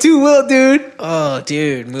 Moobib to Wilt, dude. Oh,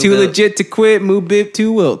 dude. Too legit to quit. Moobib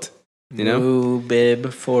to Wilt.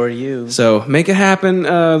 Moobib for you. So make it happen.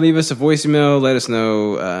 Leave us a voicemail. Let us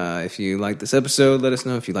know if you like this episode. Let us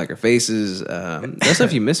know if you like our faces. Let us know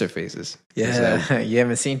if you miss our faces. Yeah, you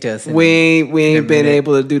haven't seen us. We ain't been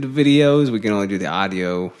able to do the videos. We can only do the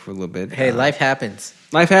audio for a little bit. Hey, life happens.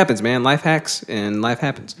 Life happens, man. Life hacks and life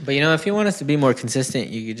happens. But if you want us to be more consistent,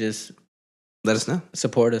 you could just let us know.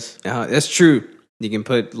 Support us. That's true. You can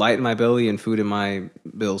put light in my belly and food in my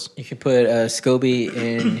bills. You can put SCOBY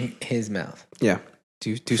in his mouth. Yeah.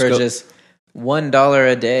 For just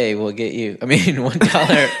 $1 a day will get you. I mean,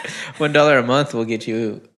 $1 a month will get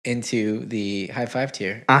you into the high five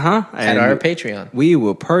tier. At our Patreon. We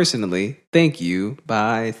will personally thank you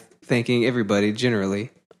by thanking everybody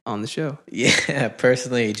generally on the show. Yeah,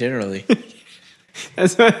 personally, generally.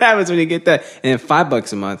 That's what happens when you get that. And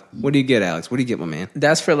 $5 a month. What do you get, Alex? What do you get, my man?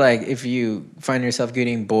 That's for if you find yourself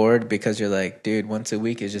getting bored because you're like, dude, once a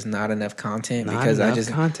week is just not enough content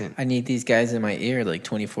I need these guys in my ear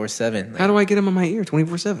 24/7. How do I get them in my ear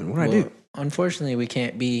 24/7? What do I do? Unfortunately, we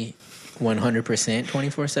can't be 100%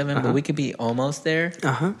 24/7, but we could be almost there.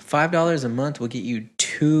 $5 a month will get you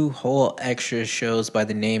 2 whole extra shows by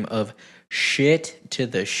the name of Shit to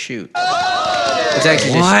the Shoot.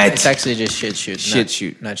 It's actually just Shit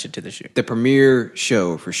Shoot. Not Shit to the Shoot. The premiere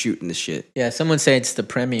show for shooting the shit. Yeah, someone say it's the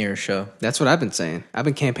premiere show. That's what I've been saying. I've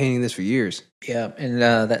been campaigning this for years. Yeah, and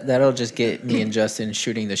that'll just get me and Justin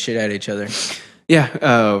shooting the shit at each other. Yeah,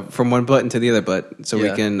 from one button to the other button, so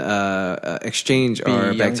we can exchange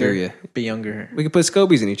our bacteria. Be younger. We can put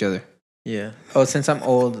scobies in each other. Yeah. Oh, since I'm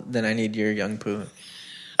old, then I need your young poo.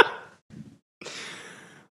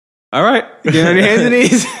 All right, get on your hands and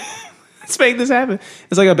knees. Let's make this happen.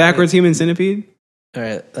 It's like a backwards human centipede. All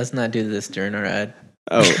right, let's not do this during our ad.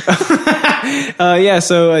 Oh, yeah.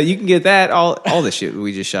 So you can get that all the shit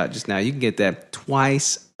we just shot just now. You can get that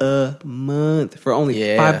twice a month for only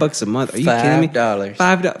 $5 a month. Are you kidding me?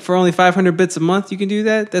 $5 for only 500 bits a month. You can do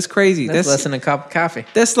that. That's crazy. That's less than a cup of coffee.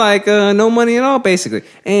 That's like no money at all, basically.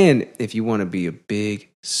 And if you want to be a big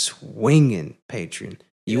swinging patron.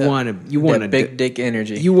 You want big dick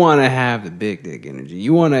energy. You want to have the big dick energy.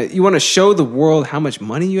 You want to show the world how much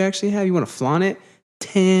money you actually have. You want to flaunt it.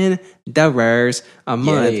 $10 a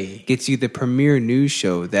month gets you the premiere news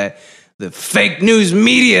show that the fake news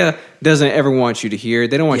media doesn't ever want you to hear.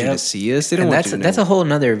 They don't want you to see us. They don't want you to know. That's a whole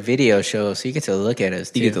nother video show, so you get to look at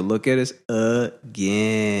us too. You get to look at us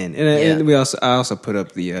again. And I also put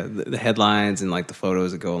up the headlines and the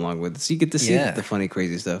photos that go along with it. So you get to see the funny,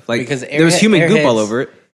 crazy stuff. Because there was human goop all over it.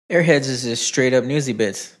 Airheads is just straight up newsy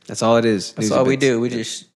bits. That's all it is. That's all we do. We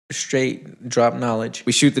just straight drop knowledge.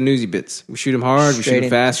 We shoot the newsy bits. We shoot them hard. We shoot them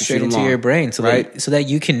fast. We shoot them long. Straight into your brain, so that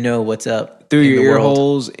you can know what's up through your ear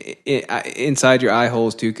holes, inside your eye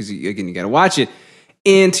holes too. Because you got to watch it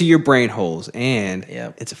into your brain holes. And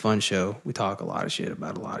it's a fun show. We talk a lot of shit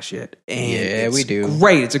about a lot of shit. And we do.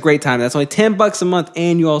 Great. It's a great time. That's only $10 a month,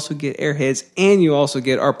 and you also get Airheads, and you also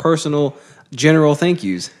get our personal general thank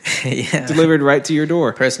yous delivered right to your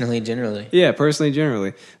door. Personally, generally. Yeah, personally,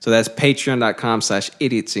 generally. So that's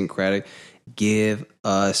patreon.com/idiotsyncratic. Give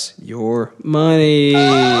us your money. You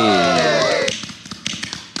know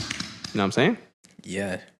what I'm saying?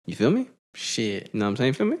 Yeah. You feel me? Shit. You know what I'm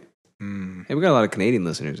saying? Feel me? Hey, we got a lot of Canadian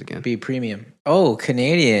listeners again. Be premium. Oh,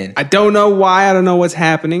 Canadian. I don't know why. I don't know what's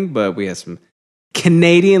happening, but we have some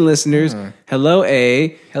Canadian listeners. Hello,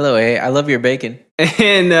 A. Hello, A. I love your bacon.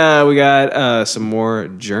 And we got some more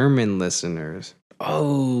German listeners.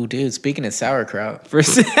 Oh, dude! Speaking of sauerkraut, for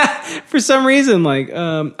some reason, I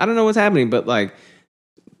don't know what's happening, but I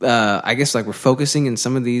guess we're focusing in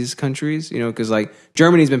some of these countries, because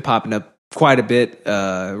Germany's been popping up quite a bit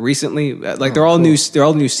recently. They're all new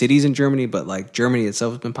cities in Germany, but Germany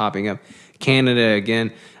itself has been popping up. Canada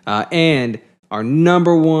again, and our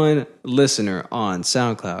number one listener on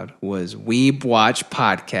SoundCloud was Weeb Watch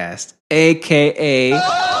Podcast, a.k.a.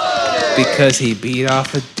 because he beat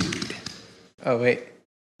off a dude. Oh, wait.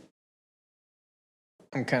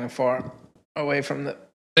 I'm kind of far away from the...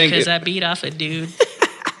 Because I beat off a dude.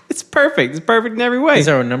 It's perfect. It's perfect in every way. He's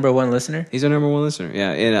our number one listener. He's our number one listener.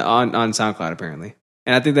 Yeah, and on SoundCloud apparently,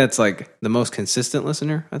 and I think that's like the most consistent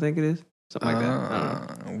listener. I think it is something like that.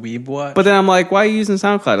 I don't know. Weeb watch. But then I'm like, why are you using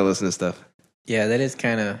SoundCloud to listen to stuff? Yeah, that is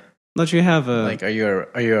kind of Don't you have a like. Are you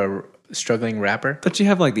a struggling rapper? Don't you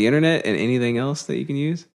have like the internet and anything else that you can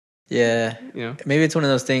use? Yeah, You know. maybe it's one of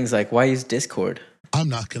those things like why use Discord? I'm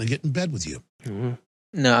not going to get in bed with you.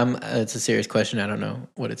 No, it's a serious question. I don't know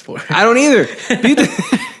what it's for. I don't either.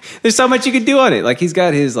 There's so much you could do on it. Like he's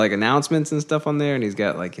got his like announcements and stuff on there, and he's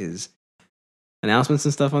got like his announcements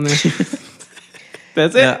and stuff on there.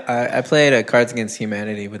 That's it. No, I played Cards Against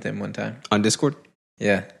Humanity with him one time. On Discord.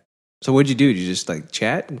 Yeah, So what'd you do? Did you just like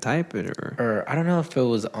chat and type it, or? or I don't know if it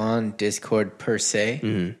was on Discord per se,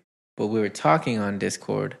 Mhm. but we were talking on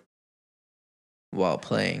Discord while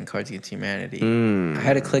playing Cards Against Humanity. Mm. I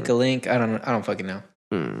had to click a link. I don't fucking know.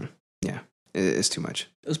 Yeah, it's too much.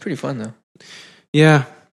 It was pretty fun though, Yeah,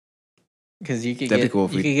 because you could That'd be get cool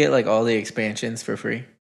if you we- could get like all the expansions for free.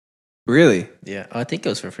 really. Yeah, I think it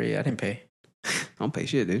was for free. I didn't pay. I don't pay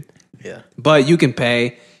shit, dude. Yeah. But you can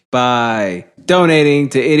pay by donating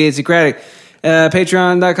to Idiosyncratic.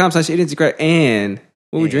 Patreon.com/Idiosyncratic. And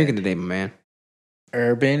what are we Yeah. drinking today, my man?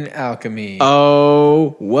 Urban Alchemy.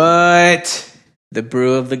 Oh, what? The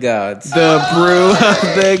brew of the gods. The brew of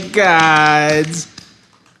the gods.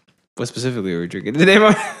 What specifically are we drinking today,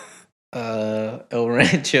 my El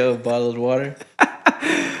Rancho bottled water.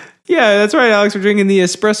 Yeah, that's right, Alex. We're drinking the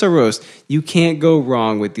espresso roast. You can't go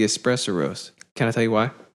wrong with the espresso roast. Can I tell you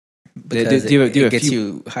why? Because do you have it a gets few-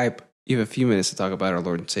 you hype. You have a few minutes to talk about our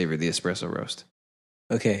Lord and Savior, the espresso roast.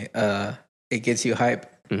 Okay. It gets you hype.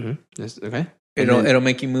 Mm-hmm. Okay. And then It'll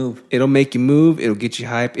make you move. it'll make you move. It'll get you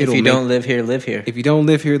hype. If you don't live here, live here. If you don't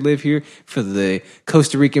live here, live here. For the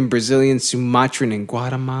Costa Rican, Brazilian, Sumatran, and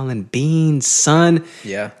Guatemalan beans, son.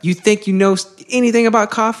 Yeah. You think you know anything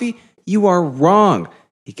about coffee? You are wrong.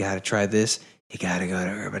 You got to try this. You got to go to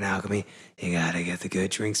Urban Alchemy. You got to get the good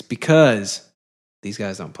drinks because these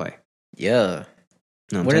guys don't play. Yeah.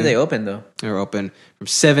 Know what When I'm are they saying? open though? They're open from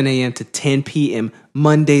 7 a.m. to 10 p.m.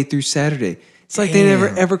 Monday through Saturday. It's like they never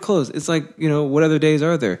Damn. ever close. It's like, what other days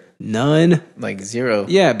are there? None. Like 0.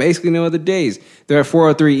 Yeah, basically no other days. They're at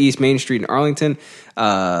 403 East Main Street in Arlington,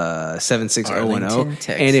 76010. Arlington,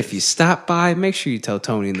 Texas. And if you stop by, make sure you tell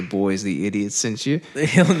Tony and the boys the idiots sent you.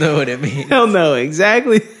 He'll know what it means. He'll know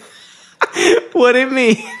exactly what it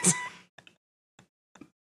means.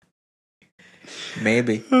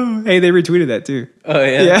 Maybe. Hey, they retweeted that too. Oh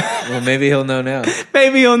yeah. Yeah. Well, maybe he'll know now.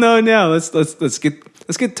 Maybe he'll know now. Let's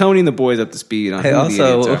get Tony and the boys up to speed on Hey, who the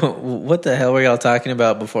idiots also, are. what the hell were y'all talking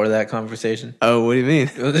about before that conversation? Oh, what do you mean?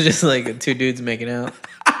 It was just like 2 dudes making out.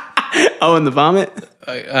 Oh, and the vomit?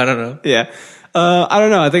 I don't know. Yeah. I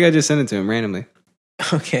don't know. I think I just sent it to him randomly.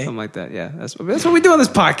 Okay. Something like that. Yeah. That's what we do on this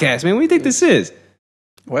podcast, man. What do you think this is?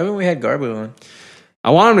 Why haven't we had Garbu on? I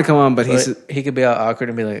want him to come on, but he's He could be all awkward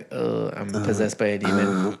and be like, "Oh, I'm possessed by a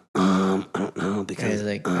demon." I don't know And because he's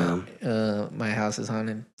like, "My house is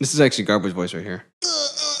haunted." this is actually Garbo's voice right here.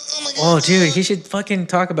 Oh, dude, he should fucking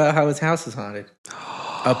talk about how his house is haunted.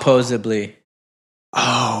 Supposedly.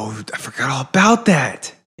 Oh, I forgot all about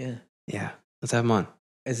that. Yeah. Yeah. Let's have him on.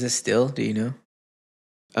 Is this still? Do you know?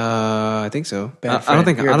 I think so. Bad I don't friend.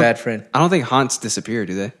 think You're a bad friend. I don't think haunts disappear,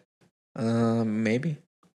 do they? Maybe.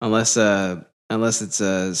 Unless it's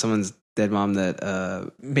someone's dead mom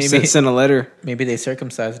that Maybe. sent a letter. Maybe they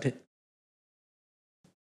circumcised it.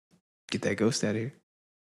 Get that ghost out of here.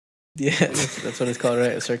 Yeah, that's what it's called,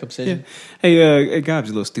 right? Circumcision. Hey, Gobs,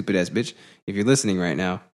 you little stupid ass bitch. If you're listening right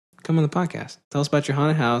now, come on the podcast. Tell us about your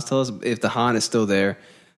haunted house. Tell us if the haunt is still there.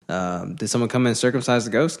 Did someone come in and circumcise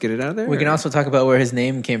the ghost? Get it out of there? We can also talk about where his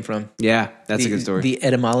name came from. Yeah, that's a good story. The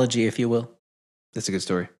etymology, if you will. That's a good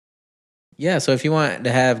story. Yeah, so if you want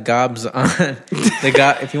to have Gobs on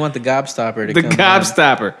if you want the Gobstopper to The come on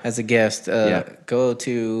Gobstopper. as a guest, Yeah. go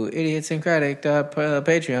to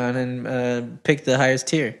idiosyncratic.patreon and pick the highest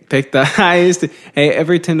tier. Pick the highest. Hey,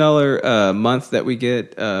 every $10 month that we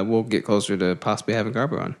get, we'll get closer to possibly having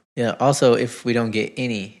Garbo on. Yeah. Also, if we don't get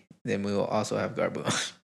any, then we will also have Garbo on.